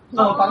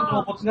 Parang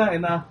robot nga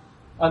na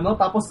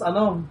tapos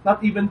not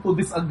even to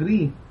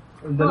disagree.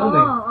 Ganun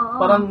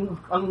Parang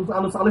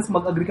ang sa kalis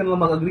mag-agree ka na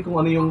lang mag-agree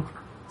kung ano yung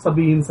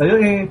sabihin sa'yo.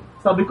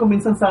 Sabi ko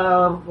minsan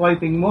sa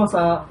writing mo,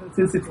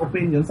 since it's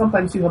opinion,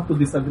 sometimes you have to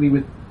disagree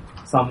with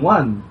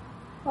someone.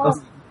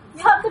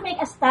 You have to make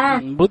a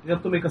stand. You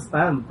have to make a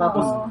stand.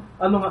 Tapos,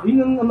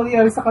 yun ang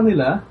nangyayari sa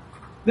kanila,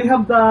 they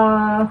have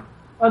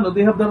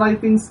the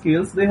writing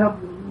skills, they have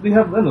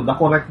the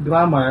correct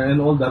grammar and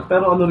all that,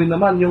 pero rin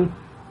naman, yung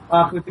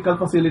critical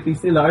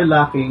facilities nila are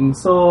lacking,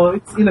 so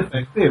it's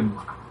ineffective.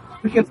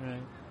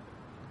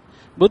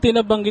 Buti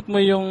na banggit mo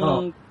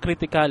yung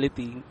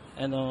criticality,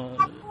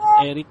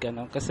 Eric,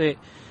 kasi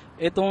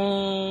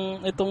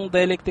itong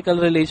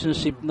dialectical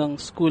relationship ng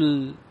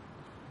school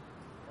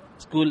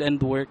and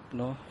work,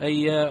 no,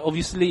 ay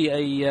obviously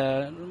ay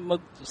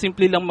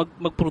simple lang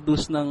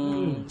mag-produce ng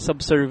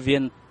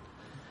subservient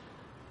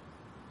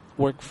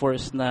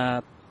workforce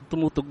na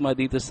tumutugma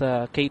dito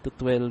sa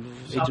K-12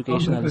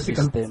 educational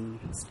system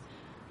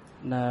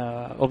na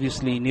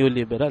obviously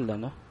neoliberal,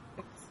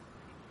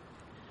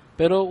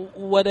 Pero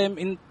what I'm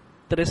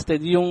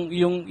interested,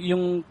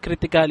 yung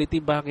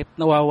criticality, bakit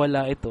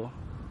nawawala ito?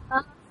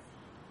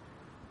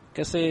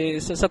 Kasi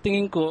sa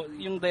tingin ko,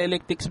 yung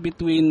dialectics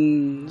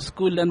between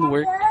school and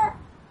work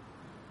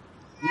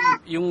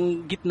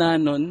yung gitna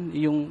nun,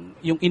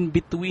 yung in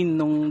between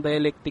nung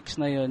dialectics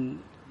na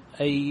yon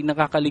ay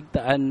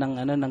nakakaligtaan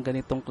ng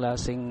ganitong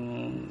klaseng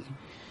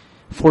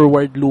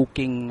forward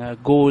looking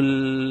goal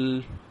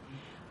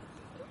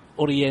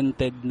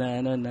oriented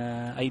na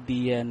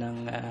idea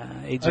ng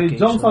education.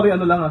 Ay, Jong, sorry,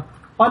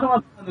 paano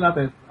nga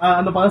natin?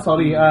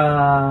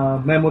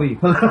 Memory.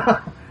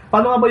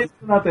 Paano nga ba yun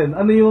natin?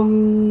 Ano yung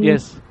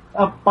Yes.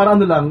 Para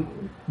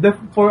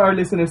for our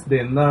listeners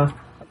din na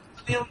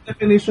ano yung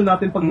definition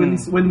natin pag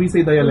when we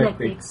say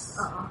dialectics?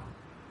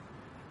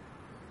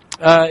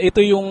 Ito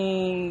yung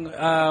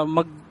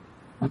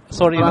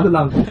sorry. Ano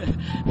lang.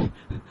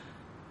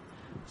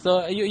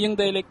 So yung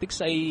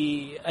dialectics ay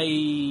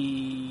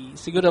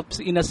siguro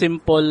in a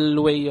simple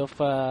way of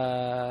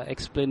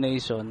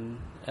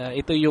explanation.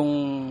 Ito yung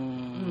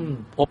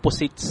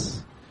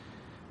opposites.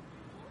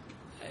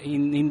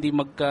 Hindi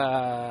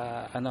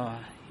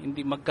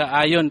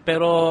magkaayon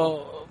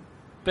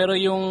pero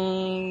yung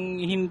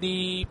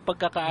hindi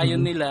pagkakaayon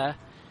nila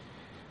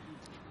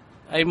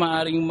ay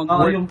maaring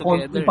mag-work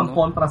together. Yung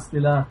pang-contrast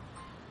nila.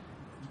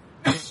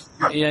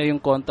 Yeah, yung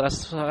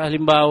contrast.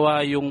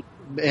 Halimbawa, yung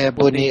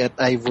ebony at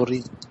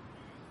ivory.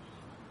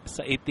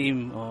 Sa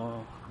itim.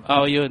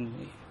 Yun.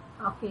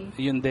 Okay.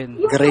 Yun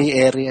din. Gray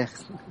area.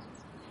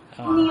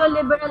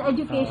 Neoliberal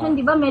education,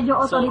 di ba?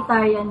 Medyo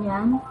authoritarian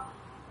yan.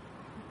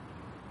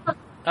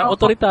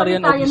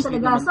 Authoritarian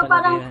talaga. So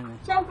parang,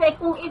 syempre,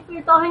 kung if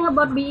you're talking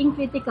about being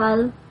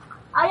critical,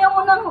 ayaw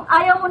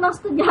mo ng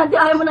estudyante,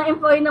 ayaw mo ng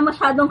employee na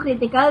masyadong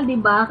critical, di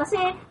ba? Kasi,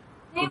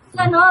 they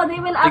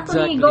will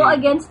actually go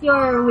against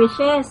your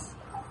wishes.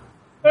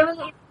 They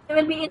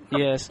will be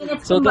yes.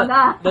 So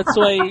that's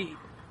why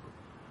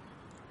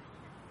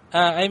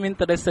I'm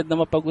interested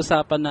na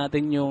mapag-usapan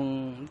natin yung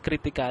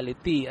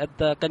criticality. At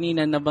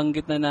kanina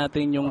nabanggit na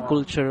natin yung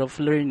culture of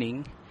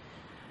learning.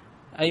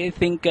 I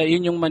think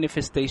yun yung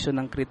manifestation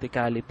ng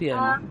criticality.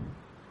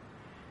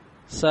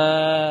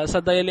 Sa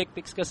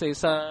dialectics kasi,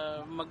 sa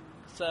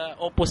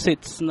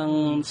opposites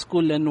ng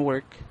school and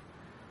work,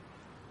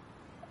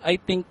 I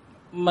think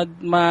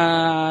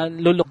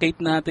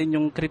malolocate natin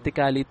yung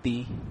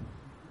criticality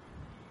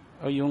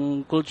o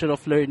yung culture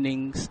of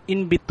learning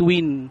in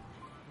between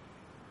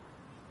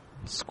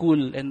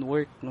school and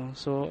work, no.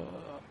 So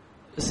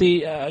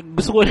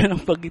gusto ko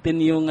lang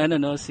paggitin yung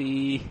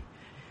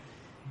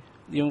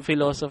yung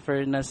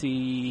philosopher na si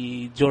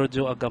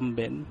Giorgio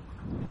Agamben.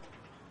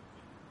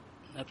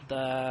 At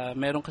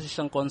meron kasi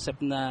siyang concept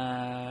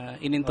na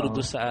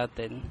inintroduce sa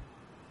atin.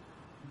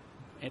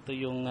 Ito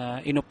yung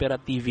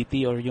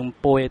inoperativity or yung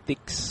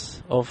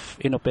poetics of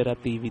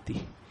inoperativity.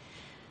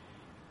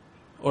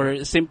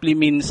 Or simply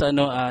means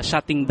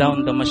shutting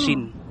down the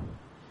machine.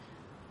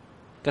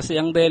 Kasi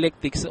ang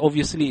dialectics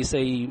obviously is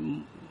a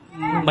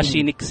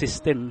machinic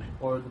system.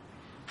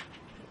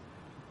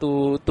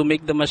 To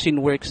make the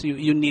machine works,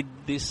 you need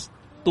these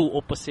two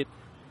opposite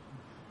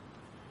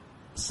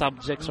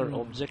subjects or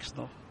objects,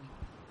 no,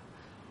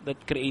 that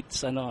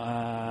creates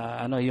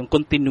yung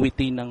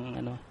continuity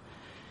ng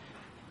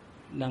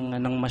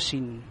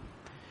machine.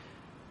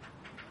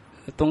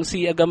 Itong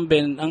si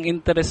Agamben, ang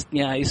interest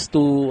niya is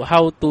to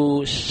how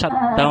to shut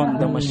down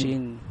the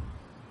machine.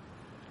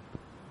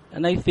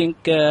 And I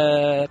think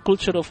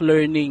culture of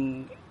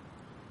learning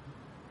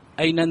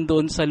ay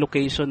nandoon sa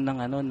location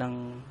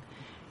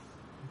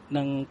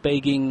ng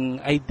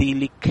pagiging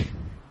idyllic.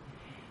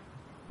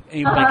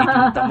 Yung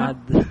pagiging tamad.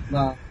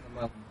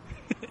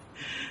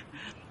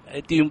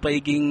 Ito yung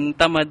pagiging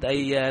tamad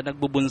ay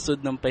nagbubunsod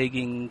ng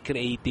pagiging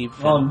creative.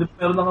 Pero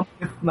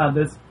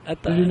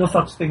there's no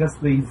such thing as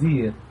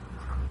lazy.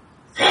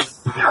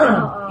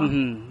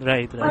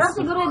 Right. Parang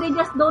siguro they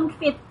just don't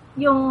fit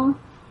yung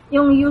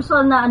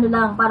usual na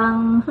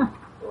parang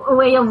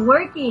way of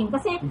working.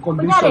 Kasi,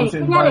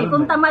 kunyari,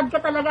 kung tamad ka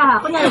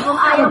talaga kunyari, kung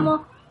ayaw mo,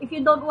 if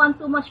you don't want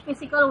too much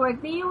physical work,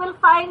 then you will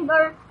find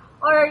or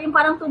yung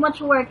parang too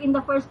much work in the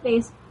first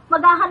place,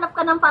 maghahanap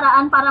ka ng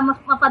paraan para mas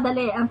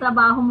mapadali ang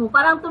trabaho mo.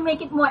 Parang to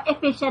make it more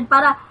efficient,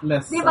 para,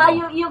 di ba,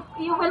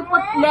 you will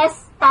put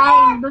less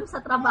time dun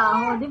sa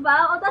trabaho, di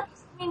ba? That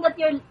doesn't mean that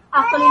you're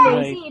actually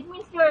lazy. Right. It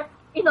means you're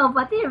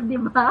innovative, di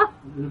ba?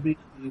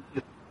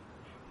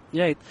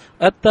 Right.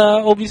 At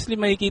obviously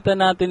makikita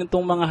natin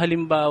itong mga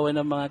halimbawa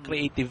ng mga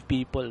creative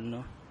people,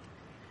 no?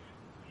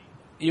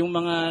 Yung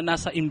mga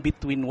nasa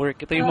in-between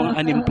work. Ito yung mga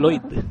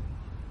unemployed.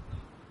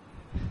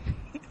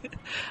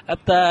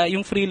 At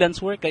yung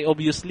freelance work ay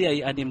obviously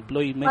ay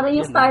unemployment. Parang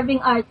yung starving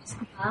artist,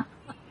 ha?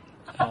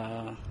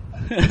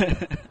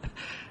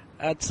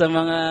 At sa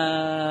mga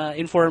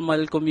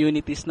informal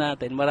communities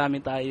natin,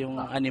 marami tayong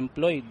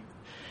unemployed.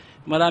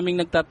 Maraming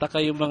nagtataka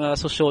yung mga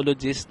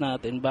sociologists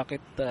natin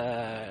bakit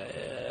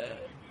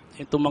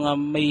itong mga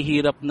may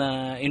hirap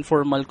na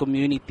informal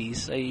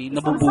communities ay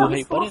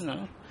nabubuhay pa rin.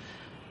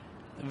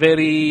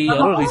 Very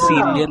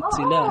resilient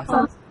sila.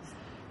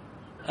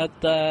 At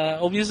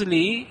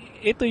obviously,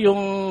 ito yung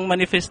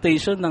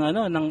manifestation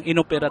ng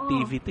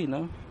inoperativity,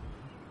 no?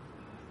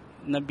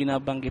 Na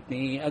binabanggit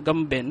ni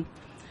Agamben.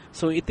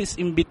 So it is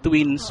in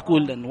between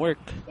school and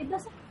work.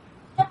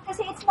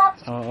 kasi it's not,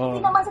 Oo.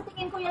 hindi naman sa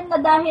tingin ko yan na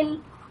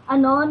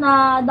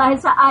dahil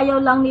sa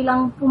ayaw lang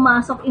nilang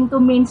pumasok into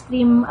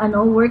mainstream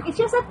work. It's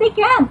just that they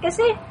can't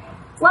kasi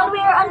one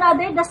way or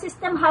another the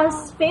system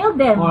has failed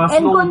them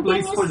and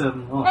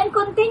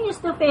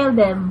continues to fail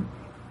them.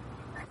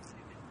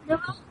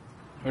 Diba?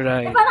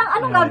 Right. Parang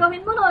anong gagawin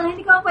mo noon?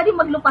 Hindi ka pwedeng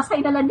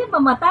maglupasay na lang din,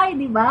 mamatay,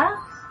 di ba?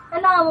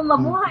 Kailangan mo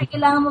mabuhay,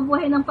 kailangan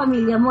mabuhay ng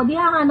pamilya mo, di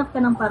hahanap ka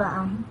ng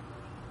paraan.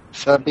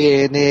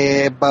 Sabi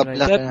ni Bob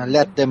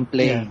let them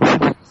play.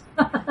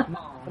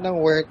 Anong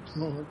work,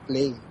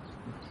 play.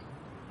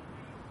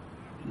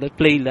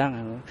 Play lang.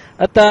 Ano?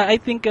 At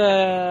I think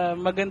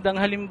magandang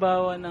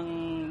halimbawa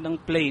ng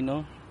play,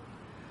 no?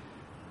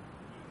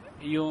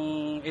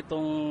 Yung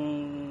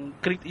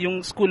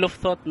school of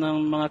thought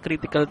ng mga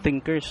critical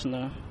thinkers,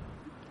 no?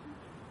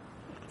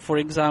 For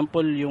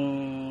example, yung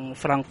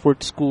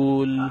Frankfurt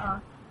School,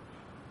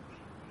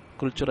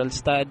 Cultural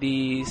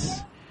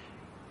Studies.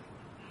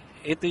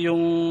 Ito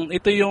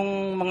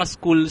yung mga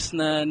schools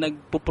na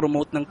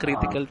nagpo-promote ng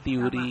critical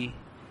theory.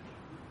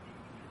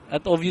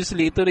 At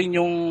obviously, ito rin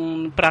yung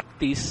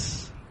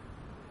practice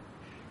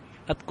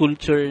at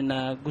culture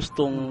na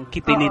gustong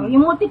kitilin.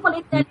 Yung multiple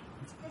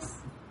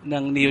intelligence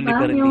ng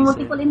neoliberalism. Yung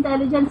multiple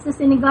intelligence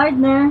na ni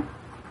Gardner,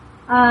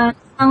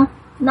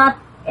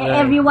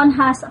 everyone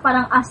has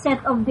parang a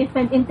set of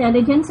different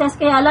intelligences.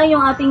 Kaya lang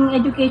yung ating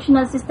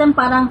educational system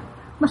parang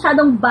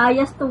masyadong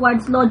biased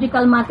towards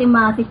logical,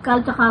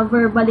 mathematical, tsaka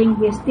verbal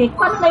linguistic.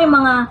 Paano na yung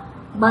mga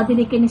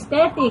bodily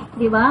kinesthetic,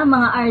 di ba?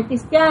 Mga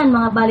artists yan,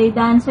 mga ballet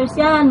dancers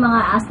yan, mga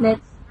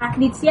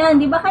athletes yan,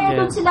 di ba? Kaya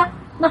doon sila,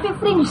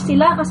 nafi-fringe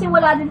sila kasi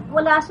wala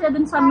sila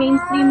doon sa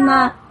mainstream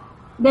na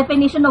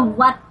definition of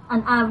what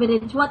an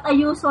average, what a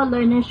usual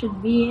learner should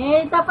be.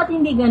 Dapat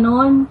hindi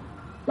ganon.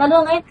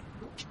 Lalo ngayon.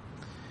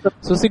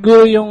 So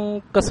siguro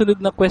yung kasunod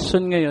na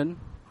question ngayon,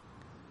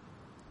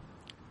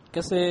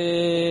 kasi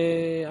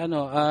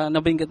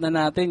nabanggit na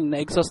natin,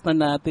 na-exhaust na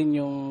natin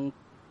yung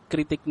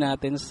critic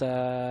natin sa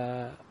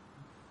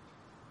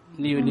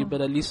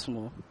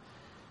neoliberalismo.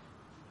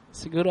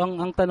 Siguro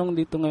ang tanong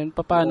dito ngayon,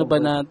 paano ba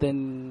natin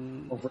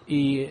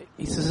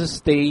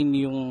i-sustain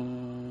yung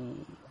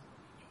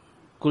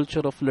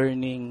culture of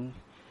learning,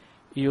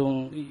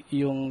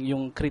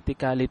 yung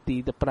criticality,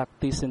 the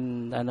practice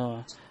and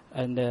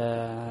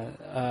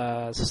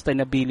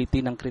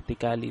sustainability ng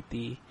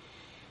criticality.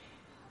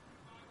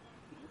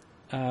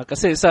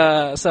 Kasi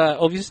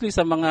obviously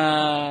sa mga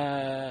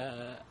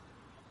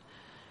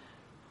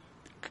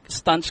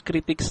staunch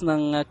critics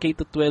ng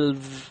K-12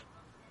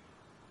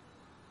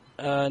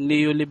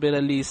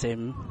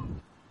 neoliberalism,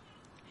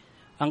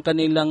 ang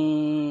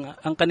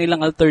kanilang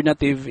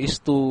alternative is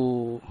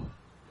to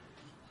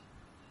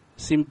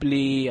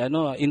simply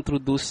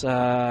introduce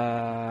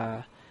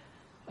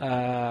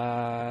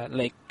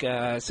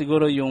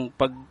siguro yung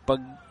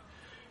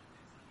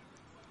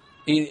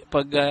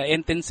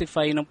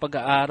pag-intensify ng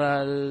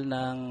pag-aaral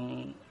ng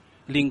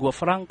lingua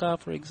franca,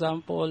 for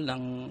example,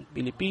 ng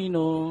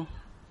Pilipino,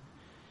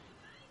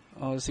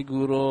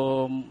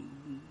 siguro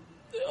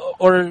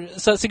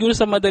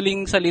sa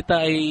madaling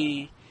salita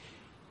ay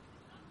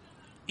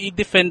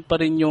i-defend pa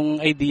rin yung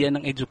idea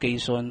ng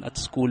education at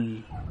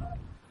school,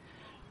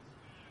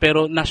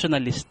 pero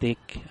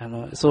nationalistic,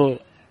 so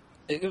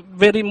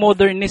very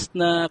modernist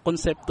na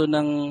konsepto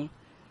ng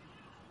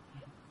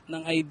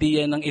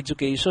idea ng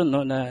education,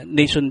 no, na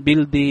nation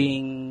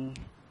building,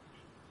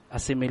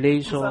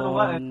 assimilation,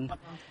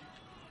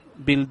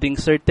 building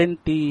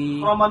certainty.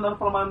 From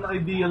an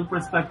ideal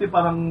perspective,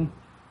 parang,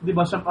 di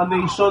ba, a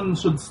nation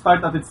should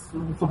start at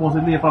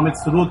supposedly from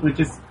its root,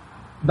 which is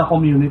the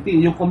community.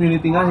 Yung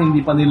community nga,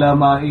 hindi pa nila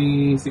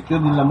ma-secure,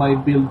 hindi nila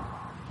ma-build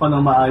pa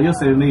ng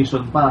maayos,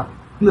 nation pa.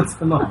 That's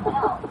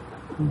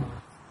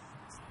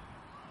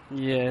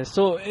Yeah,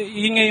 so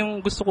yun nga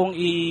yung gusto kong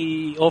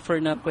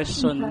i-offer na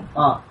question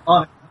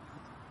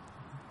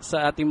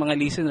sa ating mga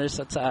listeners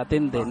at sa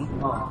atin din.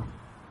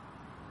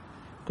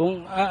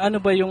 Kung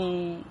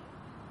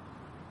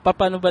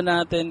paano ba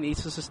natin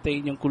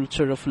i-sustain yung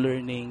culture of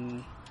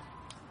learning,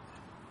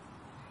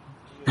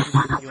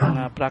 yung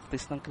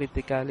practice ng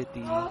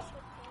criticality.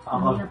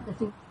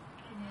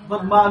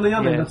 Maano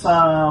yan,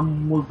 sa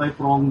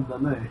multi-pronged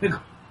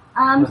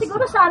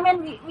siguro sa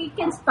amin, we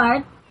can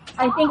start,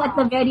 I think at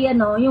the very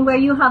yung where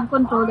you have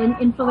control and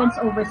influence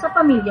over sa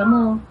pamilya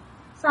mo.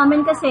 Sa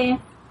amin kasi,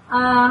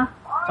 sa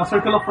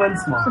circle of friends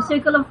mo. Sa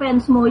circle of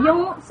friends mo.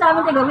 Yung sa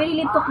amin we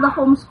really took the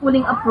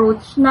homeschooling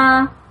approach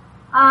na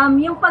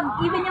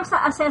even yung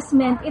sa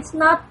assessment, it's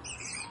not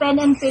pen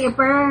and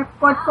paper,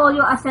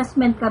 portfolio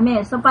assessment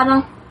kami. So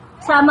parang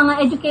sa mga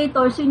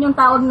educators, yun yung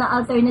tawag na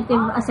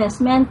alternative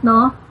assessment,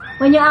 no?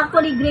 When you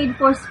actually grade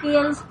for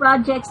skills,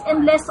 projects,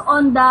 and less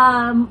on the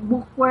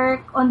book work,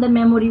 on the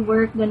memory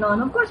work,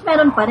 gano'n. Of course,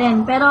 meron pa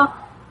rin. Pero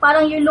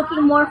parang you're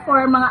looking more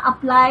for mga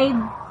applied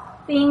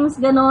things,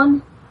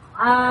 gano'n.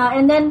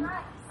 And then,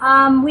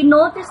 we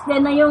noticed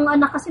din na yung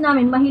anak kasi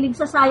namin mahilig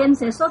sa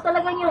sciences. So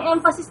talagang yung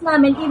emphasis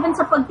namin, even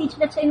sa pag-teach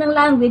let's say ng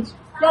language,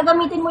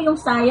 gagamitin mo yung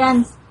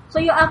science.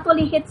 So you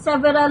actually hit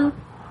several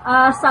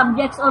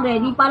subjects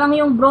already. Parang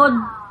yung broad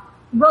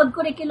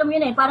curriculum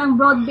yun parang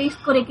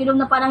broad-based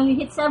curriculum na parang you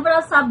hit several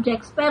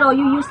subjects pero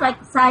you use like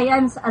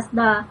science as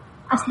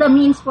the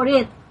means for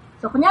it.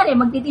 So kunyari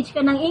magti-teach ka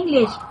ng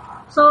English.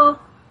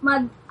 So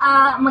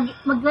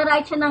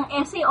mag-write siya ng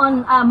essay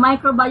on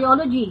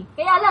microbiology.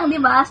 Kaya lang, 'di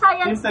ba?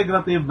 Science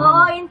integrative.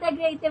 Oo,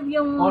 integrative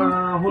yung or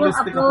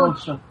holistic yung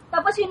approach.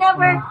 Tapos you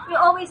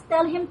always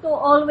tell him to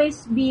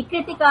always be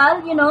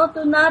critical,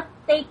 to not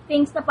take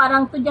things na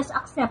parang to just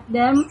accept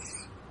them,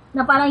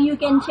 na parang you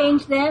can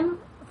change them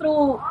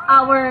through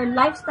our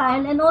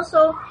lifestyle, and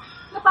also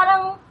na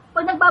parang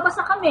pag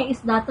nagbabasa kami,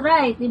 is that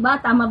right? Diba?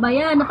 Tama ba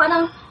yan? Na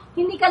parang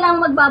hindi ka lang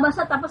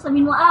magbabasa tapos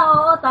sabihin mo,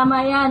 oo,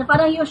 tama yan.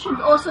 Parang you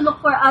should also look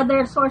for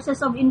other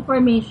sources of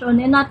information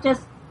and not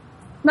just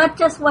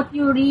what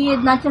you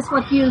read, not just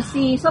what you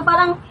see. So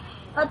parang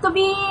to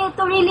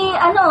really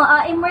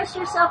immerse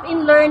yourself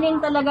in learning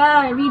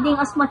talaga, reading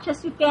as much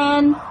as you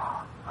can,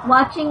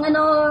 watching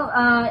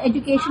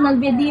educational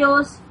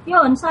videos.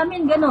 Yun, sa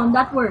amin ganun,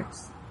 that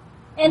works.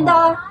 And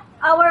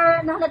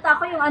nahalata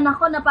ko yung anak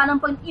ko na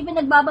parang pag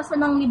even nagbabasa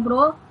ng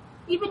libro,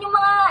 even yung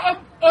mga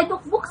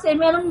eduk books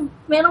meron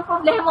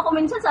problema ko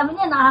minsan, sabi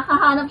niya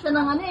nakakahanap siya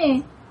ng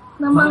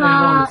ng mga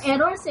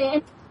errors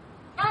And,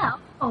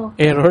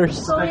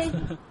 errors. So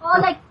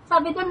like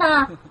sabi doon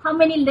na how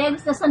many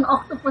legs does an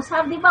octopus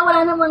have? Di ba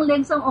wala namang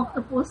legs ang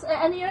octopus?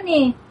 Ano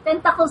yun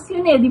tentacles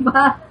yun di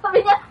ba?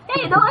 Sabi niya,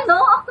 hey,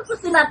 octopus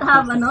do not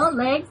have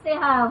legs, they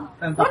have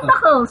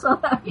tentacles. So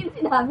yun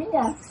sinabi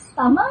niya.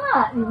 Tama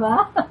nga, di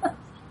ba?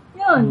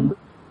 Yun.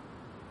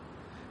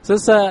 So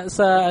sa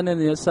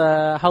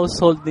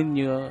household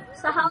ninyo,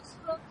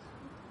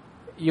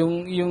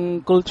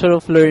 yung culture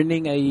of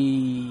learning ay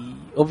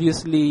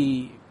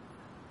obviously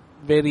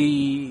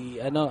very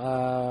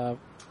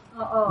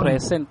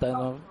present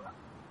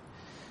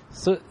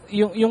So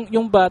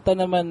yung bata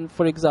naman,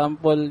 for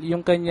example,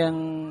 yung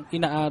kanyang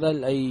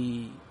inaaral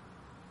ay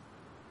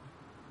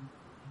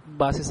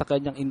base sa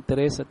kanyang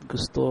interest at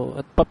gusto,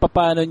 at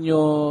paano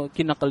nyo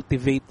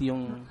kinakultivate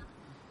yung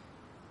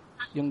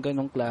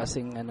ganong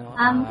klaseng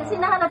kasi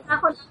nahalata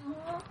ko lang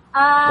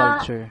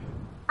culture.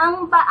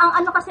 Ang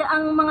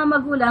mga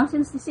magulang,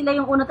 since sila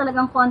yung una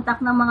talagang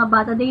contact ng mga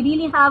bata, they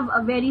really have a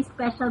very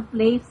special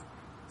place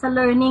sa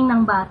learning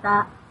ng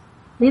bata.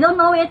 They don't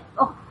know it,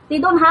 they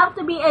don't have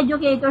to be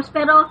educators,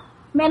 pero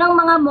merong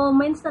mga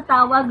moments na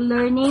tawag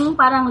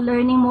parang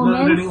learning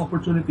moments. Learning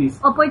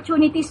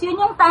opportunities.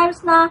 Yun yung times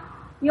na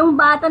yung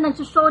bata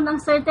nagsushow ng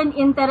certain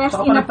interest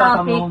in a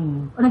topic.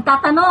 O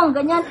nagtatanong,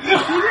 ganyan.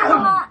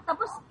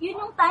 Tapos yun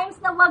yung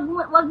times na wag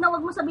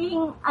mo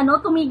sabihin,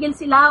 tumigil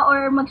sila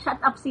or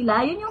mag-shut up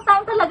sila. Yun yung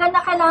time talaga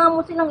na kailangan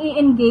mo silang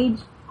i-engage.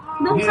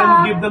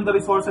 Give them the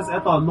resources.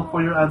 Look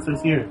for your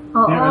answers here.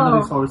 Here are the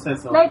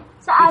resources. Like,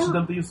 teach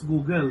them to use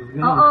Google.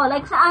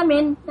 Like sa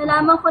amin,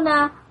 nalaman ko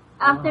na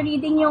after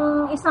reading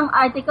yung isang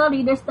article,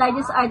 Reader's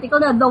Digest article,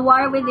 na The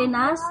War Within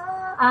Us,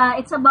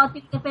 it's about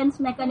yung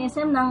defense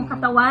mechanism ng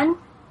katawan.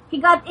 He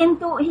got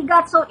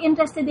so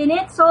interested in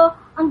it. So,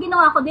 ang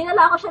ginawa ko,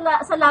 dinala ko siya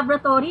sa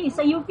laboratory,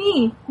 sa UP,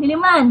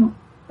 Diliman.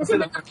 Kasi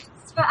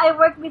that's where I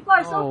worked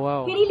before.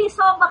 So, he really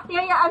saw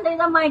bacteria under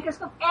the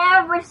microscope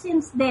ever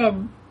since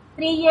then.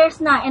 3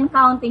 years na and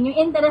counting. Yung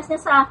interest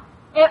niya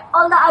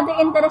all the other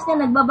interest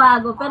niya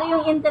nagbabago. Pero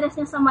yung interest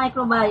niya sa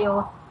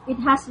microbio, it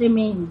has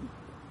remained.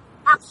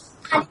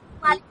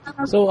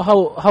 So,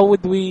 how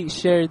would we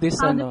share this,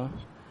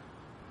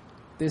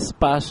 this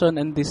passion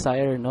and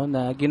desire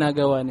na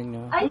ginagawa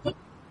ninyo?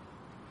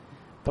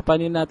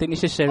 Paano natin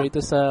i-share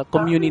ito sa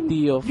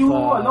community of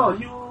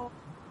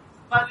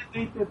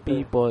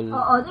people?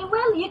 Well,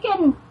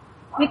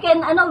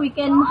 we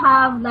can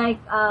have like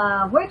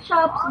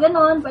workshops,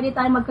 ganon. Pwede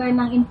tayo magkaroon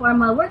ng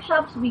informal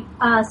workshops.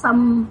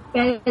 Some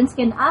parents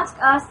can ask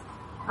us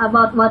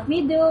about what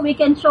we do. We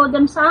can show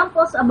them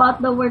samples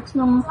about the works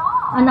ng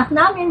anak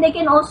namin. They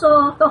can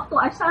also talk to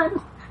our son.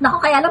 Nako,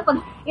 kaya lang pag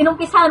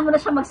inumpisahan mo na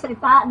siya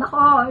magsalita,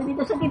 hindi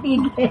na siya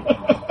titigil.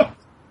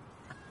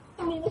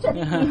 Hindi na siya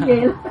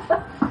titigil.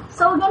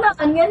 So,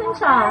 ganun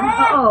siya.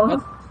 Oo.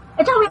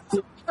 At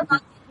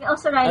saka we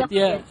also write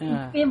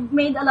we've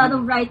made a lot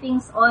of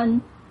writings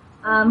on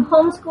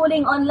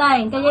homeschooling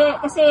online.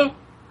 Kasi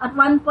at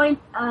one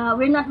point,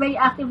 we're not very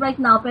active right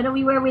now, pero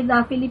we were with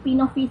the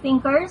Filipino Free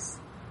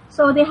Thinkers.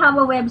 So, they have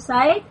a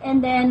website,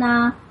 and then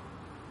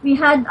we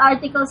had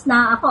articles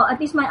na at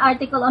least my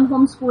article on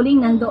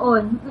homeschooling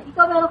nandoon.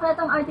 Ikaw meron ka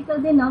itong article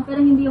din, pero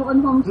hindi yung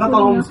on homeschooling. Not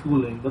on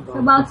homeschooling. It's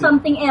about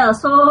something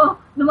else. So,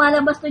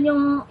 lumalabas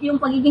doon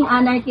yung pagiging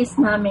anarchist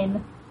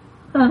namin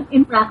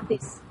in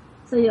practice.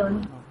 So,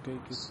 yun. Okay,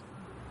 good.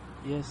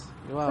 Yes.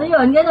 Wow. So,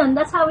 yun. Ganun.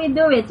 That's how we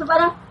do it. So,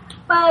 parang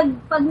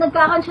pag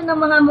nagkakaroon siya ng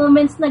mga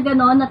moments na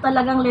gano'n, na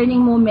talagang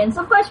learning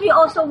moments, of course, we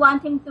also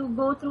want him to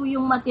go through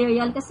yung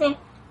material kasi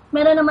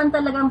meron naman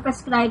talagang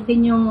prescribed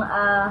din yung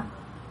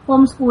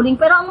homeschooling.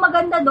 Pero ang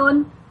maganda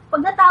doon,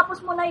 pag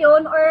natapos mo na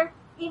yon, or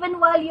even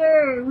while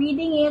you're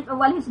reading it or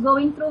while he's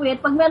going through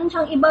it, pag meron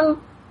siyang ibang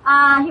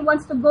he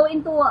wants to go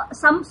into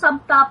some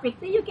subtopic,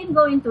 then you can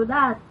go into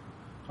that.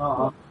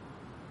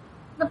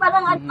 Na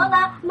parang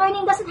na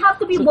learning doesn't have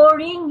to be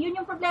boring.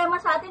 Yun yung problema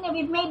sa atin.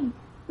 We've made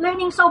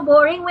learning so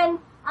boring when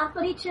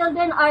actually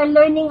children are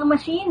learning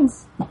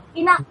machines.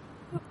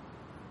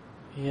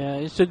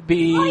 Yeah, it should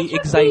be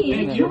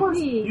exciting.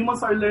 Humans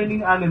are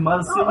learning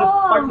animals. Yun yung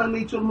part ng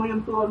nature mo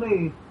yun to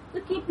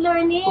to keep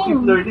learning. To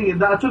keep learning.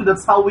 Actually,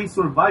 that's how we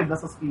survive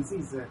as a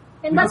species.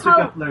 And that's how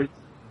kept learning.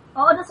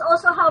 That's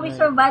also how we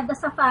survived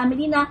as a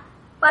family na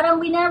parang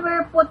we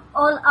never put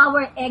all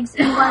our eggs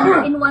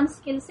in one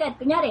skill set.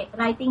 Kunyari,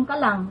 writing ka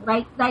lang.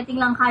 Writing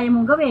lang kaya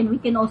mong gawin. We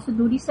can also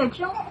do research.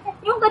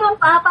 Yung ganun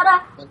pa,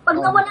 para pag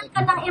nawalan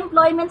ka ng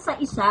employment sa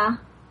isa,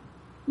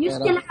 you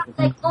still have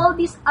like all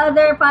these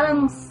other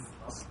parang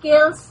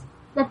skills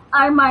that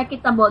are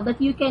marketable that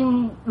you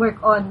can work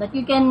on, that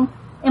you can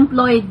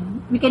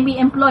we can be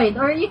employed,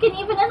 or you can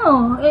even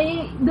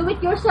do it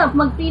yourself,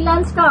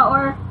 mag-freelance ka,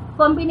 or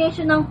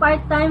combination ng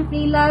part-time,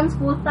 freelance,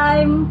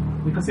 full-time,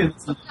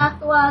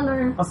 actual,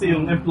 or kasi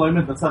yung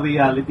employment, that's a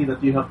reality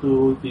that you have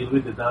to deal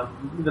with, that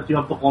you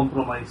have to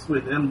compromise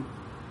with, and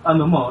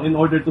in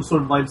order to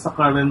survive sa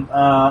current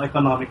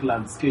economic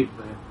landscape.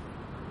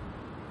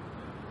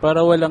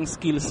 Para walang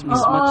skills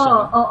mismatch.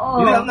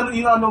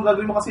 Yung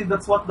gagawin mo kasi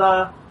that's what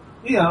the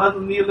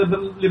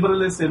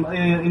neoliberalism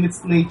in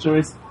its nature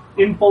is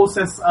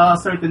imposes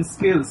certain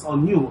skills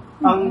on you.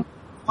 Ang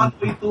one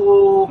way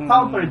to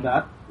counter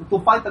that,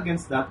 to fight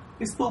against that,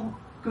 is to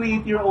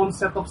create your own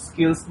set of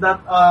skills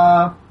that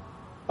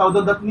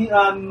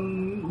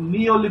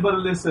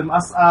neoliberalism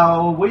as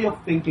a way of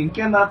thinking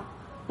cannot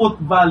put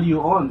value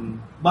on,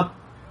 but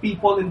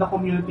people in the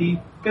community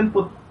can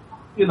put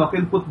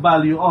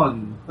value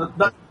on.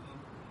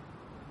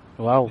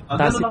 Wow,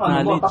 tacit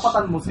knowledge.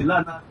 Tapatan mo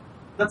sila na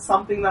that's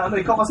something na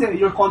ikaw kasi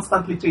you're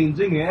constantly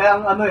changing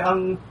yung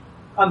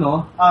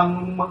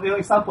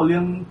example,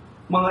 yung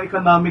mga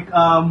economic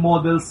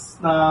models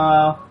na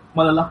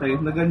malalaki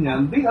na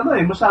ganyan,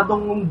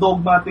 masyadong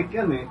dogmatic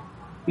yan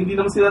Hindi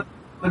naman sila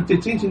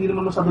nag-change, hindi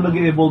naman masyadong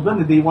nag-evolve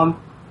yan They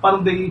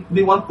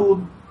want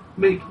to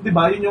make, di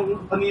ba, yun yung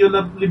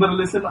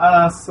neoliberalism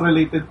as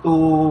related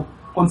to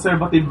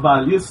conservative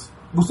values.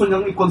 Gusto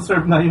niyang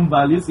i-conserve na yung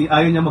values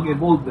ayaw niya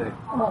mag-evolve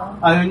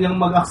Ayaw niyang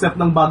mag-accept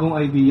ng bagong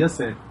ideas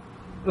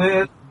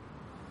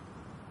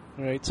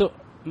Right, so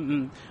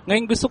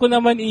ngayon gusto ko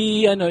naman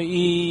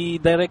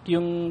i-direct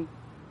yung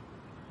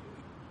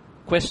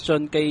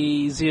question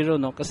kay Zero,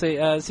 kasi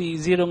si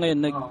Zero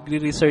ngayon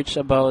nagre-research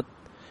about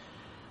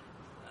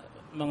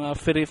mga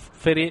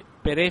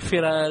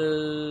peripheral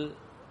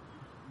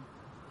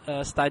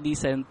study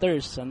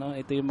centers.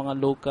 Ito yung mga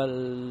local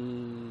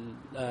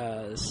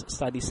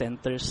study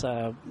centers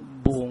sa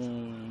buong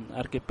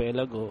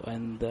archipelago,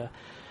 and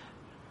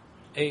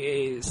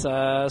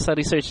sa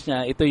research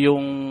niya, ito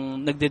yung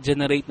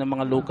nagde-generate ng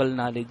mga local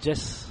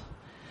knowledges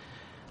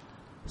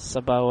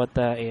sa bawat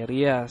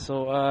area.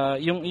 So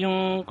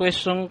yung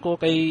question ko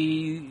kay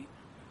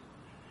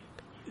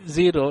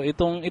Zero,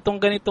 itong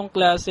ganitong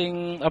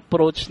klaseng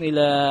approach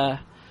nila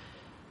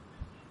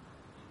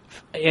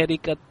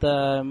Eric at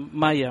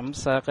Mayam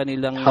sa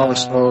kanilang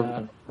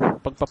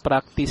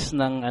pagpapractice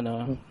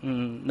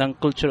ng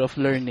culture of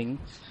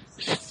learning.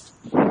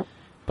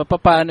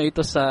 Paano ito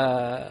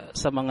sa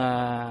mga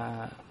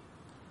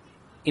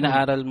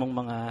inaaral mong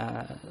mga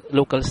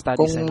local study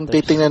centers? Kung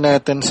titingnan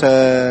natin sa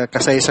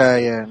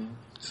kasaysayan,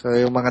 so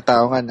yung mga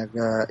tao nga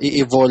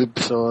nag-evolve,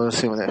 so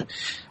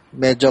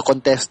medyo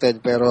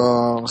contested, pero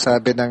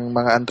sabi ng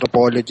mga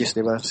anthropologists,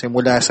 di ba,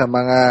 simula sa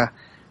mga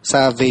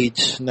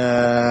savage na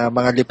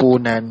mga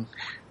lipunan,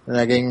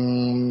 naging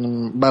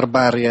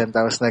barbarian,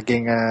 tapos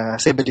naging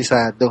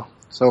sibilisado.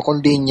 So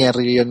kung linear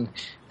yun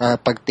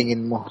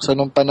pagtingin mo. So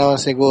nung panahon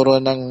siguro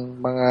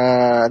ng mga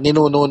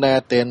ninuno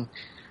natin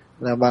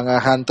na mga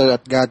hunter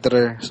at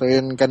gatherer, so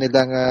yun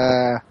kanilang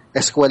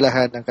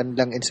eskwelahan, ang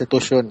kanilang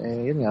institusyon,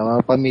 yun nga,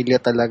 mga pamilya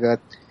talaga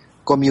at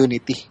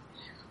community.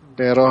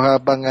 Pero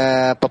habang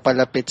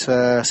papalapit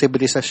sa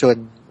sibilisasyon,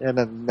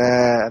 yan,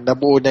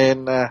 nabuo na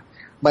yun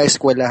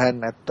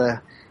maeskwelahan at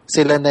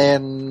sila na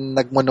yan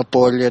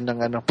nagmonopolyo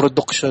ng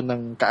production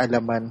ng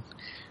kaalaman.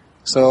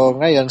 So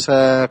ngayon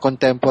sa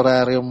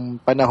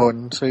contemporaryong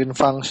panahon, so yung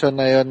function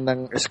na yun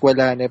ng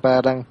eskwelahan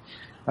parang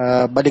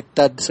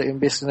baliktad, sa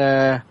imbes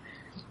na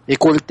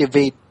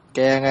i-cultivate,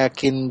 kaya nga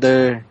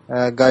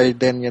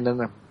kindergarten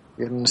yun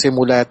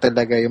simula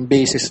talaga, yung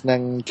basis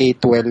ng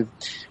K-12.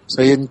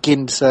 So yung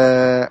sa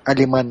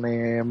aliman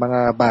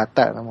mga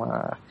bata,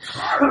 mga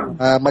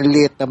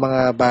maliliit na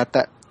mga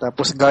bata.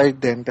 Tapos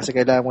garden kasi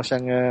kailangan mo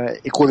siyang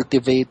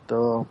i-cultivate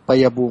o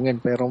payabungin,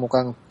 pero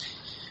mukhang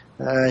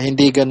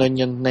hindi ganun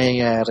yung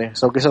nangyayari.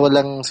 So gusto ko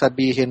lang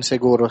sabihin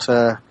siguro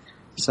sa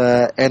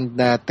end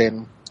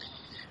natin,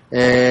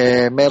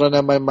 meron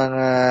naman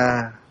mga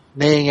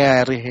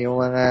nangyayari, yung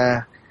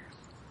mga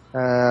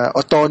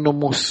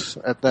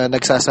autonomous at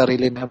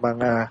nagsasarili ng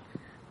mga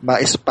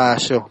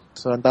espasyo.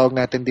 So ang tawag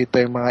natin dito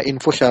yung mga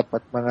infoshop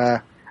at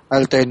mga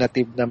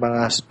alternative na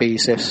mga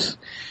spaces.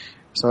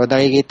 So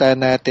nakikita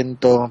natin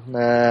to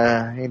na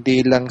hindi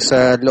lang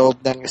sa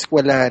loob ng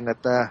eskwelahan at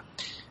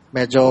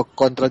medyo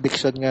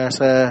contradiction nga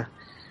sa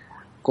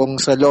kung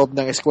sa loob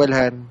ng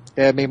eskwelahan,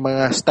 kaya may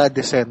mga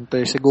study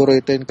center, siguro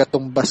ito yung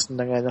katumbas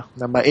ng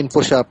na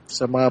ma-info shop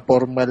sa mga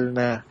formal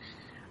na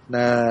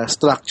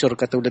structure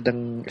katulad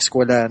ng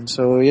eskwelahan.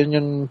 So, yun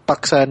yung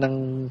paksa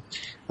ng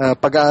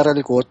pag-aaral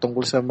ko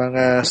tungkol sa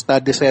mga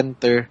study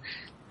center,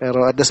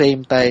 pero at the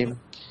same time,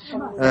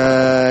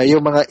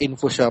 yung mga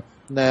info shop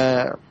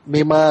na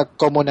may mga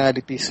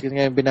commonalities, yun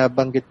nga yung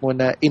binabanggit mo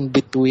na in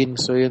between,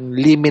 so yung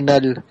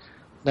liminal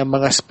na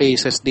mga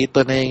spaces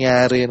dito na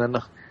nangyayari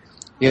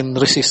yung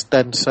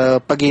resistance sa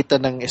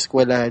pagitan ng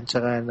eskwelahan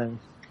tsaka ng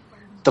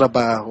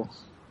trabaho.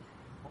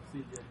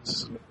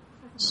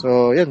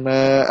 So yun,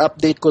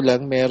 update ko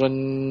lang, meron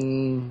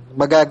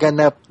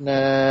magaganap na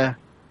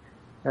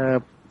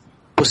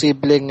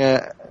posibleng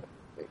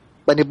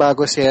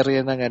panibago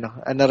serye ng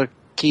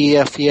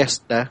Anarkia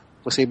Fiesta.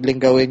 Posibleng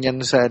gawin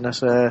yan sa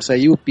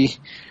UP,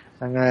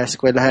 ang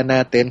eskwelahan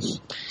natin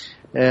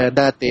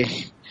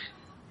dati.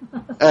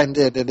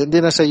 Hindi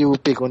na sa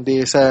UP,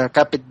 kundi sa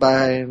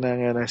kapitbahay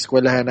ng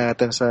eskwelahan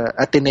natin sa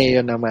Ateneo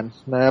naman.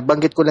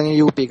 Nabanggit ko lang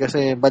yung UP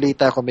kasi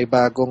balita ko may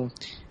bagong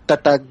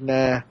tatag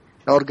na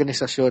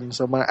organisasyon,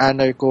 so mga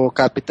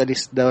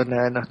anarcho-capitalist daw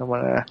na ng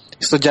mga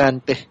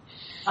estudyante.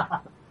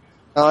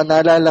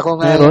 Naalala ko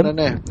nga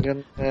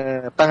yung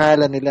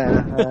pangalan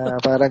nila,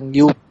 parang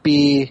UP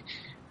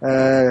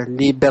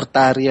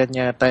Libertarian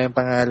yata yung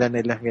pangalan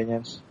nila,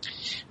 ganyan.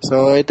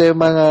 So ito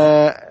yung mga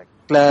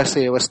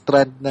klase o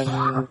strand ng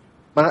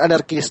mga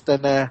anarkista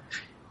na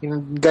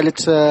yung galit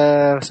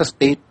sa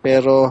state,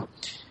 pero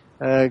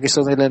gusto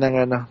nila ng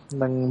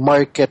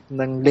market,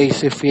 ng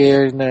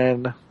laissez-faire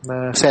na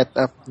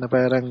setup na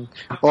parang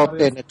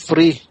open at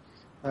free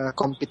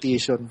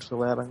competition. So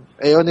parang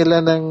ayaw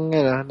nila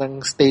ng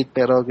state,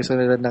 pero gusto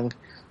nila ng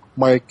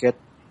market.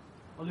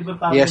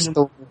 Yes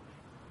to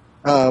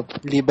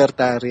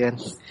libertarian.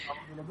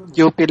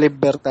 UP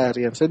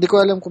Libertarian. So hindi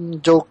ko alam kung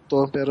joke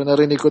to, pero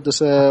narinig ko to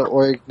sa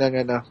org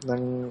ng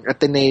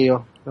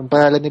Ateneo. Ang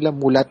pangalan nila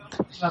Mulat.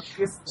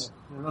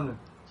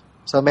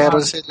 So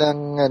meron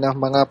silang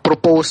mga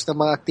proposed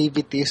na mga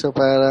activities, so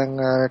parang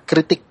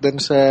critic dun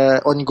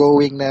sa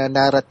ongoing na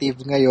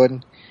narrative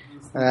ngayon.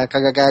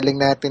 Kagagaling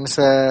natin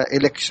sa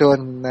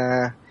eleksyon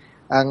na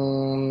ang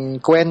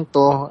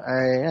kwento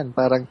ay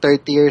parang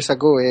 30 years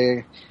ago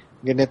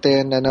ganito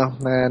yun na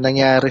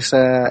nangyari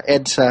sa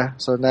EDSA,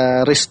 so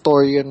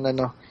na-restore yun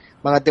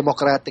mga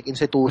democratic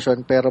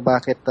institution, pero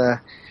bakit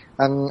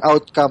ang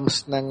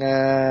outcomes ng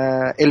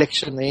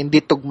election ay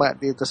hindi tugma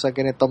dito sa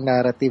ganitong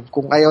narrative.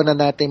 Kung ayaw na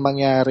natin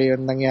mangyari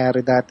yun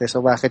nangyari dati,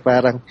 so bakit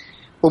parang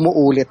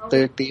umuulit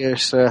 30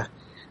 years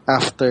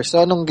after.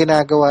 So anong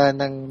ginagawa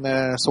ng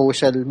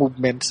social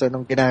movements,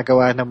 anong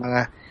ginagawa ng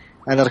mga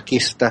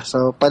anarkista?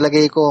 So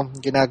palagay ko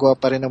ginagawa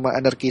pa rin ng mga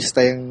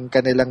anarkista yung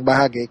kanilang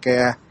bahagi,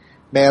 kaya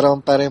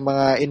meron pa rin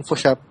mga info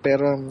shop,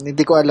 pero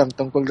hindi ko alam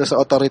tungkol sa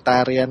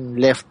authoritarian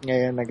left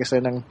ngayon na gusto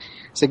ng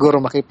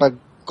siguro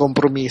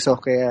makipagkompromiso.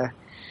 Kaya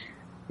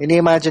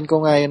ini-imagine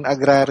ko nga yung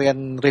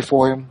agrarian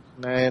reform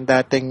na yung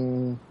dating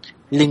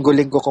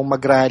linggo-linggo kong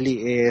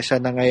mag-rally, siya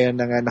na ngayon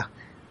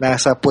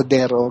nasa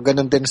poder, o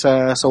ganun din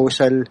sa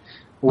social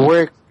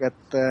work, at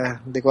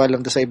hindi ko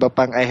alam sa iba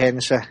pang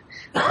ahensya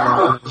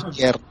ng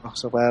gobyerno.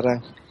 So parang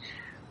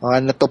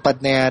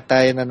natupad na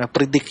yata yun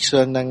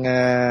prediction ng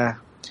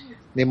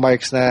ni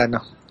Marx na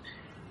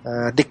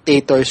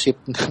dictatorship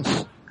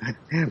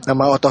ng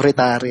mga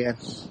authoritarian.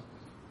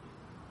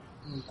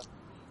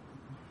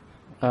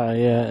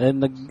 Yeah,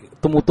 and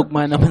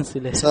tumutugma naman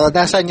sila. So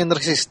nasaan yung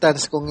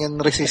resistance, kung yung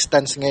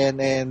resistance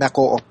ngayon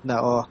na-co-op na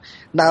o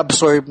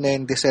na-absorb na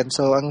yung dissent?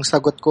 So ang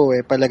sagot ko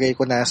palagay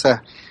ko nasa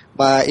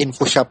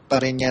info shop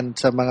pa rin yan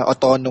sa mga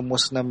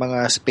autonomous na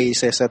mga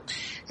spaces, at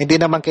hindi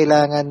naman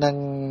kailangan ng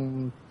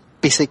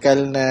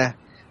physical na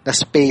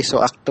space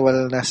o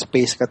actual na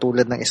space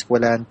katulad ng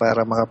eskwelahan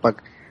para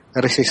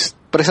makapag-resist.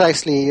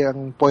 Precisely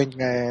ang point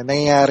nga,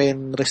 nangyayari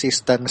yung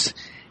resistance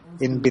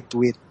in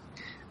between.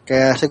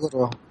 Kaya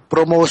siguro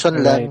promotion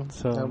lang,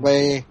 so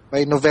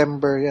by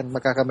November yan,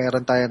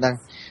 magkakameron tayo ng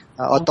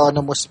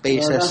autonomous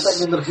spaces.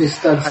 Nasaan yung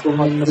resistance, kung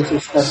may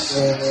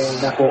resistance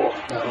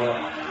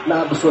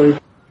na-absorb?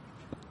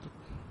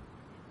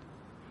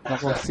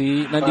 Ako,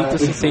 nandito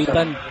si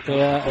Satan,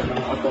 kaya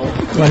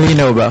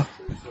malinaw ba?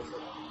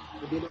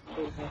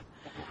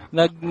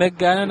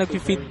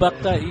 nag-feedback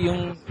ka,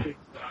 yung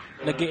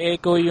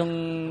nag-e-echo yung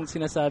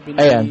sinasabi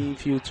ni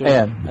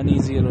Future. Ani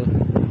Zero.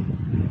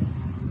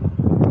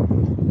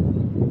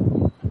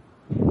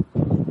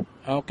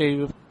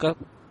 Okay,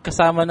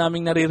 kasama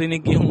naming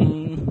naririnig yung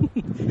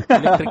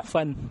electric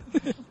fan.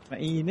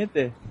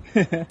 Mainit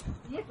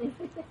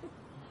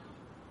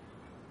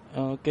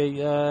Okay,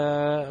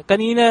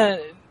 kanina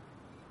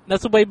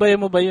nasubaybayan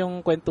mo ba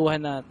yung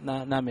kwentuhan na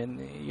namin,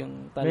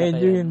 yung talakayan?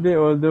 Medyo hindi,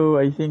 although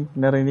I think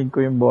narinig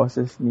ko yung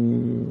boses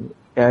ni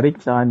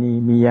Eric saka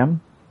ni Miam.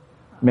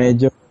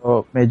 Medyo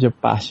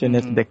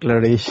passionate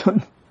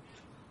declaration.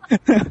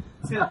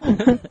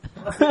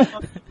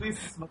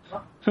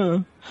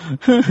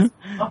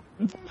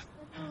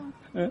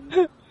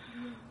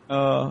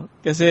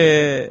 Kasi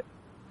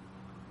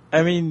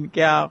I mean,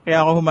 kaya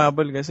ako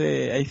humabol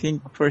kasi I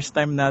think first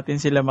time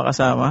natin sila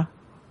makasama.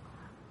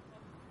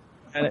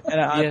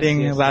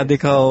 Ating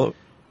radical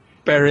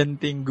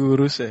parenting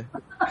gurus eh.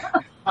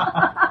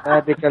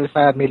 Radical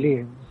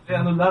family.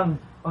 Ano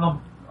lang,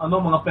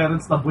 mga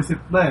parents na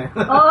busit na eh.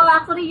 Oo,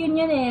 actually yun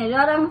eh.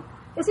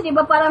 Kasi di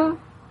ba parang,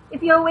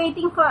 if you're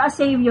waiting for a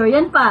savior,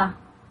 yan pa.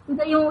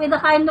 With the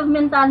kind of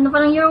mental,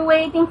 parang you're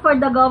waiting for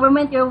the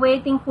government, you're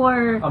waiting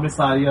for a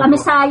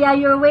messiah,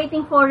 you're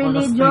waiting for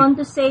religion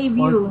to save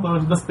you. For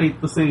the state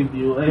to save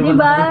you. Di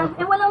ba?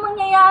 Walang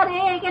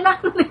mangyayari.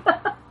 Kailangan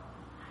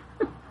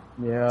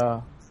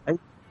Yeah.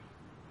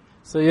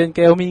 So yun,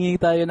 kaya humingi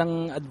tayo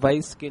ng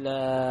advice kila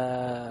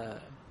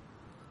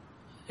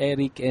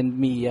Eric and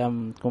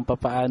Miam kung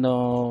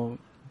paano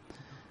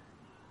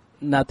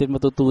natin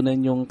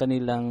matutunan yung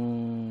kanilang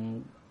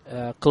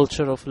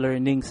culture of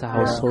learning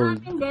sa household.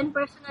 Sa akin din,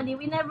 personally,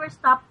 we never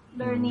stop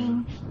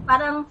learning.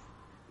 Parang,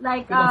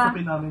 like,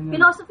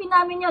 philosophy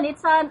namin yun. It's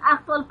an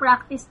actual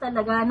practice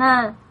talaga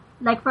na,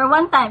 like, for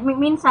one time,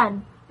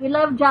 minsan, we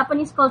love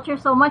Japanese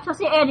culture so much. So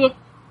si Eric,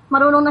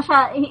 marunong na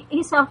siya, he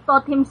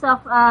self-taught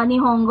himself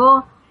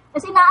Nihongo.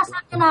 Kasi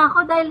naasahan na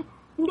ako dahil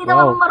hindi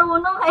na ako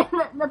marunong, kaya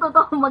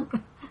natuto ako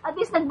at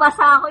least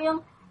nagbasa ako yung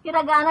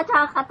hiragana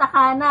tsaka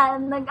katakana.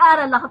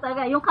 Nag-aral ako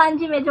talaga. Yung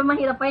kanji medyo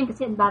mahirap pa yun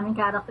kasi ang daming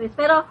characters.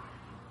 Pero,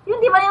 yun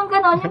di ba yung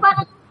gano'n? Yung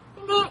parang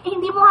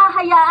hindi mo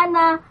hahayaan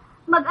na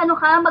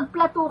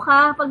magplato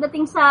ka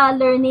pagdating sa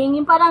learning.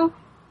 Yung parang,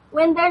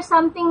 when there's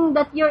something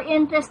that you're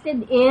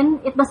interested in,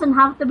 it doesn't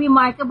have to be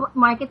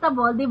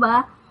marketable, di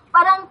ba?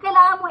 Parang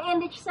kailangan mo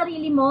enrich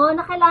sarili mo,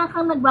 na kailangan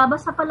kang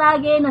nagbabasa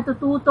palagi,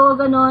 natututo,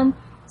 gano'n.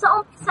 Sa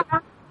umpisa.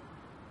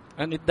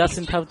 And it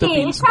doesn't have to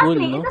be in school,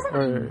 no?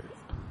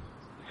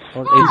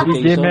 Or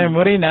DJ education.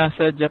 Memory,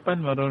 nasa Japan,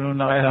 marunong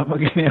na kaya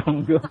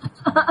mag-Nihongo.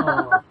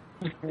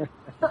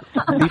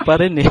 Hindi pa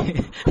rin eh.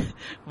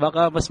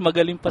 Baka mas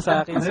magaling pa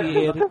sa akin si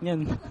Eric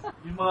niyan.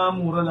 Yung mga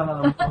mura lang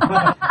alam ko.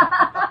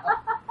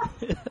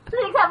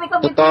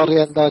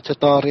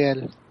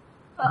 Tutorial.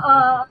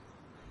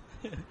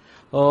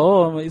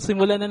 Oo,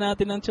 simulan na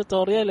natin ang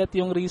tutorial at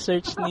yung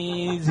research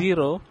ni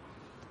Zero,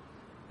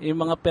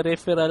 yung mga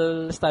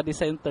peripheral study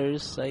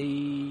centers ay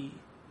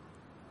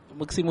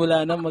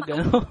magsimula na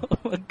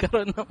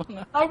magkaroon ng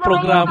mga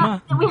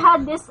programa. We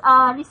had this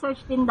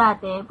research din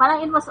dati. Parang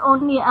it was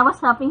only, I was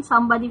helping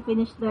somebody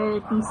finish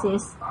their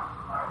thesis.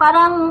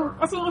 Parang,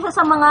 kasi isa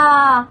sa mga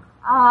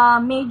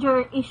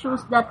major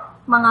issues that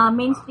mga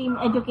mainstream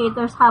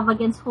educators have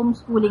against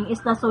homeschooling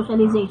is the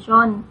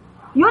socialization.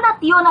 Yun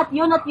at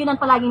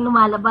palaging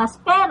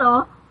lumalabas.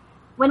 Pero,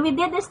 when we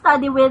did this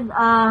study with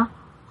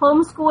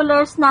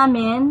homeschoolers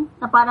namin,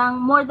 na parang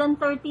more than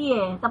 30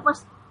 eh,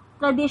 tapos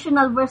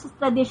traditional versus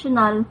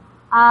traditional,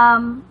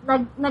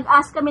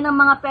 nag-ask kami ng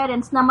mga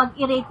parents na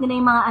mag-irate nila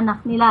yung mga anak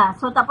nila.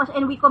 So, tapos,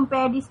 and we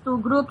compare these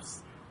two groups,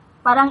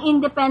 parang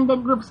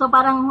independent groups. So,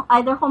 parang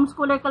either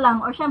homeschooler ka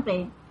lang, or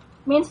syempre,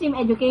 mainstream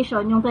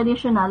education, yung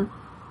traditional.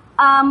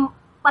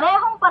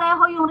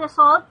 Parehong-pareho yung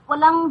result.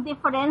 Walang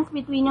difference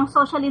between yung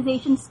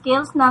socialization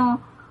skills ng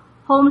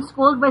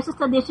homeschool versus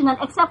traditional,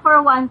 except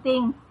for one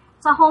thing.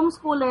 Sa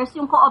homeschoolers,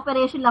 yung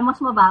cooperation lang mas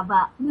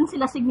mababa. Dun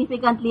sila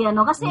significantly,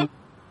 kasi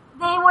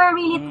they were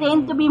really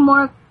trained to be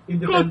more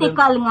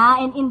critical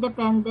nga and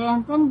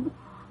independent. And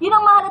yun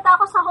ang mahalata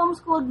ko sa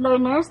homeschooled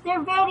learners.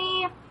 They're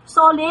very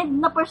solid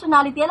na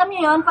personality. Alam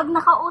niyo yun, pag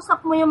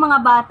nakausap mo yung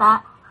mga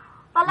bata,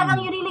 talagang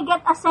you really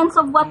get a sense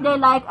of what they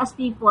like as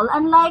people.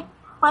 Unlike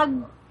pag,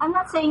 I'm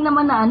not saying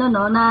naman na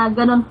na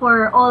ganun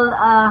for all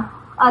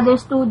other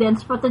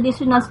students, for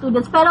traditional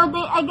students, pero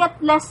I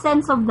get less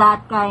sense of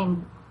that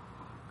kind.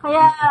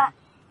 Kaya,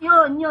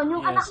 yun,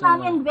 yung anak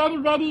namin, very,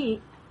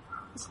 very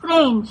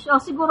strange. O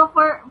siguro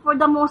for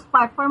the most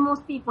part, for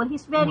most people,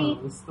 he's very...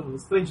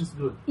 Strange is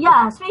good.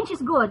 Yeah, strange is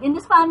good. In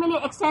this family,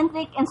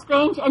 eccentric and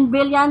strange and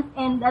brilliant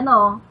and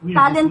weird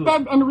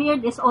talented and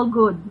weird is all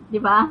good. Di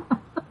ba?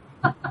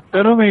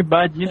 Pero may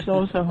badges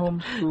ako sa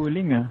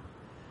homeschooling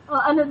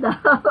ano daw?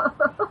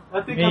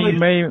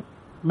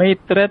 May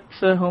threat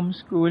sa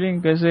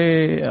homeschooling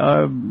kasi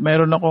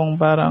meron akong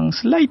parang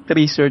slight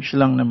research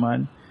lang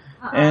naman.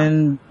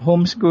 And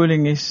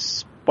homeschooling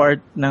is part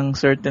ng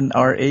certain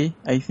RA.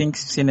 I think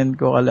sinend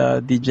ko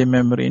kala DJ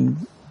Memory in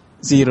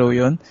Zero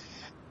yon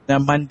na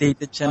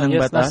mandated siya ng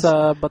batas.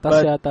 Nasa batas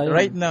But yata yun.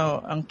 Right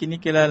now, ang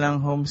kinikilalang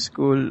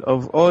homeschool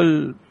of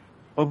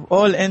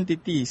all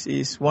entities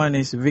is one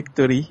is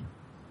Victory,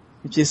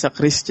 which is a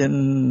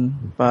Christian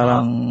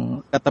parang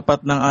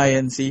katapat ng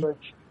INC.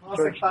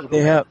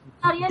 They have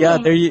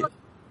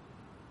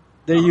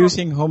they're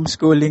using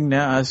homeschooling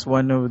na as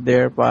one of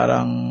their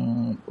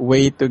parang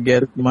way to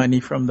get money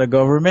from the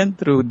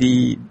government through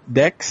the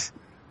DEX.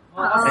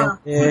 And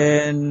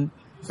then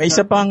may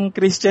isa pang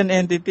Christian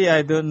entity,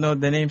 I don't know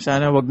the name,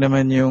 sana wag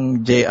naman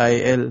yung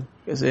JIL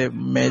kasi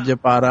medyo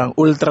parang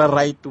ultra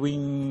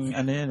right-wing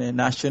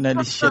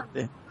nationalist shit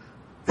eh.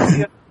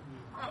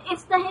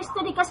 It's the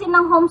history kasi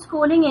ng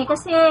homeschooling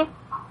kasi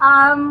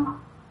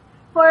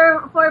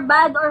for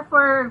bad or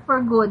for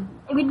good,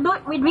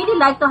 we'd really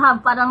like to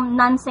have parang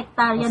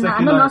non-sectarian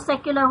na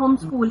secular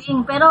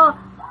homeschooling. Pero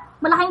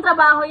malaking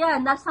trabaho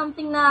 'yan. That's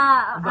something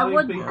na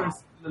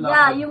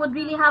you would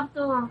really have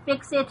to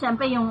fix it.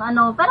 Syempre yung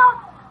pero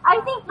I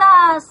think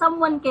na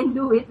someone can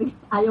do it.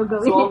 Ayaw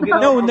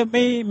gawin.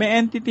 May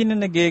entity na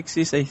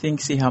nag-exist, I think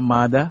si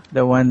Hamada,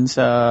 the one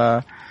sa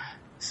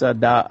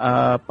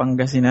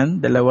Pangasinan,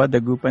 dalawa,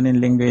 Dagupan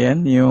and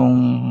Lingayen, yung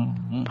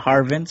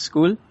Harvent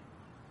School.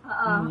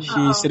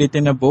 She's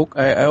written a book.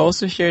 I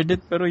also shared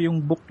it, pero yung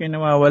book yung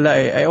nawawala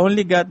I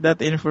only got that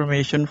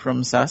information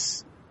from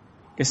SAS.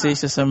 Kasi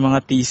isa sa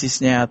mga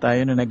thesis niya yata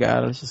yun na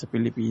nag-aaral siya sa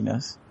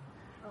Pilipinas.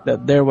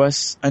 That there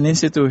was an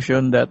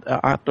institution that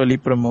actually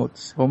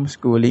promotes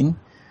homeschooling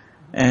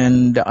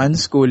and the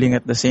unschooling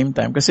at the same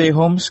time. Kasi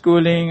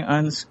homeschooling,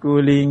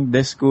 unschooling,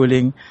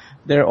 deschooling,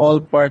 they're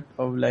all part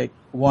of like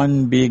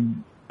one big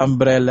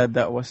umbrella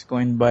that was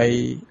coined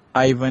by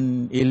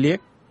Ivan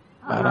Illich.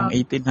 Parang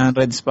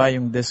 1800s pa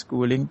yung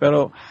deschooling,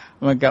 pero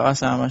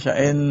magkakasama siya.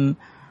 And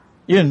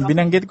yun,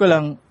 binanggit ko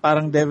lang,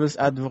 parang devil's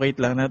advocate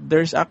lang, na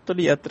there's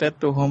actually a threat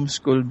to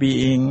homeschool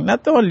being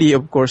not only,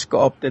 of course,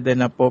 co-opted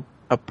and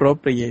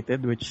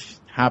appropriated, which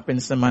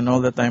happens naman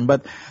all the time,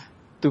 but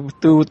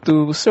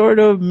to sort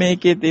of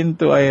make it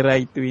into a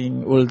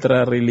right-wing,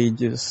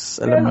 ultra-religious,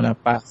 alam mo na,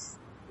 path.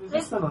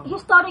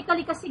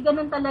 Historically kasi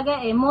ganun talaga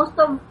most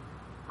of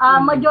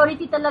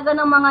majority talaga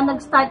ng mga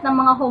nag-start ng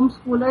mga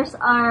homeschoolers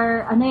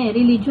are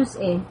religious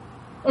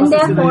and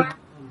therefore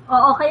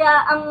kaya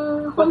ang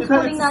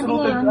homeschooling natin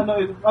ngayon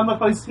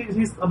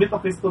a bit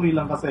of history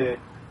lang kasi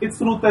it's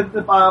rooted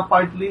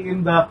partly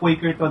in the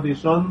Quaker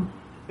tradition.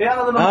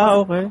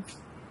 Okay.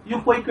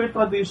 Yung Quaker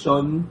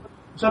tradition,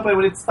 syempre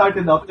when it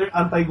started out, they're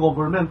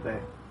anti-government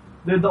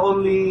They're the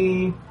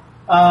only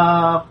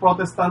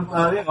Protestant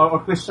or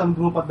Christian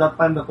group at that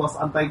time that was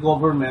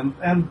anti-government,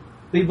 and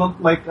they don't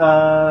like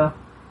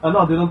they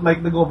don't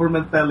like the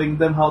government telling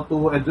them how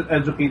to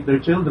educate their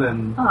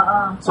children.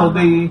 So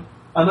they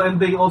and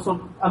they also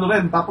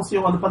tapos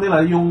yung pa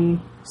nila, yung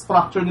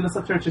structure nila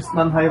sa church is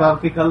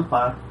non-hierarchical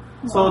pa.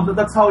 So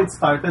that's how it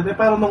started.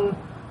 Pero nung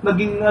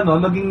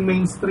naging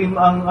mainstream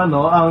ang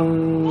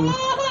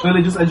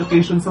religious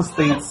education sa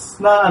states,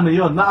 na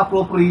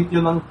na-appropriate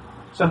yun ng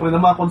syempre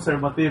ng mga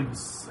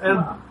conservatives.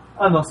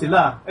 And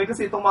sila.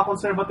 Kasi itong mga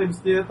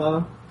conservatives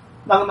dito,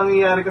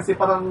 nangyayari kasi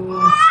parang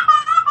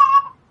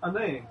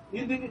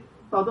yun din,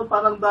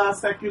 parang the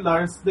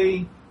seculars,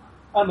 they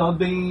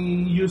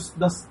use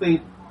the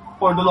state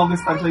for the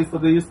longest time, so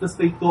they use the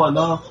state to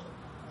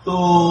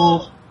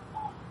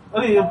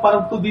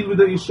parang to deal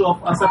with the issue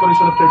of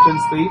separation of church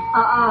and state.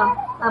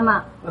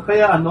 Tama.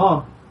 Kaya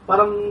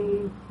parang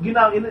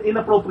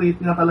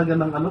inappropriate nga talaga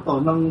ng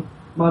ng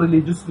mga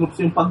religious groups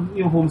yung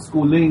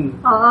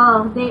homeschooling.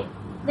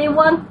 They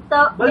want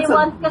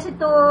kasi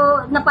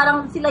na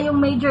parang sila yung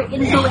major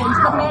influence.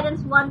 The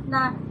parents want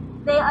na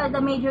they are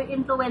the major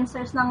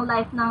influencers ng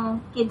life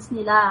ng kids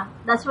nila.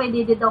 That's why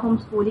they did the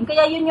homeschooling.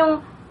 Kaya yun yung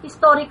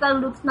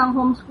historical roots ng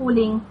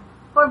homeschooling.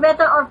 For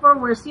better or for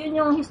worse, yun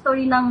yung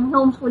history ng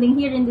homeschooling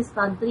here in this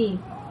country.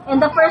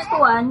 And the first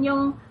one,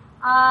 yung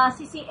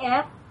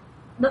CCF,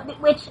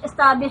 which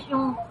established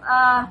yung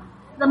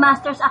the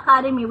Masters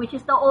Academy, which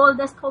is the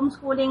oldest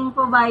homeschooling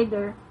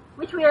provider,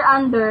 which we are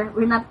under.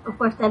 We're not, of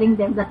course, telling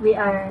them that we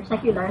are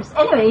seculars.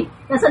 Anyway,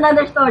 that's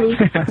another story.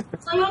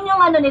 So, yun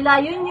yung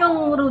yun yung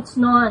roots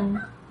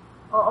nun.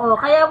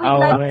 Kaya we'd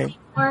like to see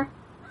more,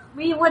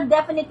 we would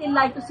definitely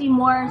like to see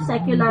more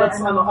secular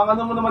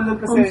mo naman yun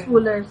kasi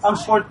homeschoolers. Ang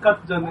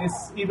shortcut dyan is,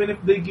 even if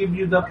they give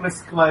you the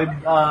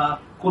prescribed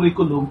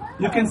curriculum,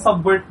 you can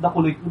subvert the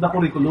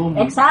curriculum.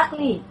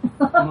 Exactly.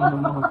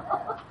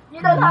 You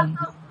don't have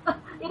to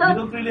you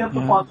don't really have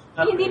to follow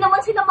that. Hindi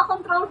naman sila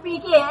makontrol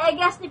freaky I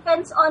guess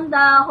depends on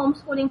the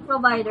homeschooling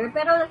provider.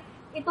 Pero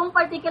itong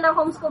particular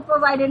homeschool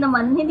provider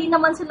naman, hindi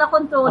naman sila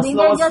controlling.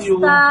 They're just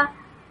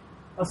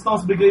as long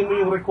as bigay mo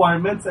yung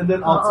requirements and then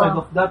outside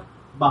of that,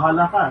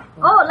 bahala ka.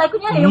 Like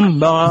kunyari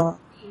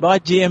baka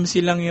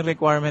GMC lang yung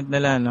requirement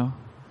nila, no?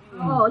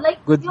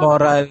 Like good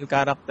moral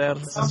character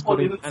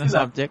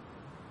subject.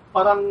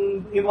 Parang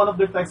in one of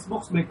their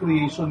textbooks may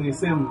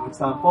creationism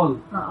example.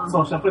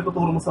 So syempre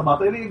tuturo mo sa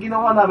bata. Ang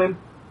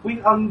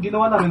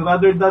ginawa namin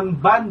rather than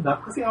ban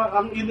that, kasi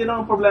ang yun din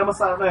ang problema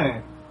sa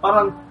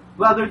parang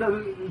rather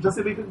than just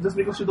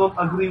because you don't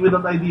agree with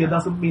that idea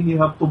doesn't mean you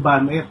have to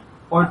ban it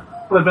or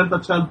prevent a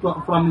child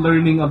from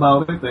learning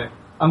about it.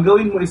 Ang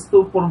gawin mo is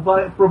to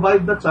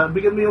provide the child,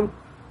 bigyan mo yung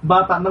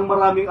bata ng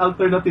maraming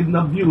alternative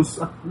na views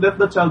at let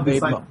the child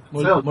decide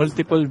himself.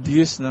 Multiple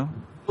views, no?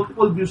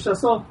 Multiple views siya.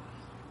 So,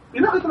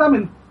 pinakita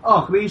namin,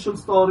 creation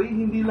story,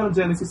 hindi lang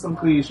Genesis ang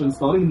creation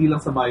story, hindi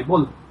lang sa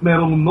Bible.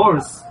 Merong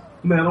Norse,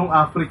 merong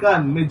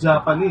African, may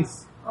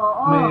Japanese,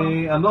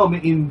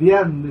 may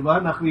Indian, di ba,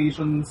 na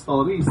creation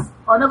stories.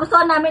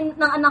 Nagustuhan namin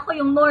ng anak ko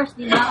yung Norse,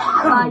 di ba?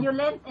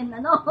 Violent and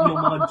yung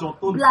mga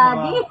Jotuns,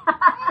 bloody.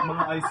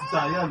 mga ice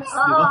giants,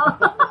 di ba?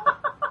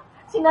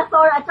 Sina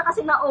Thor at saka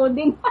sina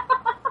Odin.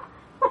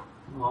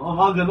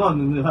 Mga ganon,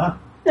 di ba?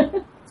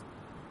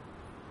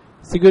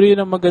 Siguro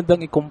yun ang magandang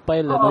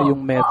i-compile,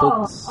 yung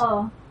methods.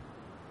 Oo.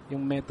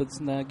 Yung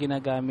methods na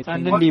ginagamit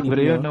Sana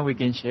libre yun, no? We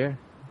can share.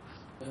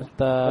 At,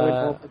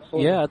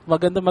 at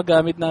maganda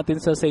magamit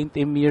natin sa St.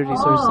 Emir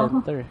Resource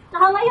Center.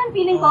 Saka ngayon,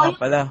 feeling ko,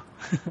 pala.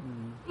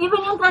 even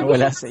yung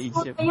Wala sa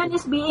traditional isip. ngayon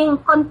is being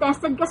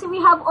contested kasi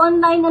we have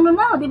online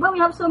now, di ba?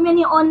 We have so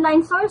many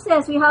online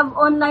sources. We have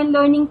online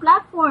learning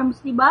platforms,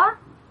 di ba?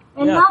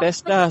 And Yeah, now,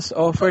 Tesla has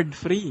offered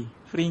free.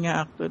 Free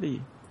nga actually.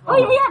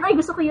 Ay,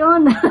 gusto ko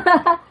yun.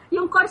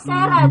 Yung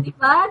Coursera, di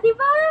ba? Di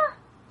ba?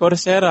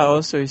 Coursera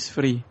also is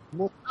free.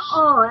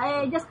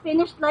 I just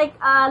finished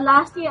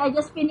last year, I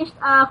just finished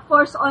a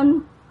course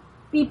on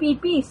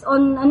PPPs,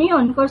 on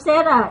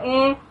Coursera.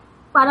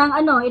 Parang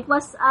it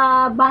was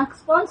bank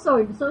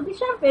sponsored. So,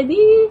 syempre,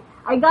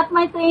 I got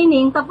my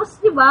training.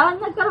 Tapos, di ba,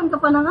 nagkaroon ka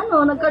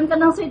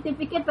ng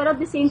certificate, pero at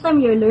the same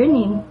time, you're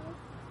learning.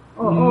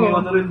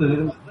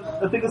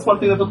 I think it's one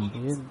thing that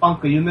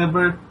Punk, you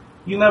never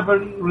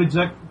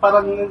reject,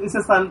 parang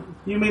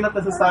you may not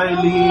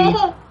necessarily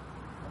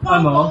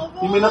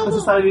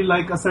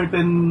like a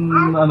certain,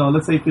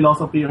 let's say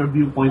philosophy or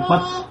viewpoint,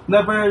 but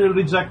never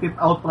reject it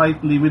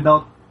outrightly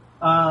without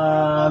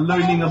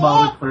learning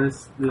about it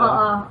first.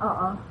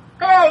 Oo.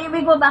 Kaya we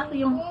go back to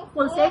yung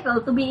full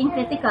circle to being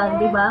critical,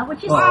 di ba?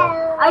 Which is,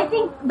 I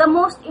think,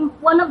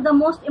 one of the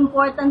most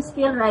important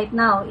skill right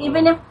now.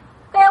 Even if,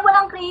 kaya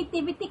walang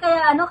creativity,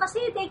 kaya kasi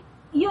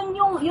yun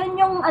yung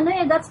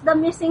that's the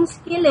missing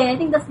skill I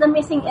think that's the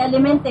missing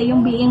element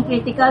yung being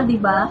critical, di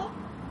ba?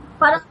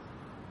 Para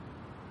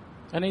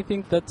And I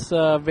think that's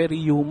very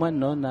human,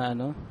 no, na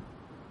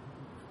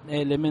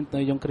element, no,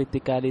 yung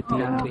criticality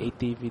and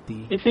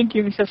creativity. I think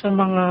yung isa sa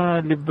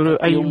mga libro,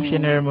 yung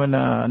shinare mo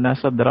na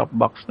nasa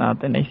Dropbox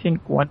natin, I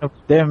think one of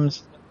them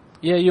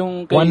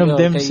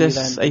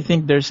says, I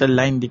think there's a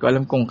line, di ko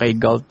alam kung kay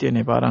Galt yun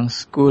parang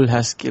school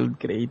has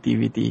killed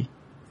creativity.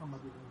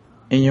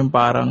 Yun yung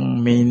parang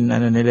main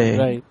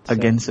nila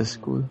against the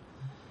school.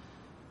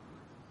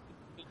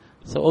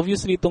 So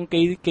obviously itong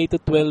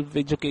K-12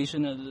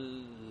 educational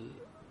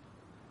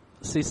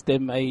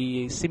system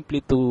ay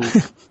simply to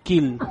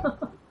kill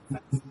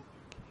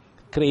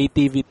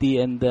creativity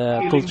and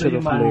the culture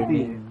of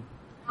learning.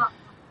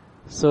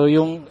 So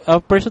yung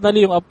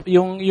personally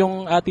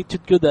yung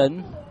attitude ko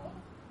dan,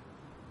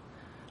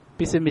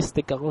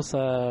 pessimistic ako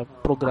sa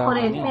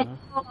programa niya.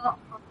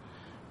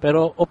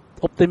 Pero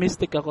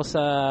optimistic ako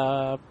sa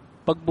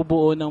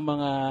pagbubuo ng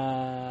mga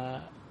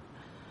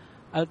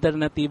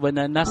alternatiba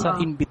na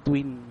nasa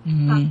in-between.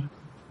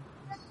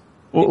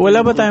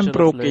 Wala ba tayong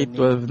pro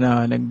K-12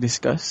 na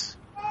nag-discuss?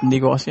 Hindi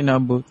ko kasi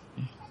nabot.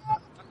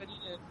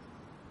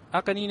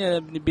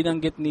 Kanina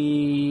binanggit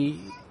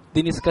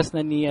diniscuss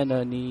na ni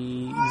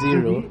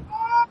Zero.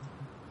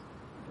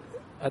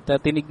 At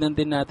tinignan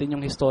din natin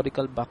yung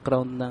historical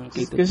background ng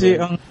K-12. Kasi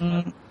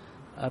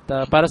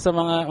para sa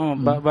mga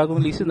bagong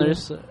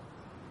listeners,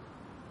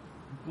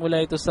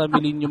 mula ito sa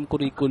Millennium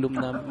Curriculum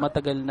na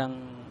matagal nang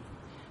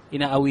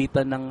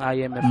inaawitan ng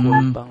IMF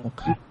World Bank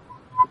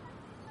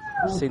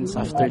since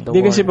after the war.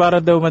 Hindi kasi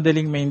para daw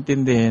madaling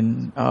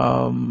maintindihan,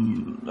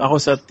 ako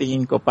sa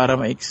tingin ko, para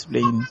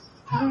ma-explain,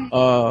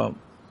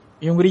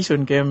 yung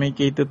reason kaya may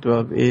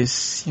K-12 is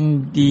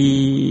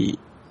hindi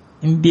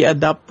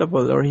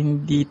adaptable or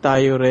hindi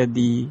tayo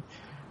ready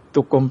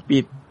to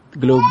compete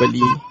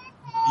globally.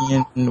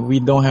 And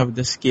we don't have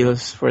the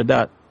skills for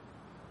that.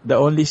 The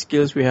only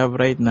skills we have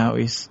right now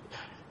is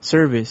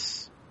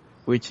service,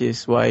 which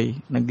is why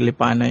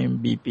naglipa na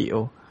yung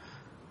BPO.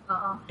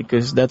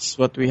 Because that's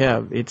what we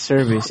have. It's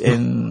service.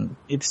 And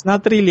it's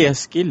not really a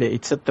skill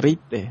it's a trait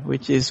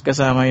which is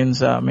kasama yun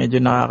sa medyo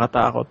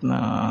nakakatakot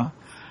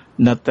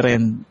na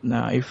trend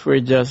na if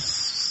we're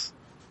just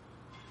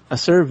a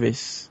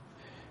service,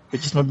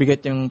 which is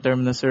mabigat yung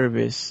term na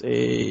service,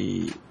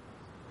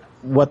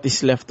 what is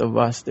left of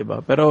us,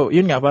 diba? Pero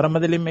yun nga, para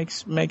madali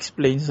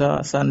ma-explain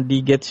sa hindi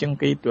gets yung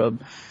K-12,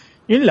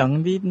 yun lang,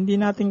 hindi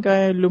natin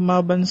kaya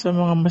lumaban sa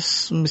mga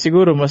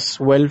siguro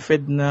mas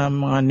well-fed na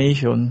mga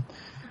nation,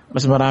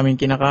 mas maraming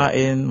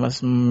kinakain,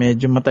 mas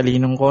medyo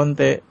matalinong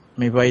konti,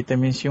 may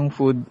vitamins yung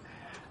food.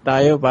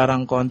 Tayo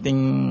parang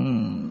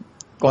konting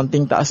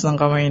taas ng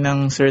kamay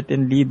ng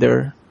certain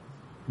leader,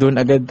 doon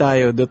agad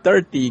tayo,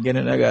 Duterte,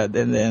 ganun agad.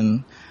 And then,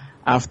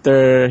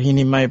 after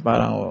hinimay,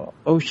 parang,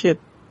 oh shit,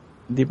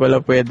 di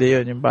pala pwede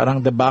yun. Yung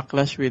parang the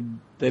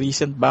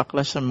recent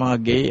backlash sa mga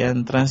gay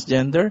and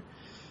transgender,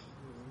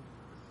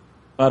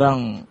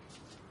 parang,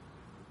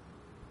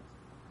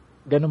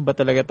 ganun ba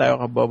talaga tayo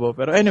kabobo?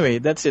 Pero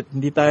anyway, that's it.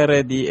 Hindi tayo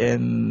ready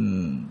and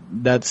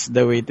that's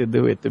the way to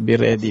do it, to be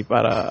ready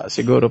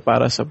siguro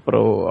para sa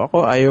pro.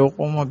 Ako, ayaw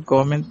kong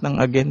mag-comment ng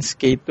against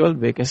K-12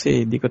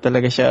 kasi di ko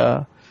talaga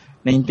siya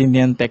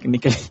naintindihan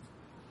technically.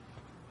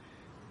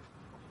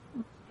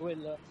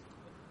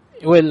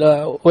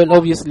 Well,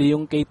 obviously,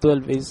 yung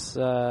K-12 is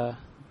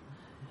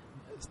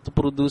to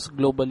produce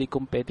globally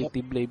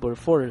competitive labor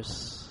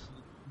force.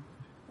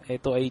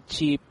 Ito ay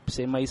cheap,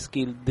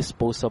 semi-skilled,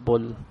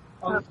 disposable.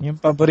 Yung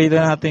paborito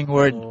nating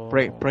word,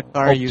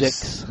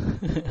 precarious.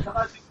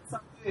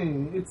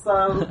 It's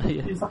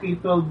yung sa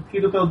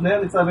K-12 na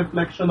yan, it's a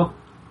reflection of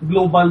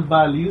global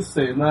values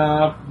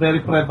na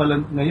very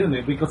prevalent ngayon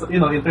because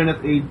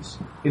internet age,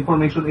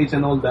 information age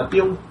and all that.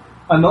 Yung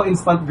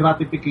instant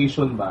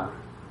gratification ba?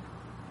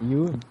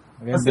 Yun.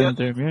 Maganda yung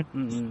term yun.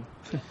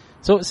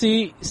 So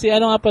si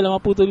ano nga pala,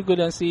 maputol ko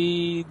lang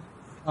si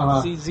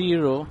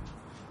Zero.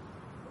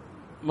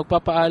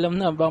 Magpapaalam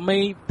na.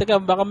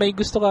 Baka may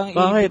gusto kang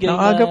ibigay na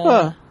aga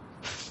pa.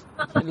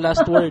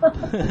 Last word.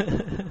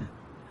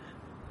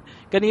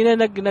 Kanina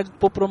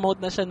nagpo-promote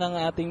na siya ng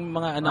ating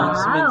mga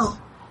announcements.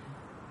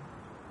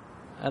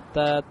 Wow. At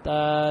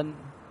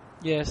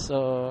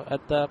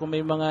kung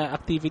may mga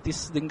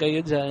activities din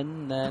kayo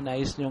dyan na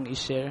nais nyong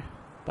i-share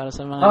para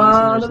sa mga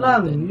listeners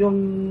natin. Yung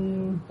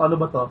paano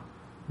ba to?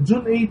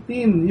 June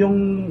 18,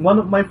 yung one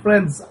of my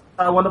friends,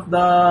 one of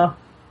the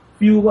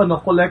few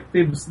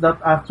collectives that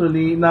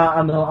actually na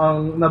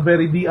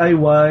very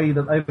DIY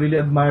that I really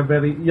admire,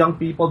 very young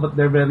people but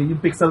they're very yung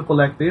Pixel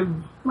Collective.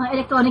 Mga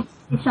electronic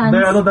musicians.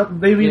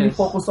 They really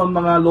focus on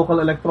mga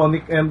local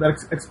electronic and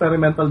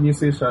experimental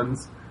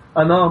musicians.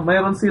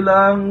 Mayroon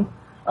silang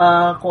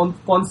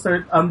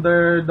concert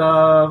under the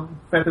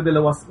Fete de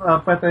la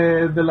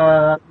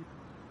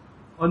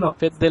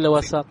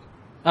Wasak.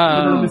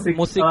 Music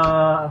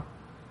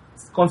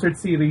concert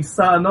series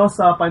sa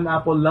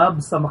Pineapple Lab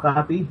sa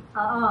Makati.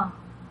 Oo.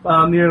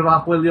 Near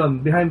Rockwell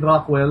yon, behind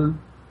Rockwell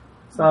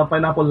sa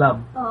Pineapple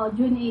Lab.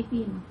 June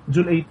 18.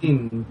 June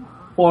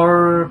 18.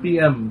 4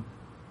 p.m.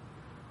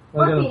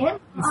 4 p.m?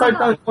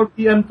 Start 4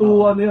 p.m.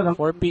 to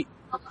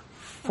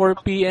 4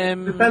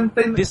 p.m.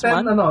 this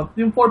month?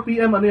 Yung 4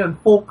 p.m.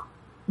 folk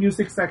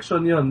music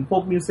section yun.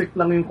 Folk music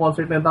lang yung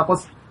concert na yun.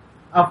 Tapos,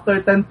 after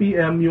 10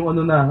 p.m. yung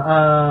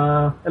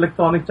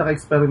electronic tsaka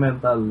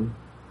experimental.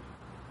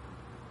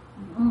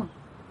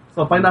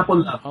 So,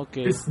 Pineapple Lab.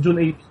 Okay. Is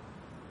June 8.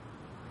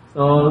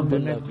 So,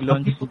 they're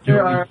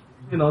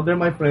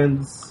my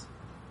friends.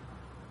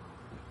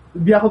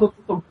 Hindi ako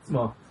tutugtog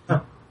mo.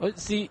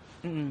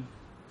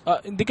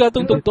 Hindi ka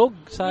tutugtog.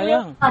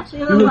 Sayang.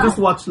 You just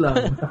watch lang.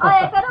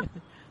 Pero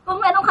kung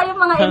meron kayong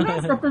mga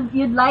events that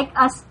you'd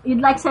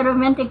like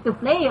Ceromantic to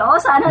play,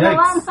 sana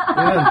naman.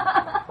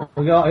 Oo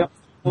nga.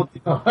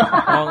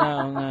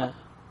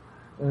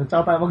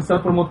 Tsaka tayo,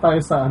 mag-self-promote tayo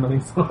sa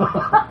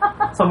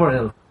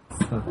somewhere else.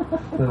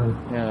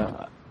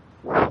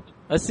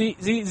 Si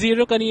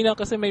Zero kanina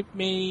kasi may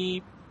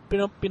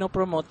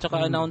pinopromote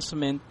tsaka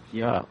announcement.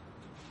 Yeah.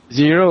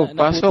 Zero,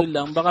 pasok.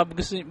 Lang. Baka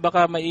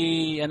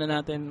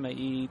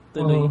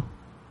maituloy.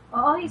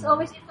 He's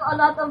always into a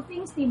lot of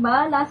things,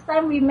 diba? Last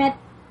time we met,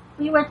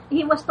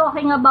 he was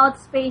talking about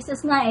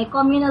spaces nga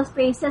communal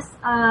spaces,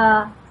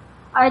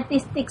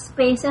 artistic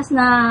spaces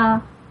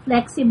na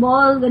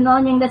flexible,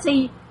 gano'n. Yung let's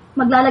say,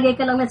 maglalagay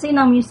ka lang let's say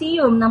ng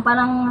museum, ng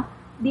parang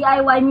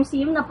DIY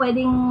museum na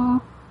pwedeng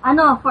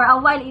for a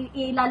while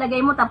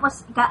ilalagay mo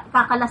tapos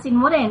kakalasin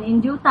mo rin in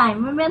due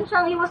time.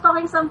 He was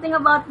talking something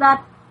about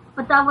that,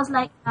 but that was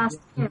like last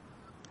year.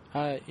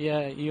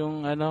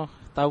 Yung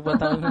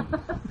tawag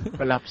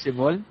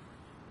collapsible?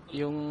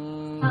 Yung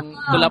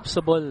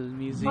collapsible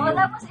museum.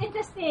 That was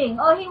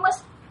interesting.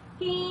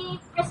 He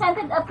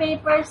presented a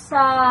paper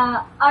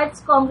sa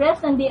Arts Congress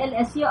ng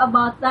DLSU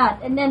about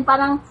that. And then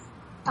parang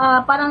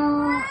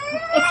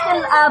it's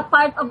still a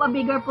part of a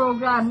bigger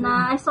program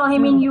na I saw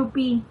him in UP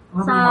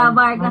sa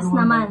Vargas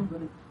naman.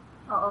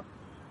 Oo.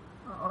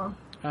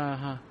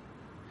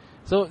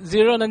 So,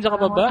 Zero, nandiyan ka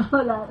pa ba?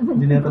 Wala.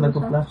 Hindi na ito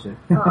nagpo-flash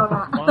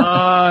Oo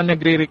nga.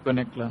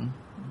 Nagre-reconnect lang.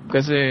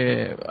 Kasi,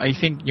 I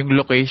think yung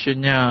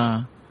location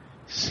niya,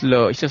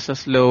 isa sa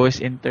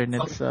slowest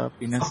internet sa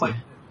Pinas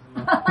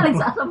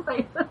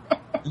Nagsasampay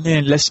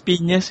yun. Las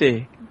Piñas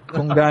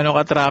Kung gaano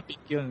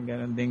ka-traffic yun,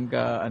 ganon din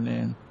ka,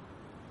 yun.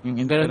 Yung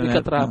internet. Ganon din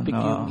ka-traffic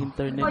yung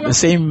internet.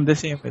 The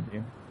same with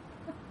you.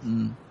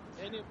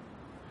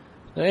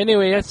 So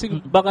anyway,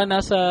 baka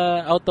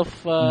nasa out of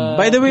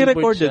by the way,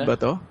 recorded ba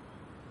to?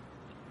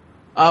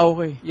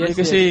 Okay. Yes,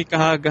 kasi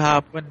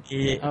kahapon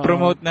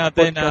i-promote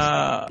natin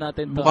na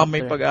mukhang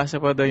may pag-asa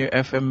pa daw yung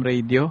FM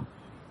radio.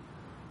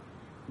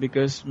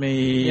 Because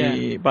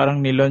may parang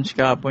ni-launch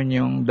kahapon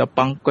yung The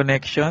Punk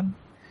Connection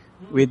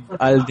with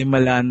Aldi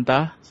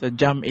Malanta sa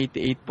Jam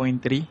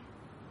 88.3.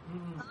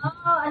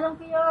 Alam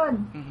ko yun.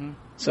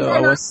 So,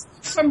 I was...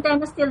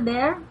 Centeno still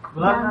there?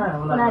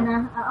 Wala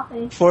na.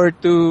 Okay.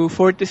 4 to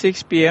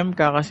 6 p.m.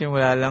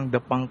 kakasimula lang The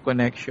Punk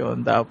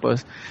Connection.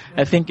 Tapos,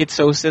 I think it's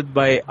hosted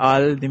by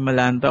Al Di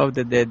Malanta of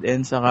the Dead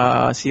End,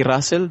 saka si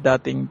Russell,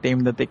 dating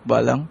Tame the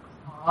Tikba lang.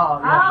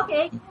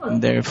 Okay.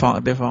 Cool. They're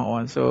funk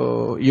one.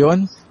 So,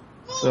 yun.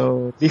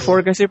 So,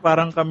 before kasi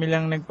parang kami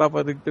lang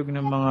nagpapatugtog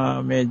ng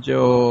mga medyo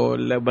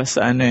labas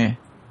sa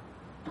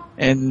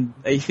And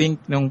I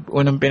think nung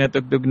unang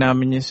pinatugtog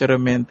namin yung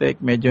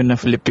Ceromantic, medyo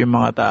na-flip yung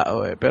mga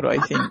tao Pero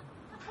I think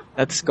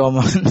that's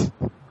common.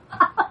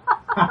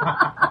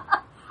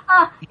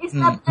 It's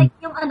not like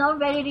yung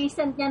very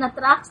recent niya na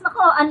tracks.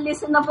 Nako,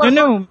 unlistenable.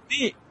 No.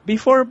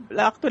 Before,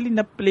 actually,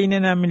 na-play na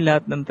namin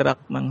lahat ng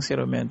track ng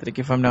Ceromantic,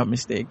 if I'm not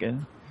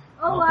mistaken.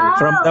 Oh, wow.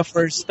 From the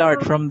first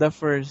track.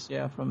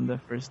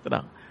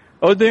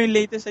 Although yung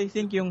latest, I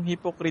think, yung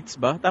Hypocrites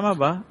ba? Tama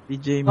ba?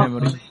 DJ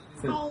Memory.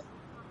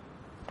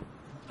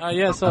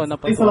 Yeah, so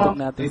napatutog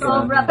natin.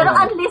 Sobra. Pero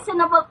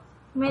unlistenable,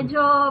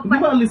 medyo...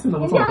 Hindi ba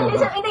unlistenable?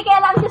 Hindi, kaya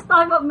lang just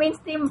talking about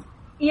mainstream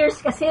ears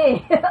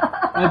kasi.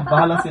 Ay,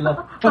 bahala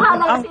sila.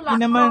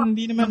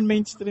 Hindi naman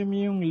mainstream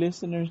yung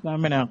listeners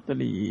namin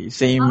actually.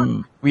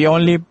 Same. We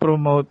only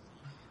promote...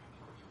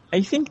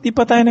 I think di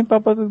pa tayo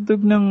nagpapatugtog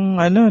ng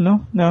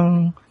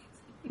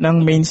ng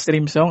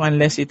mainstream song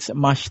unless it's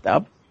mashed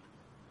up.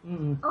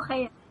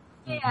 Okay.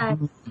 Yeah.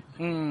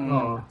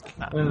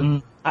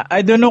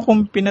 I don't know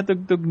kung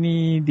pinatugtog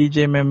ni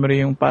DJ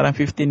Memory yung parang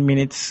 15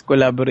 minutes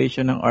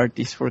collaboration ng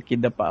Artists for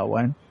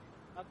Kidapawan.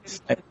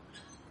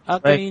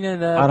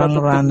 Parang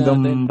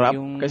random rap.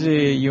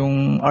 Kasi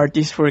yung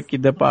Artists for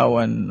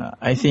Kidapawan,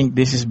 I think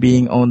this is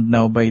being owned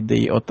now by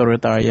the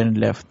authoritarian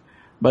left.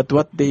 But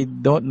what they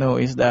don't know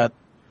is that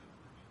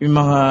yung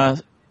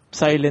mga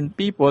silent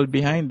people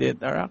behind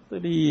it are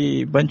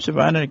actually a bunch of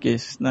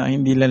anarchists na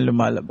hindi lang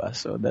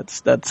lumalabas. So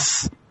that's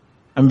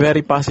I'm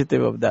very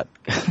positive of that.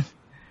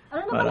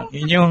 Parang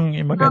yun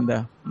yung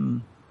maganda.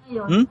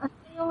 Ayun. Ano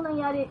yung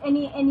nangyari?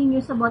 Any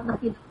news about the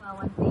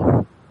Kidapawan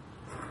thing?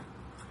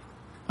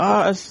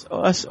 As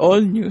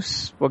all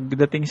news,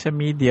 pagdating sa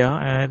media,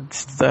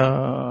 it's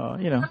Wala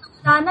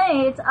na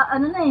eh. It's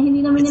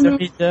hindi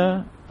namin it's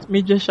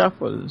media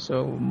shuffle.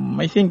 So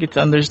I think it's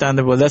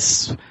understandable.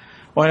 That's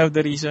one of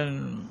the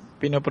reason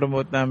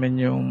pinopromote namin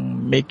yung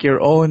make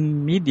your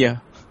own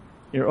media.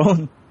 Your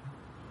own.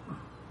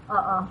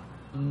 Oo.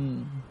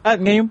 At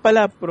ngayon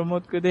pala,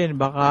 promote ko din.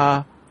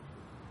 Baka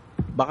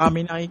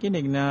may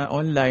nakikinig na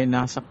online,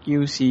 nasa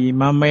QC.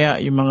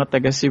 Mamaya yung mga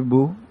taga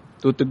Cebu,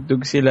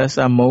 tutugtog sila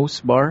sa Moe's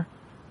Bar.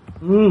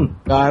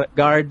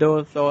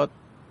 Gardo, Thought.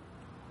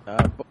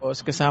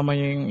 Tapos kasama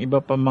yung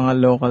iba pa mga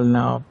local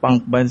na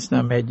punk bands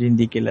na medyo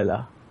hindi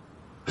kilala.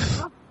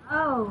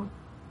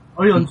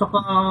 Ayun,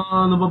 saka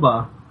ano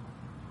ba?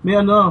 May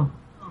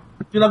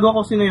ginagawa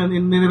ko kasi ngayon,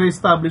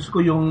 nire-establish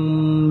ko yung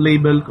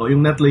label ko,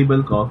 yung net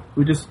label ko,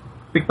 which is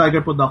Pick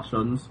Tiger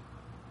Productions.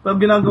 Pero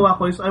ginagawa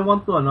ko is I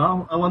want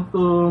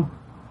to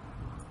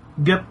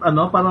get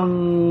parang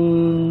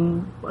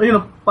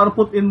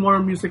put in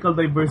more musical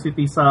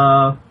diversity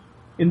sa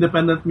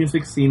independent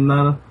music scene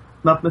na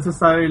not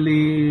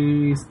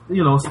necessarily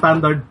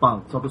standard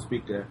punk, so to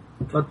speak.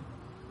 But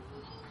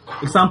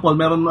example,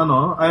 meron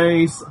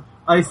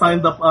I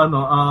signed up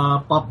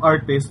pop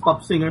artist, pop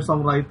singer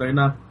songwriter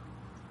na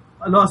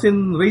as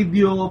in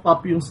radio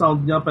pop yung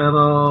sound niya,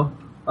 pero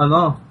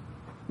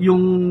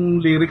yung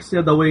lyrics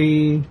niya the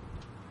way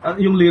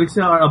yung lyrics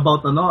niya are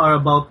about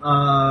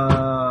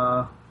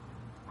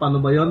paano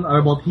ba yun?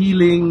 Are about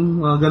healing,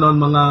 ganon,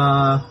 mga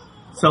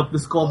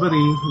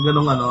self-discovery,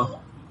 ganong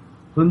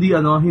hindi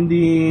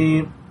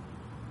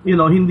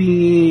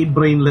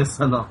brainless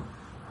stuff.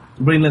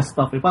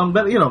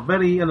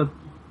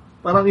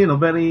 Parang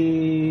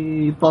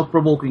very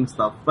thought-provoking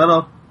stuff.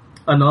 Pero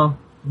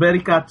very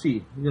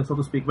catchy, so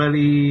to speak,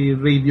 very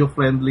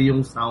radio-friendly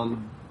yung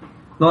sound.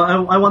 No,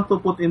 I want to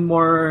put in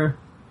more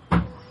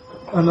I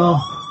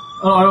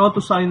want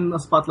to shine a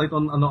spotlight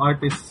on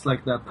artists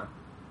like that.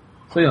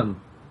 So yun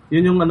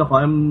yung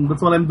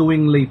that's what I'm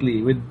doing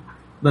lately with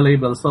the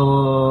label.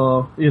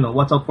 So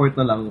watch out for it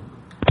na lang.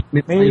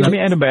 May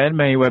ano ba yan?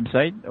 May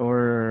website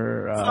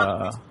or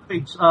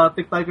page,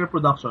 Tick Tiger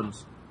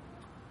Productions.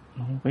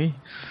 Okay.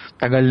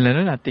 Tagal na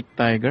nun, Tick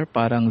Tiger,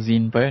 parang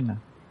zine pa yun.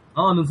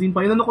 Oo, zine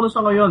pa. Inano ko na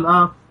siya ngayon.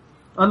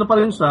 Pa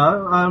rin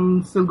siya,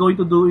 I'm still going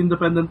to do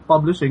independent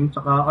publishing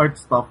tsaka art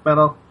stuff,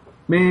 pero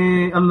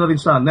may na rin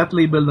siya, net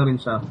label na rin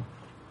siya.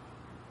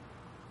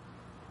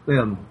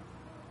 Ayan.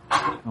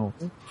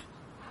 Okay.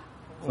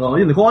 So,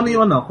 yun. Kung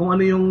ano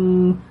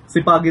yung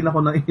sipagin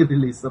ako na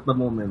i-release at the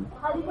moment.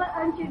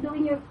 Aren't you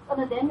doing your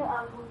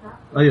album na?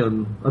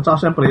 Ayun. At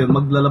saka syempre yun,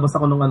 maglalabas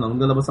ako ng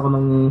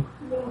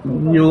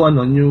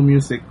new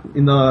music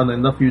in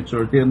the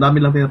future. Ang dami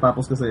lang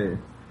tinatapos kasi.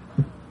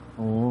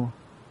 Oo.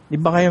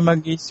 Di ba kayo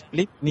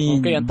mag-split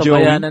ni Okay, ang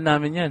tabayanan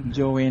namin yan.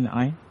 Joey and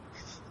I?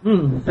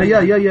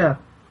 Yeah.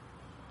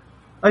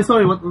 Ay,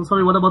 sorry,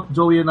 what about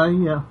Joey and I?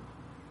 Yeah.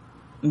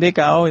 Hindi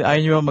ayaw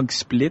nyo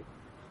mag-split?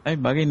 Ay,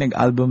 bagay,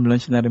 nag-album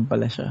launch na rin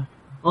pala siya.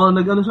 Oh,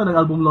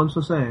 nag-album launch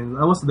na siya eh.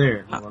 I was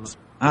there.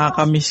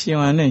 Kamiss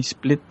yung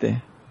split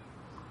eh.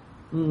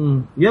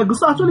 Yeah,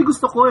 gusto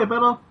ko eh,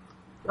 pero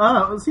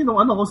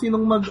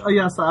sinong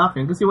mag-aya sa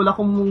akin kasi wala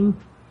akong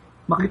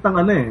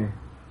makitang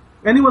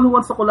anyone who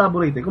wants to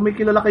collaborate kung may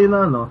kilala kayo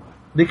na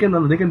they can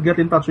get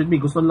in touch with me.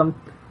 Gusto lang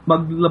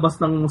maglabas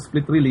ng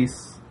split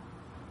release.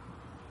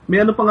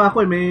 May pa nga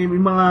ako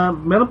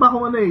meron pa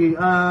akong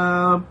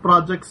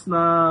projects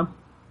na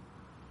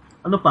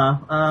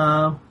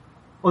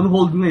on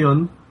hold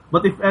ngayon,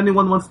 but if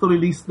anyone wants to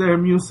release their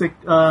music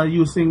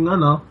using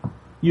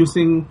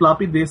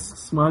floppy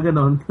disks, mga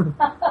ganon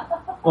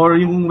or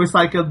yung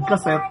recycled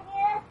cassette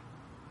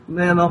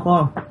na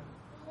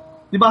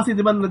di ba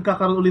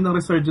nagkakaroon uli ng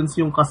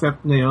resurgence yung cassette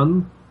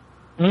ngayon?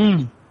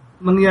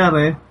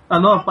 Nangyari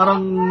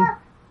parang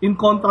in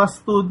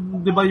contrast to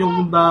di ba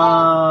yung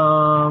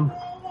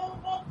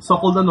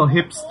so-called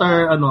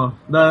hipster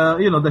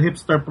the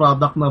hipster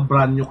product na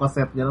brand new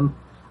cassette yan.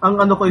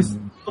 Ang ko is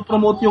to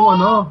promote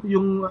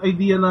yung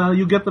idea na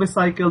you get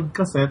recycled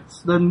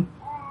cassettes, then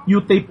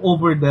you tape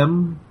over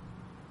them.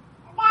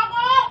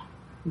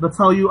 That's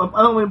how you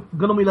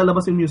ganun mo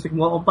ilalabas yung music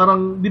mo. O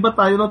parang di ba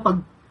tayo pag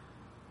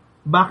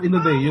back in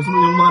the day,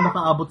 yung mga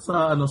nakaabot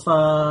sa sa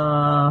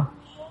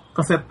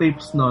cassette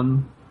tapes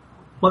noon.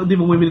 Di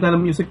mo bumili ka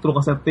ng music through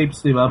cassette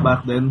tapes, di ba,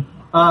 back then?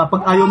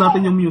 Pag ayaw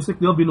natin yung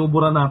music, di ba,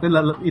 binubura natin,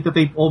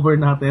 ita-tape over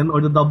natin,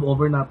 or the-dub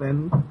over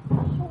natin.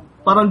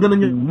 Parang ganun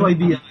yung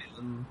idea.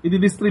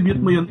 I-distribute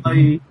mo yun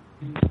by,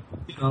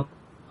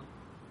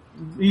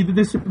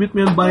 i-distribute mo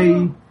yun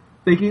by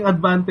taking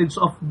advantage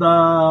of the,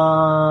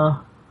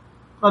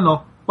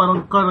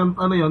 parang current,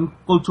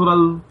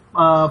 cultural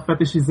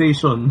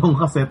fetishization ng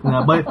cassette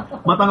nga.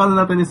 But ang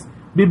natin is,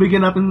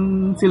 bibigyan natin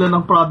sila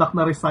ng product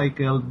na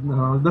recycled.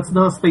 That's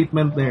the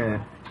statement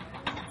there.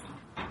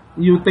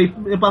 You tape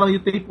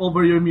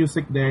over your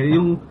music there.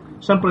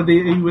 Syempre,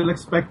 they will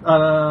expect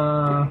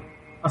a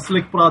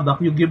slick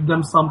product. You give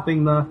them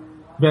something na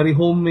very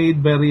homemade,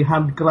 very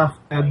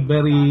handcrafted,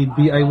 very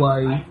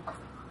DIY.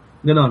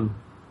 Ganon.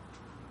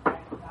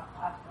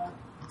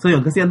 So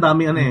yun, kasi ang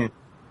dami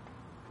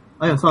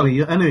Ayun,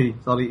 sorry. Anyway,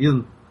 sorry,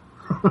 yun.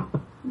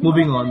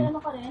 Moving on.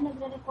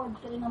 Nagre-record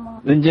ka rin ng mga...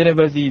 Nandiyan na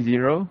ba si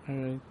Zero?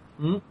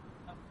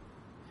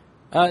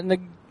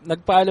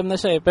 Nagpaalam na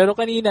siya pero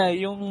kanina,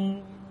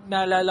 yung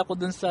naalala ko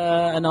dun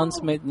sa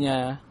announcement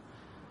niya,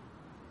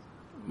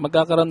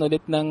 magkakaroon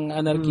ulit ng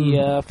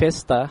Anarkia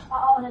Festa.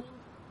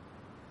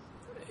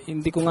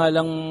 Hindi ko nga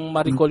lang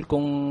ma-recall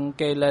kung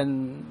kailan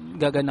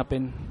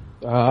gaganapin.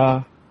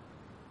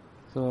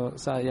 So,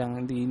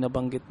 sayang, hindi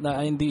nabanggit na,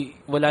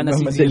 wala na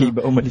si Zero.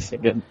 Ba umalis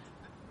agad?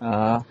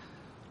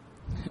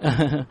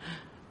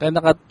 Kaya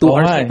naka 2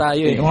 hours na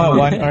tayo eh. 1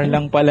 hour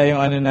lang pala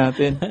yung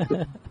natin.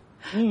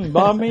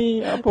 Baka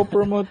may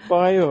po-promote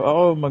pa kayo.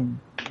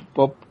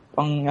 Ako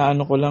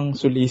ko lang,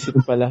 solicit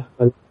pala.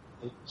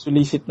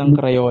 Solicit ng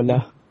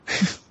Crayola.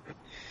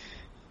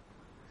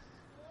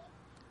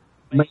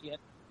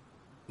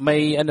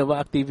 May ba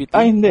activity?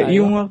 Hindi.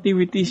 Yung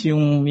activities,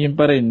 yun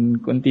pa rin.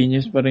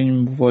 Continuous pa rin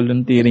yung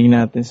volunteering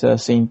natin sa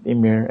St.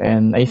 Emir.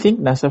 And I think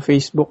nasa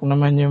Facebook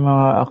naman yung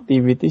mga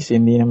activities.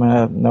 Hindi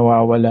naman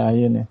nawawala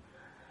yun eh.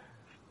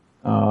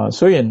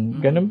 So yun,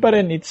 ganun pa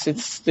rin. It's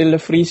still a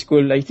free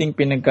school. I think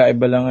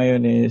pinagkaiba lang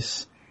ngayon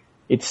is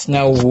it's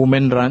now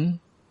women run.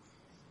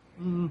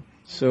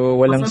 So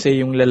walang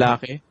say yung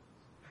lalaki.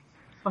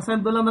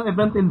 Pasend lang ng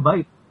event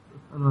invite.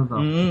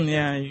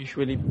 Yeah,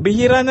 usually.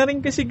 Bihira na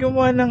rin kasi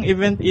gumawa ng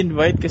event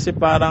invite kasi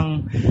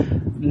parang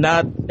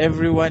not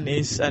everyone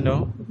is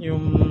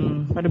yung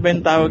ano ba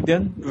yung tawag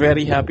din?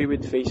 Very happy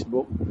with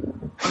Facebook.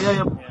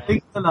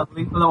 Link na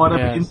lang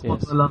whatever info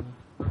na lang.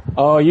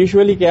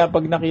 Usually kaya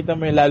pag nakita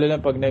mo, lalo na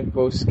pag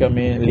nag-post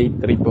kami,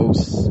 late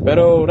reposts.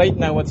 Pero right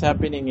now, what's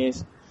happening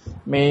is,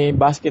 may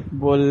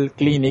basketball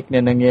clinic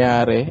na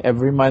nangyayari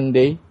every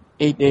Monday,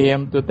 8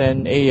 a.m. to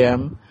 10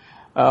 a.m.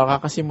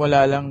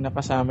 Kakasimula lang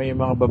nakasama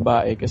yung mga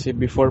babae kasi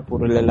before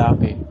puro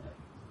lalaki.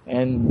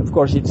 And of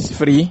course, it's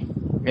free.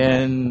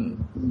 And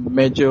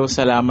medyo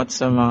salamat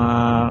sa mga,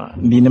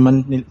 hindi naman,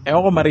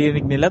 ewan ko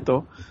maririnig nila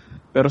to,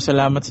 pero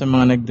salamat sa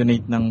mga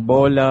nag-donate ng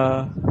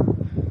bola,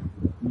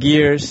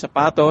 gears,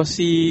 sapatos,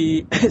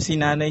 si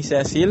Nanay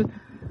Cecil,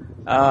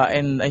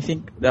 and I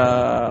think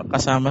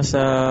kasama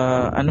sa,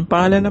 anong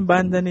pangalan ng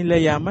banda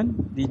nila, Yaman?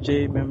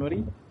 DJ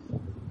Memory?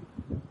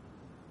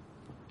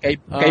 Kay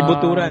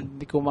Buturan.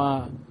 Hindi ko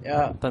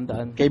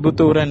matandaan. Kay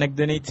Buturan,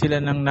 nag-donate sila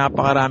ng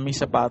napakaraming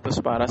sapatos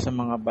para sa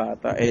mga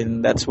bata.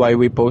 And that's why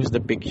we post the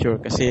picture.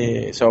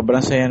 Kasi sobrang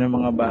saya ng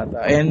mga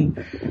bata. And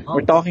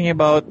we're talking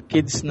about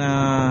kids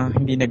na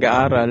hindi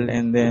nag-aaral.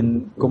 And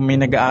then, kung may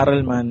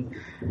nag-aaral man,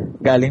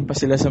 galing pa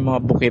sila sa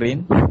mga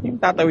bukirin.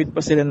 Yung tatawid pa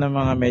sila ng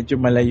mga medyo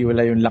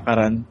malayo-layong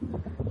lakaran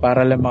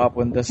para lang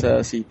makapunta sa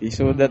city.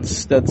 So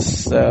that's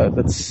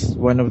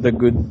one of the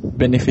good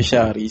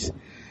beneficiaries.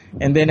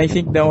 And then I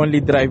think the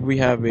only drive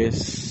we have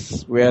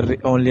is we're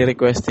only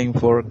requesting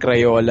for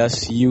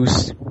Crayolas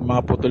use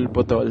mga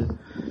putol-putol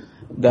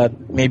that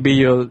maybe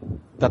you'll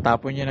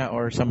tatapon nyo na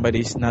or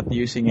somebody's not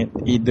using it,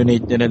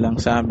 i-donate nyo na lang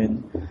sa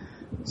amin.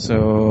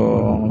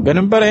 So,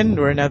 ganun pa rin.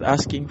 We're not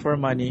asking for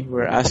money.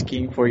 We're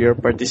asking for your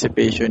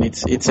participation.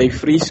 It's a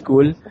free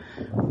school.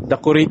 The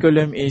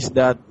curriculum is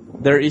that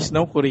there is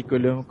no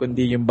curriculum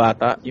kundi yung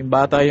bata. Yung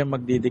bata yung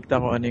magdidikta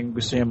kung ano yung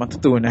gusto niya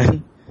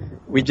matutunan.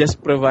 We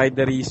just provide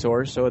the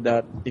resource so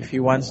that if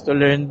he wants to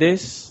learn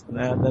this,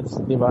 that's,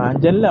 di ba,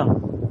 andyan lang.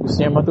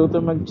 Gusto niya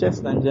matuto mag-chess,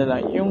 andyan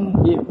lang.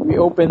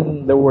 We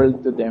open the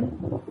world to them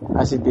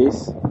as it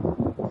is.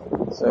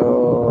 So,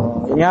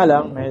 yun nga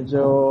lang,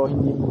 medyo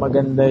hindi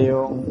maganda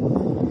yung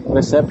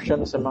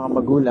reception sa mga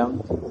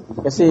magulang.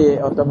 Kasi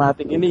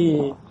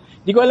automatically,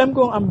 di ko alam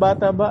kung ang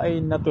bata ba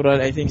ay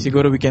natural. I think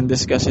siguro we can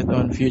discuss it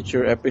on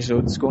future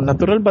episodes. Kung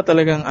natural ba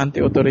talagang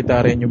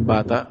anti-authoritarian yung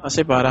bata.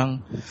 Kasi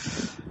parang,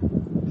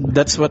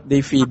 that's what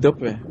they feed up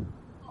eh.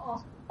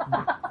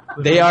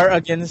 They are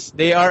against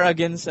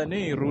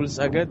rules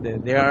agad eh.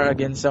 They are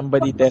against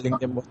somebody telling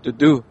them what to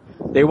do.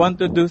 They want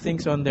to do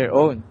things on their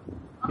own.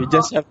 You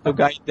just have to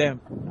guide them.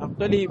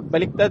 Actually,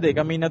 baliktad eh.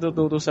 Kami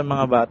natututo sa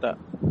mga bata.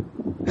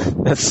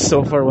 That's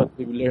so far what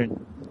we've learned.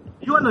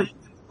 You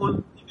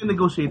can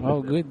negotiate.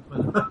 Oh, good.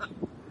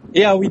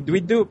 Yeah, we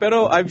do.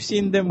 Pero I've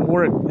seen them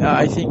work.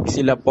 I think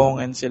sila Pong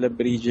and sila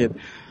Bridget,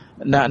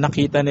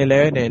 nakita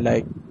nila yun eh.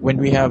 Like, when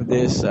we have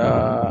this,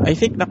 I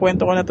think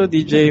nakwento ko na to,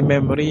 DJ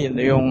Memory,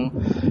 yung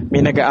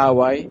may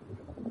nag-aaway.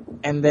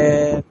 And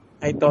then,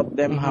 I taught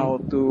them how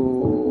to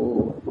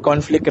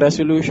conflict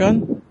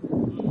resolution.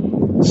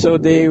 So,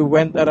 they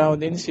went around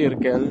in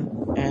circle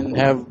and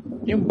have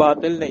yung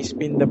bottle na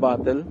spin the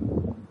bottle.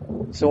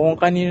 So, kung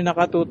kanino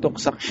nakatutok,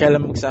 siya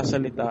lang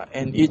magsasalita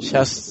and each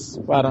has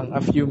parang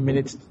a few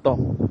minutes to talk.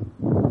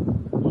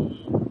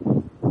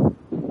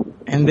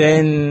 And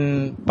then,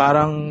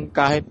 parang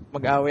kahit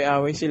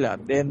mag-away-away sila,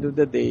 at the end of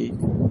the day,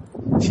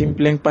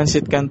 simpleng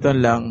pansit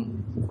canton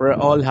lang, we're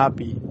all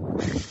happy.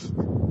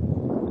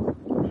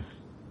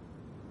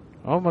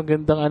 Oh,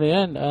 magandang ano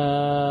yan,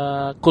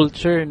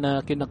 culture na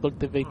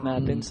kinakultivate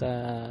natin sa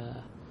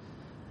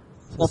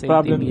The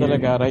problem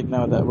talaga right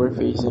now that we're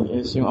facing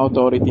is yung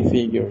authority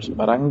figures.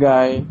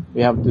 Barangay,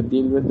 we have to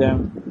deal with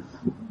them.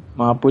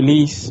 Mga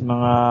police,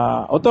 mga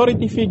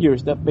authority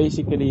figures that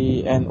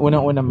basically, and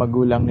unang-unang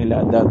magulang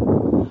nila that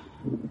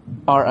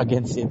are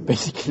against it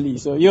basically.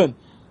 So yun.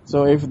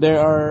 So if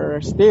there are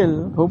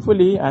still,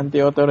 hopefully,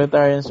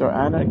 anti-authoritarians or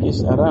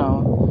anarchists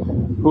around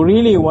who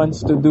really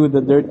wants to do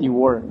the dirty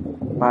work,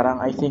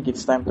 parang I think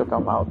it's time to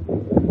come out.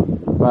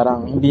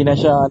 Parang hindi na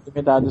siya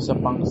limitado sa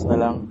punks na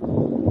lang.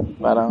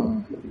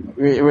 Parang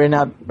we're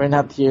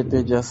not here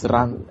to just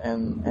rant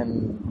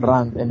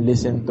and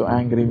listen to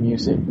angry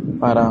music.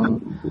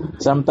 Parang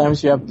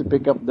sometimes you have to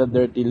pick up the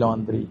dirty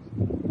laundry.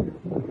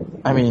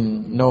 I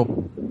mean, no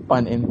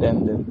pun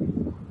intended.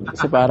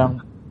 Kasi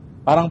parang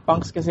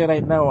punks kasi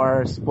right now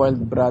are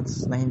spoiled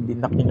brats na hindi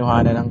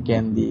nakinuhanan ng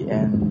candy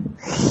and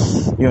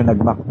yun,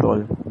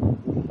 nagbaktol.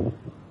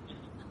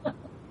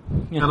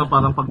 Pero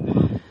parang pag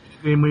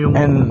mo yung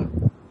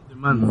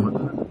demand.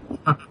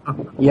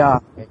 Yeah,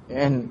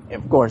 and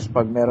of course,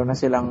 pag meron na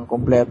silang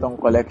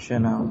kompletong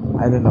collection ng,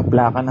 I don't know,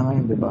 plaka na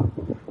ngayon, di ba?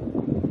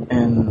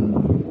 And,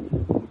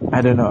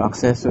 I don't know,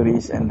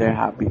 accessories, and they're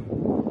happy.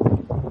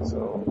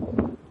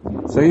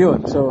 So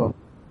yun, so...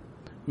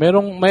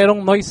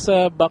 Merong noise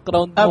sa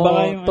background mo,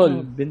 baka yung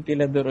tol.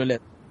 Ventilador ulit.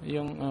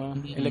 Yung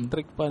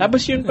electric fan. Tapos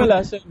yun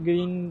pala, sa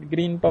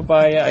Green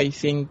Papaya, I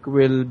think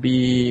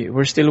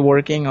we're still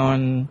working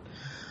on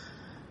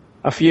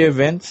a few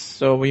events.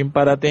 So, yung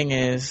parating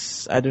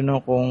is, I don't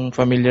know kung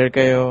familiar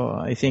kayo,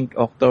 I think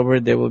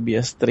October there will be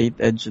a straight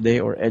edge day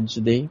or edge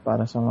day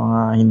para sa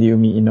mga hindi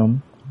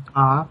umiinom.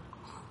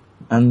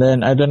 And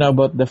then, I don't know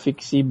about the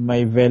Fixie,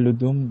 my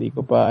Velodum.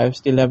 I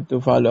still have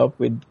to follow up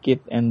with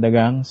Kit and the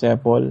gang,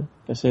 Sepol.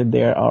 Kasi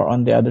they are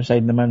on the other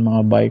side naman,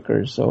 mga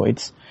bikers. So,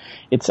 it's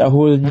a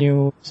whole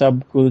new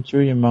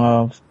subculture, yung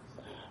mga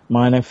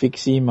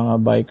na-Fixie,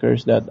 mga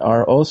bikers that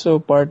are also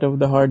part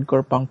of the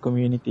hardcore punk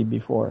community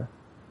before.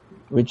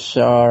 Which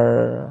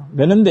are,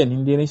 ganun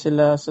din, hindi rin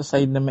sila sa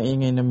side na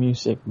maingay na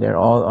music. They're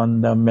all on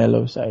the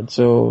mellow side.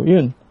 So,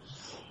 yun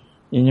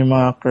yung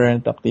mga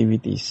current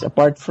activities.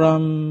 Apart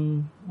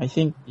from, I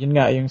think, yun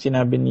nga, yung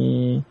sinabi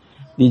ni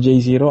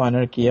DJ Zero,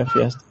 Anarchia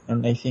Fiesta,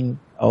 and I think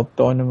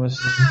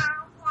Autonomous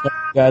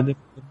gathering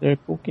that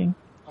they're cooking.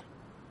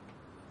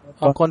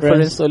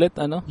 Conference ulit,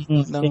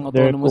 ng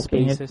Autonomous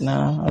Spaces.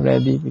 Na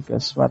already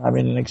because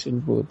marami na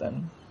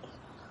nagsulputan.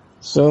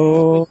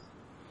 So,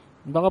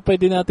 baka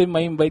pwede natin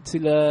ma-invite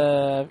sila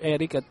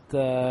Eric at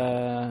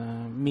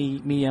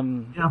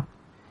Miyam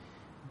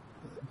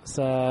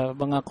sa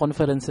mga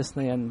conferences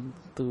na yan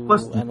to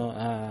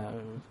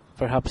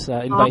perhaps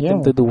invite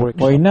them to do workshop.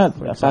 Why not?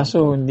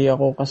 Kaso hindi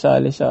ako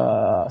kasali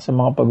sa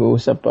mga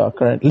pag-uusap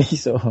currently,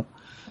 so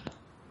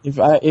if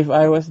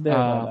I was there,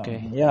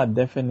 okay. Yeah,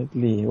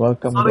 definitely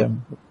welcome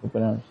them.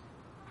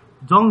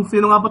 Jong,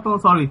 sino nga ba 'tong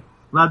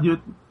radio?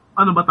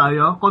 Ano ba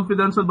tayo?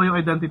 Confidential ba yung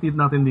identity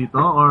natin dito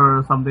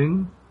or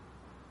something?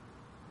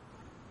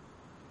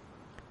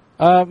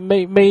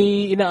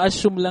 May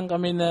ina-assume lang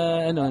kami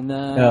na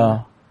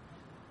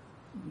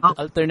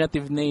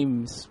alternative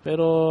names.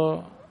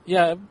 Pero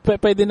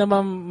pwede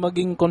naman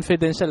maging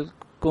confidential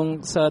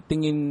kung sa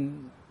tingin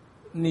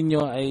ninyo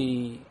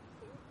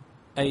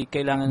ay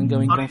kailangan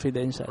gawing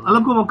confidential.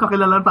 Alam ko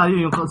magkakilala tayo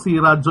yung si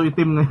Radyo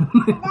Itim ngayon.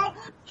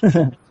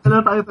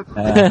 Kailan tayo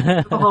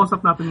ito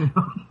kausap natin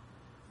ngayon.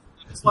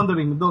 Just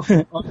wondering,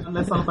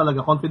 unless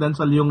talaga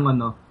confidential yung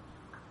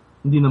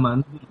hindi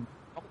naman.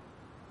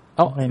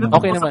 Okay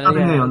naman.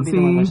 Ngayon, hindi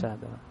naman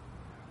masyado.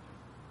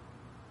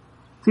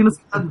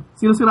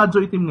 Sino si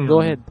Radyo Itim ngayon? Go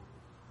ahead.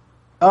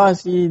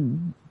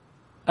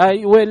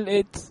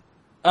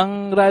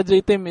 Ang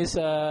Radyo Itim is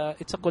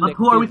it's a collective.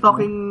 But who are we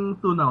talking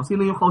to now?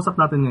 Sino yung kausap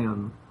natin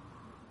ngayon?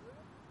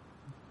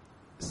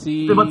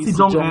 Si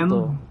Jong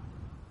N?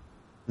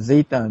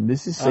 Zaytan.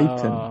 This is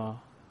Satan.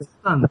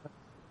 Satan.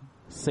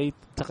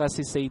 Tsaka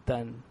si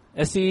Satan.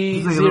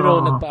 Si Zero.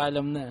 Zero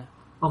nagpaalam na.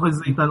 Okay,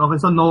 Zaytan. Okay,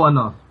 so no,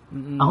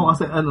 Ako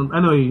kasi,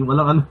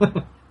 walang ano.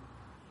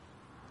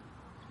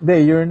 Hindi,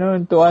 you're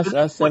known to us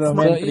as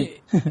Ceromentry.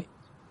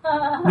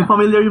 Hindi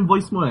familiar yung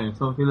voice mo eh.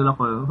 So, kilala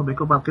ko. Sabi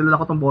ko, kilala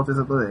ko tong boses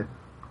ito eh.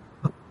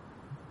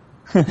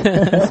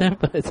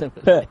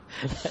 Siyempre.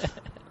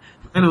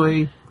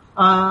 Anyway,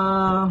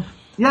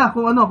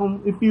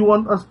 kung if you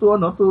want us to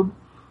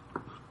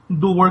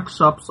do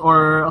workshops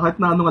or kahit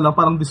na lang,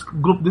 parang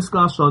group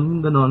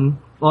discussion, ganon,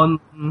 on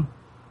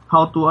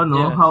how to,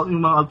 how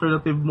yung mga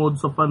alternative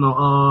modes of,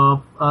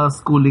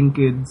 schooling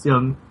kids,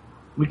 yun.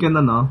 We can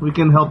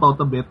help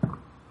out a bit.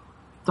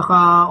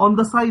 Tsaka, on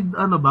the side,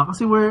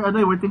 kasi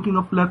we're thinking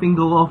of letting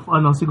go of,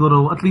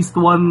 siguro, at least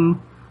one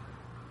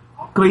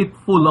crate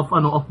full of,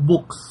 of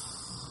books.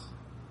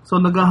 So,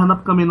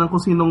 naghahanap kami ng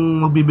kung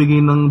sinong magbibigay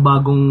ng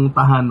bagong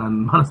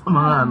tahanan para sa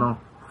mga,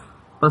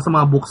 para sa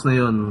mga books na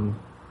yun.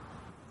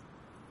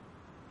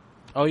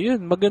 Yun.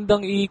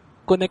 Magandang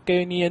i-connect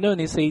kayo ni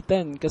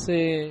Satan kasi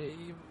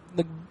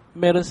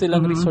meron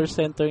silang resource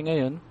center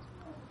ngayon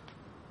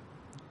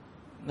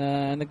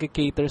na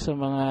nag-cater sa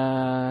mga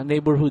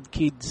neighborhood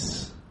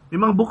kids.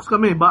 Yung mga books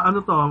kami,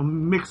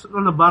 mix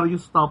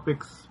various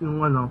topics,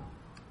 yung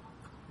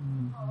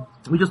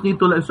we just need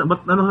to,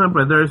 but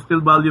siyempre, they're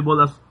still valuable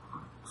as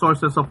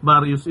sources of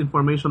various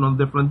information on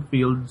different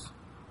fields.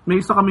 May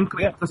isa kaming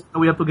crate kasi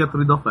we have to get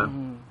rid of it.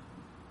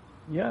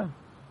 Yeah.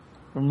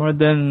 We're more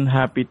than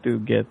happy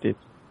to get it.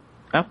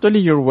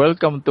 Actually, you're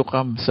welcome to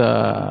come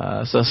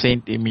sa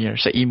St. Emir,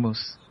 sa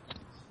Imus.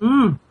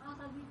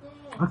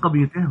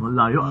 Cavite,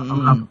 layo.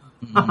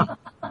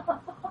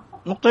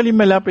 Actually,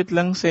 malapit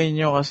lang sa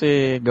inyo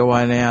kasi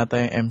gawa na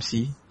yata yung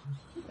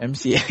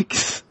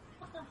MCX.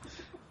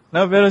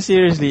 No, pero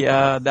seriously,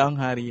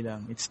 Daang Hari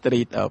lang. It's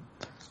straight up.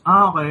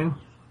 Okay.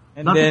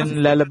 And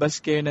then,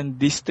 lalabas kayo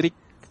ng District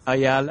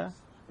Ayala.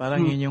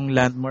 Parang yun yung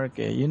landmark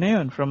eh. Yun na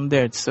yun, from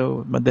there.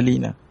 So, madali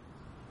na.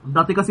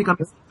 Dati kasi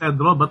kami sa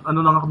Pedro, but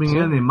lang kami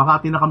ngayon eh.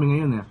 Makati na kami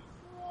ngayon eh.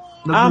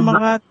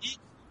 Makati.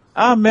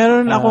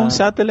 Meron akong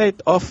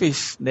satellite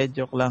office. De,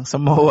 joke lang. Sa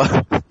MOA.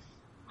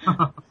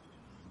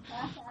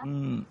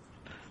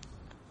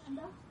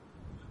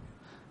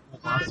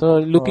 So,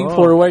 looking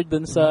forward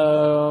dun sa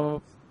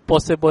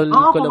possible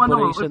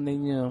collaboration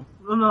ninyo.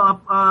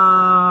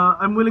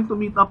 I'm willing to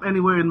meet up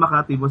anywhere in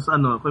Makati.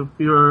 If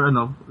you're,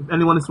 if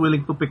anyone is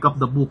willing to pick up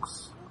the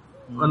books,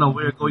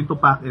 we're going to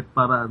pack it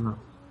para,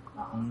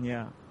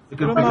 Yeah.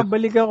 Pero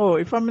mabalik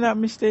ako. If I'm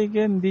not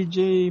mistaken,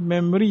 DJ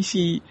Memory,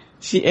 si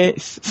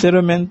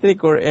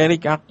Ceromentric or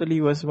Eric actually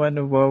was one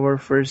of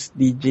our first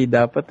DJ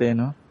dapat eh,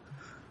 no?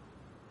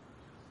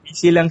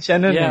 Easy lang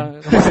siya nun eh.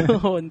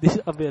 Hindi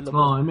available.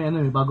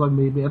 Bago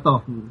maybe.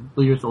 Ito,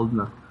 2 years old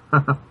na.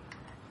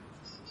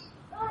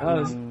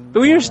 2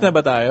 years na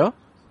ba tayo?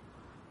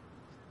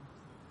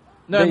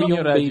 No, yung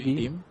radio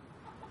team?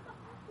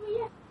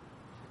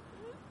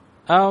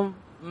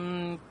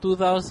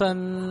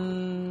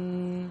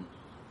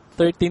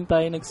 2013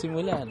 tayo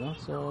nagsimula, no?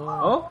 So,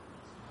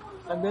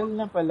 tagal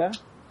na pala.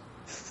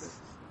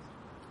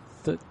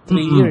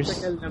 3 years.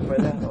 Tagal na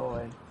pala,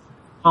 okay.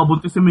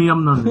 Buntis si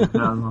Miyam nun.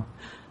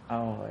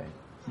 Okay.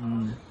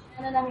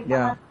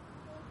 Yeah.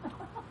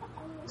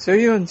 So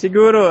yun,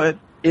 siguro,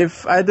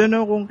 if, I don't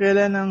know kung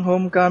kailan ang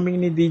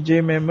homecoming ni DJ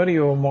Memory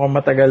o mukhang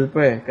matagal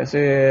pa eh. Kasi,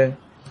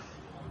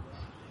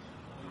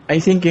 I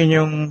think yun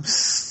yung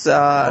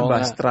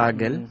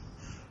struggle.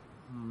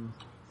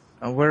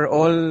 We're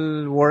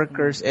all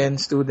workers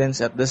and students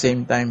at the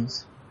same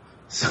times.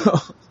 So,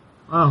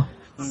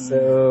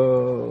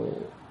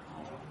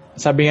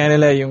 sabi nga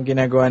nila, yung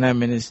ginagawa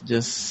namin is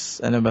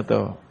just,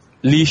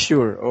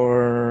 leisure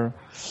or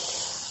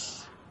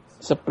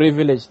it's a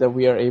privilege that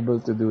we are able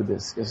to do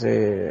this.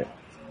 Kasi,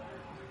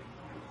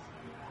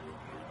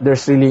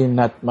 there's really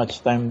not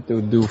much time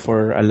to do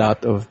for a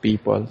lot of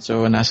people.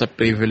 So, nasa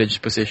privileged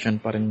position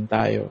pa rin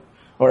tayo.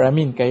 Or,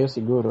 kayo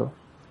siguro.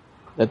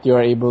 That you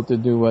are able to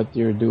do what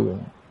you're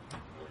doing.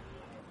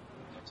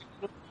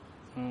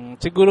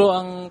 Siguro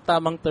ang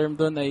tamang term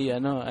doon ay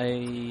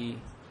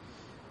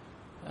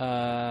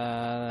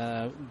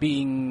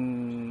being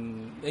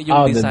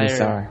yung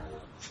desire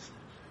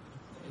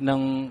ng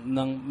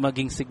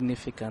maging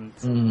significant.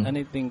 And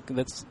I think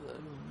that's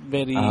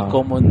very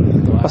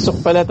common to us.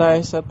 Pasok pala tayo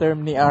sa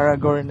term ni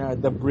Aragorn na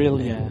the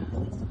brilliant.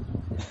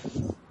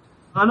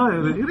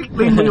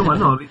 I-reclaim mo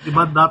yung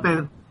diba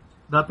dati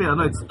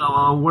it's the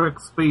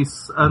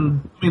workspace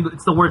and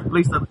it's the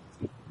workplace that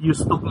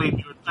used to claim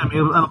your time.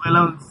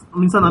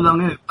 Minsan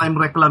time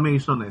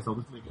reclamation eh.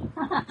 So,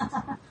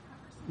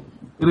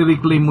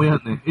 i-reclaim mo yan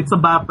eh. It's a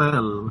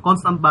battle.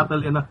 Constant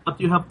battle yan.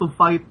 But you have to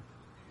fight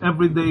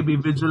every day, be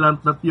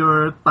vigilant that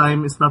your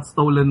time is not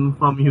stolen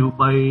from you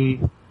by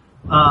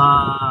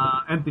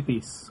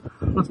entities.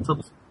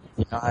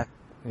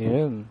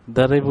 Yun.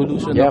 The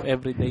revolution of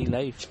everyday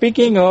life.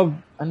 Speaking of,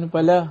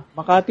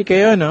 Makati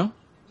kayo, no?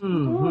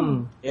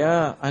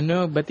 Yeah,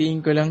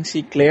 batiin ko lang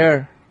si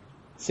Claire.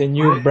 Si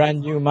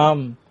brand new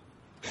mom.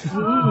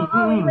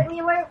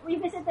 We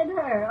visited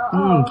her.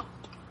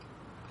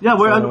 Yeah,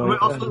 we're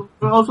So,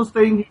 also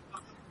staying here.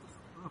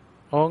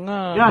 Oo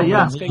nga.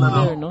 Yeah.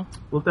 Skyler, no?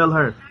 We'll tell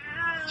her.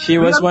 she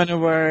was one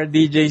of our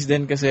DJs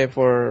din kasi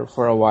for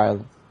a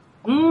while.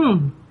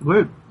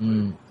 Good.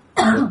 Mm.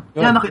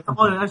 Yeah, nakita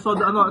ko. I saw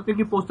I think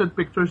you posted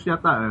pictures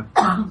yata eh.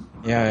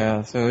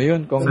 Yeah. So,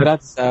 yun.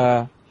 Congrats.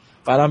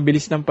 Parang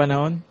bilis ng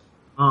panahon.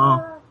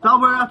 So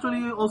we're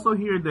actually also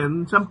here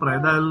din, syempre,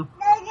 dahil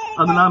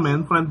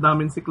friend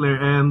namin si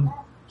Claire, and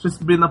she's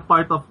been a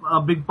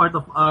big part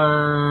of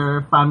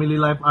our family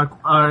life,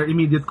 our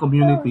immediate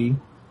community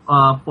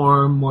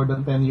for more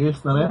than 10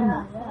 years na rin.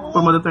 For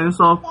more than 10 years.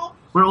 So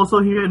we're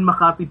also here in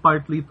Makati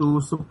partly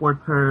to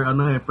support her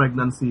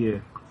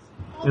pregnancy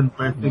and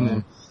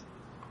birthing.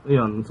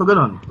 Ayun. So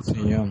ganun.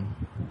 Ayun.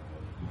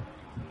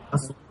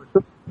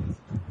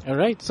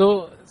 Alright,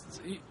 so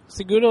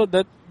siguro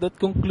that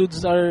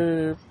concludes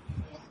our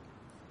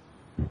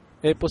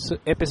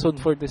episode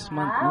for this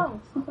month. No?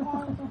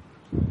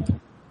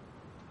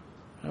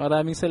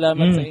 Maraming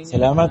salamat sa inyo.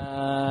 Salamat.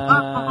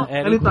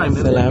 Eric, Anytime.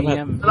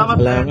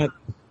 Salamat.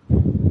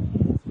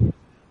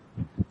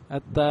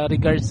 At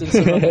regards to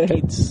sa mga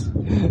kids.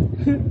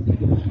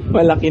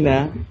 Malaki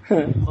na.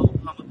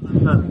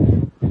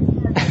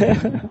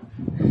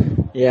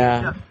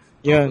 Yeah.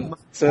 Yun.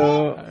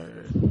 So,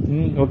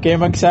 okay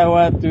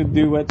magsawa to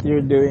do what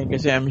you're doing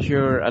kasi I'm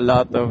sure a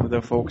lot of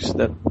the folks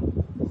that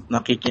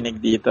nakikinig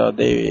dito,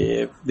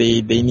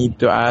 they need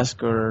to ask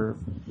or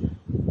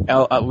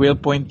will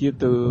point you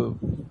to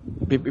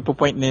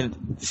ipo-point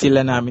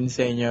sila namin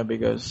sa inyo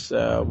because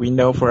we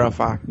know for a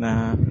fact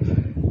na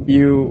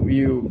you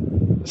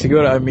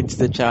siguro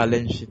amidst the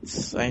challenge,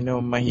 I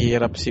know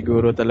mahirap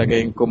siguro talaga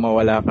yung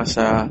kumawala ka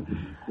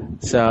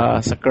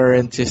sa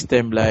current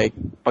system, like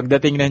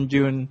pagdating ng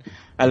June,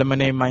 alam mo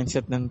na yung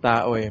mindset ng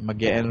tao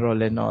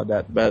mag-enroll and all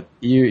that, but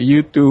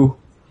you two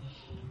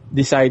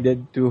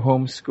decided to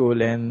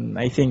homeschool, and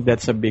I think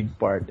that's a big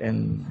part,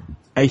 and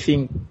I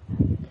think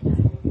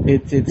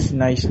it's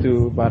nice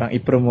to parang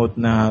i-promote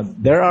na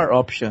there are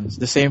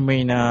options, the same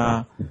way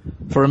na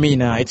for me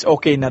na it's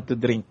okay not to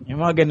drink,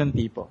 yung mga ganun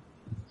tipo.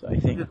 So I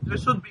think there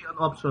should be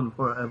an option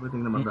for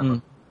everything naman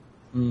dapat.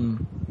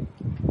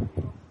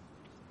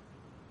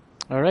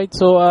 Alright,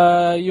 so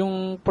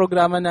yung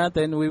programa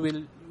natin, we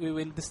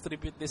will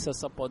distribute this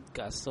as a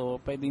podcast. So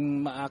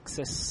pwedeng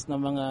ma-access ng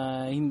mga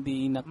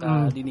hindi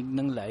nakalinig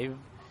ng live.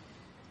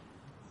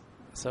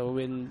 So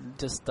we'll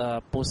just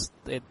post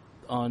it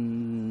on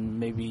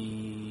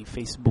maybe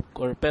Facebook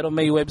pero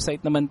may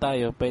website naman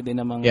tayo, pwede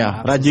namang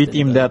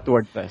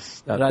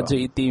radioeteam.wordpress.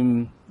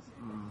 Radioeteam.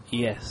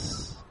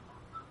 Yes.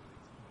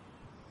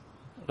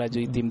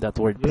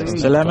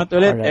 Radioeteam.wordpress. Salamat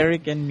ulit,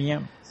 Eric and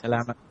Miam.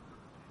 Salamat.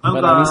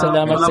 Maraming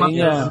salamat sa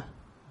inyo.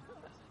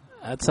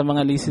 At sa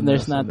mga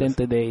listeners natin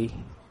today.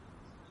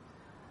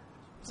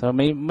 So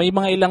may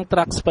mga ilang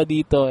tracks pa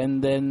dito,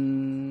 and then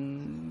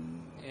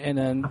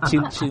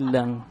chill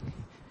lang.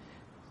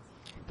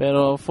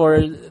 Pero for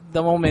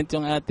the moment,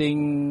 yung ating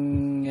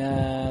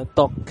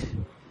talk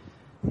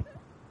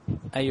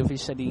ay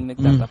officially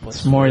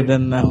nagtatapos. It's more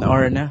than an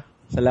hour na.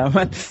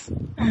 Salamat.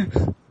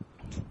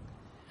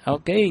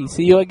 Okay,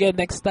 see you again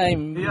next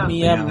time.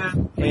 Miam,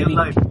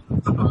 Eric.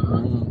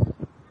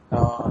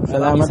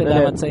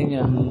 Salamat sa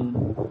inyo.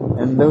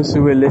 And those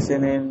who will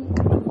listen in,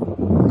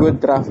 good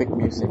traffic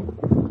music.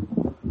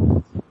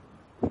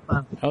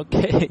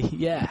 Okay,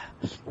 yeah.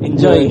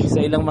 Enjoy sa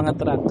ilang mga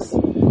tracks.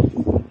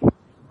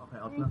 Okay,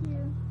 out na.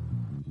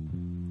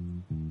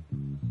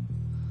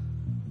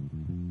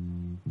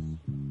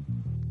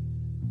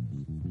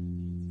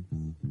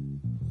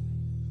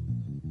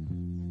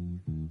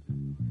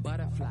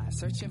 Butterfly,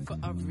 searching for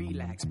a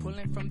relax,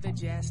 pulling from the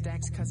jazz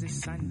stacks cause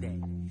it's Sunday.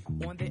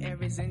 On the air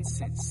is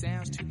incense,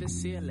 sounds to the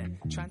ceiling,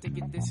 trying to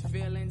get this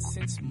feeling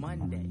since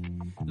Monday.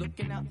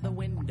 Looking out the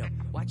window,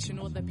 watching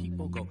all the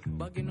people go,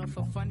 bugging off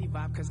a funny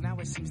vibe cause now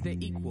it seems they're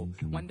equal.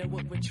 Wonder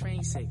what would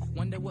Train say,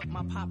 wonder what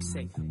my pop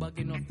say,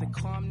 bugging off the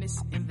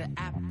calmness in the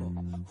apple.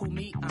 Who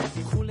me?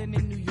 I'm coolin'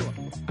 in New York,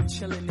 I'm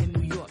chillin' in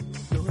New York.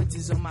 The hoods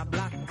is on my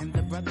block and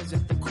the brothers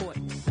at the court.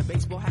 The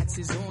baseball hats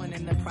is on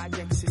and the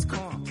projects is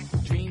calm.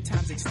 Dream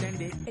times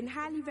extended and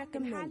highly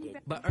recommended.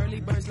 But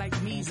early birds like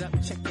me's up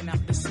checking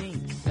out the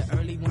scene. The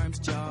early worms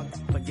jog,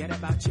 forget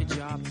about your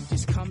job.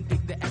 Just come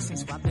dig the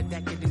essence while the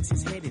decadence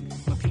is hidden.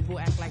 When people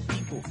act like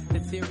people, the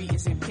theory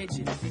isn't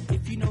pigeon.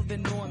 If you know the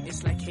norm,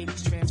 it's like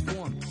Hades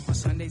transform. On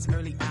Sunday's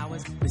early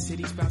hours, the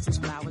city sprouts its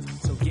flowers.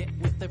 So get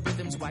with the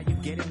rhythms while you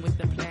get in with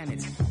the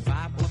planets.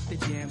 Vibe off the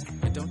jams,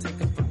 but don't take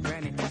them for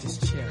granted.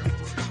 Just chill,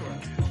 just chill.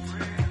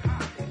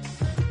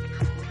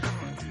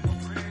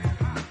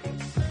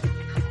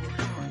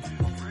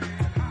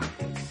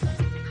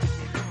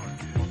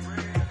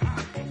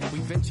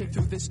 Venture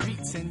through the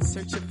streets in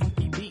search of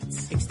funky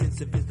beats.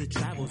 Extensive is the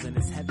travels and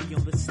it's heavy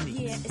on the sneaks.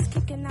 Yeah, it's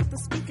kicking out the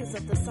speakers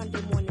of the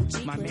Sunday morning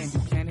Jeepers. My man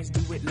Buchanan's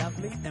do it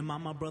lovely. And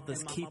my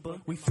brother's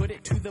keeper. We foot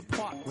it to the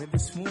park where the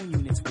swoon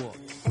units walk.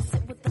 And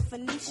sit with the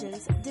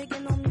Phoenicians,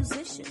 digging on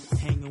musicians.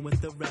 Hanging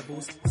with the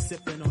rebels,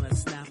 sipping on a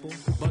Snapple.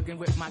 Bugging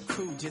with my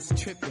crew, just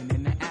tripping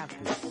in the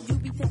apple. You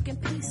be thinking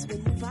peace when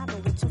you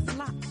vibing with your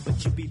flock.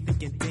 But you be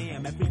thinking,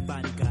 damn,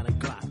 everybody got a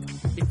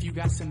Glock. If you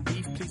got some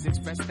beef, please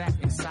express that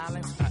in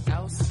silence, or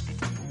else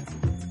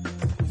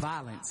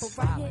violence.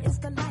 But right here is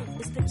the life,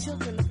 it's the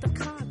children of the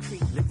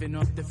concrete. Living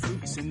off the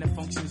fruits and the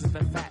functions of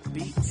the fat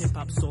beats. Hip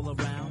hop's all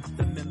around,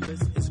 the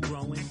members is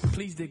growing.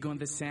 Please dig on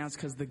the sounds,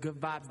 cause the good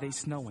vibes they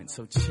snowing,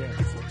 so chill.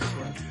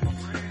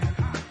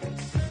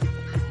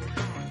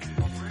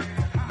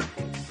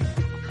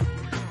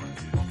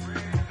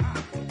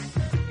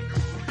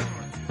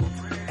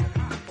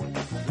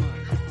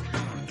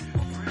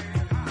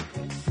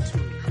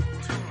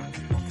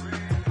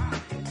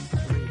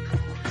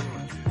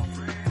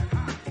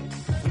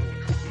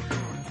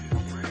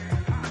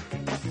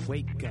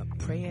 Wake up,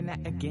 praying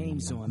that a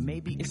game's on.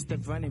 Maybe it's the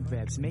running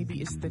Rebs,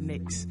 maybe it's the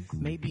Knicks,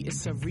 maybe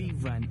it's a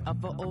rerun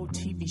of an old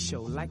TV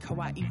show like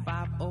Hawaii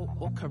 5-0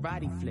 or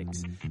Karate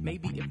Flicks.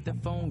 Maybe if the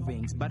phone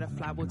rings,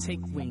 butterfly will take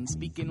wings,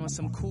 speaking on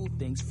some cool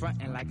things,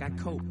 fronting like I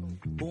cope.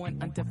 Born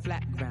under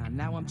flat ground,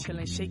 now I'm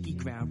chilling shaky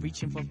ground,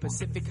 reaching for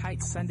Pacific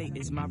Heights. Sunday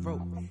is my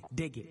rope,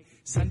 dig it.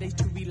 Sundays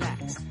to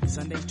relax,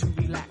 Sundays to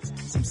relax.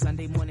 Some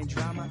Sunday morning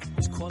drama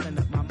is calling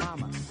up my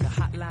mama. The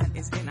hotline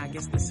is in, I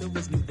guess the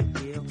Silvers knew the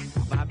deal.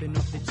 Vibing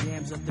off the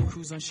jams of the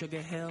cruise on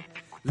Sugar Hill.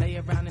 Lay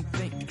around and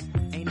think,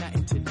 ain't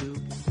nothing to do.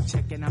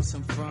 Checking out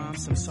some From,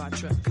 some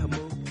Sartre,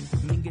 Camus.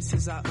 Mingus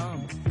is our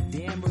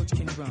damn Roach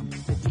can drum.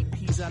 The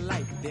DPs are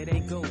life, there they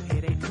go,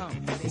 here they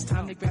come. It's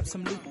time to grab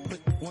some loot,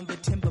 put on the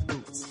timber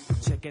boots.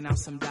 Checking out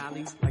some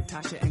dollies like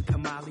Tasha and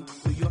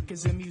Kamali. New York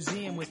is a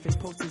museum with its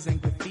posters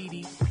and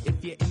graffiti.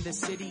 If you're in the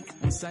city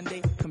on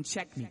Sunday, come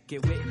check me,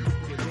 get with me,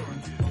 get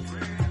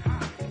with me.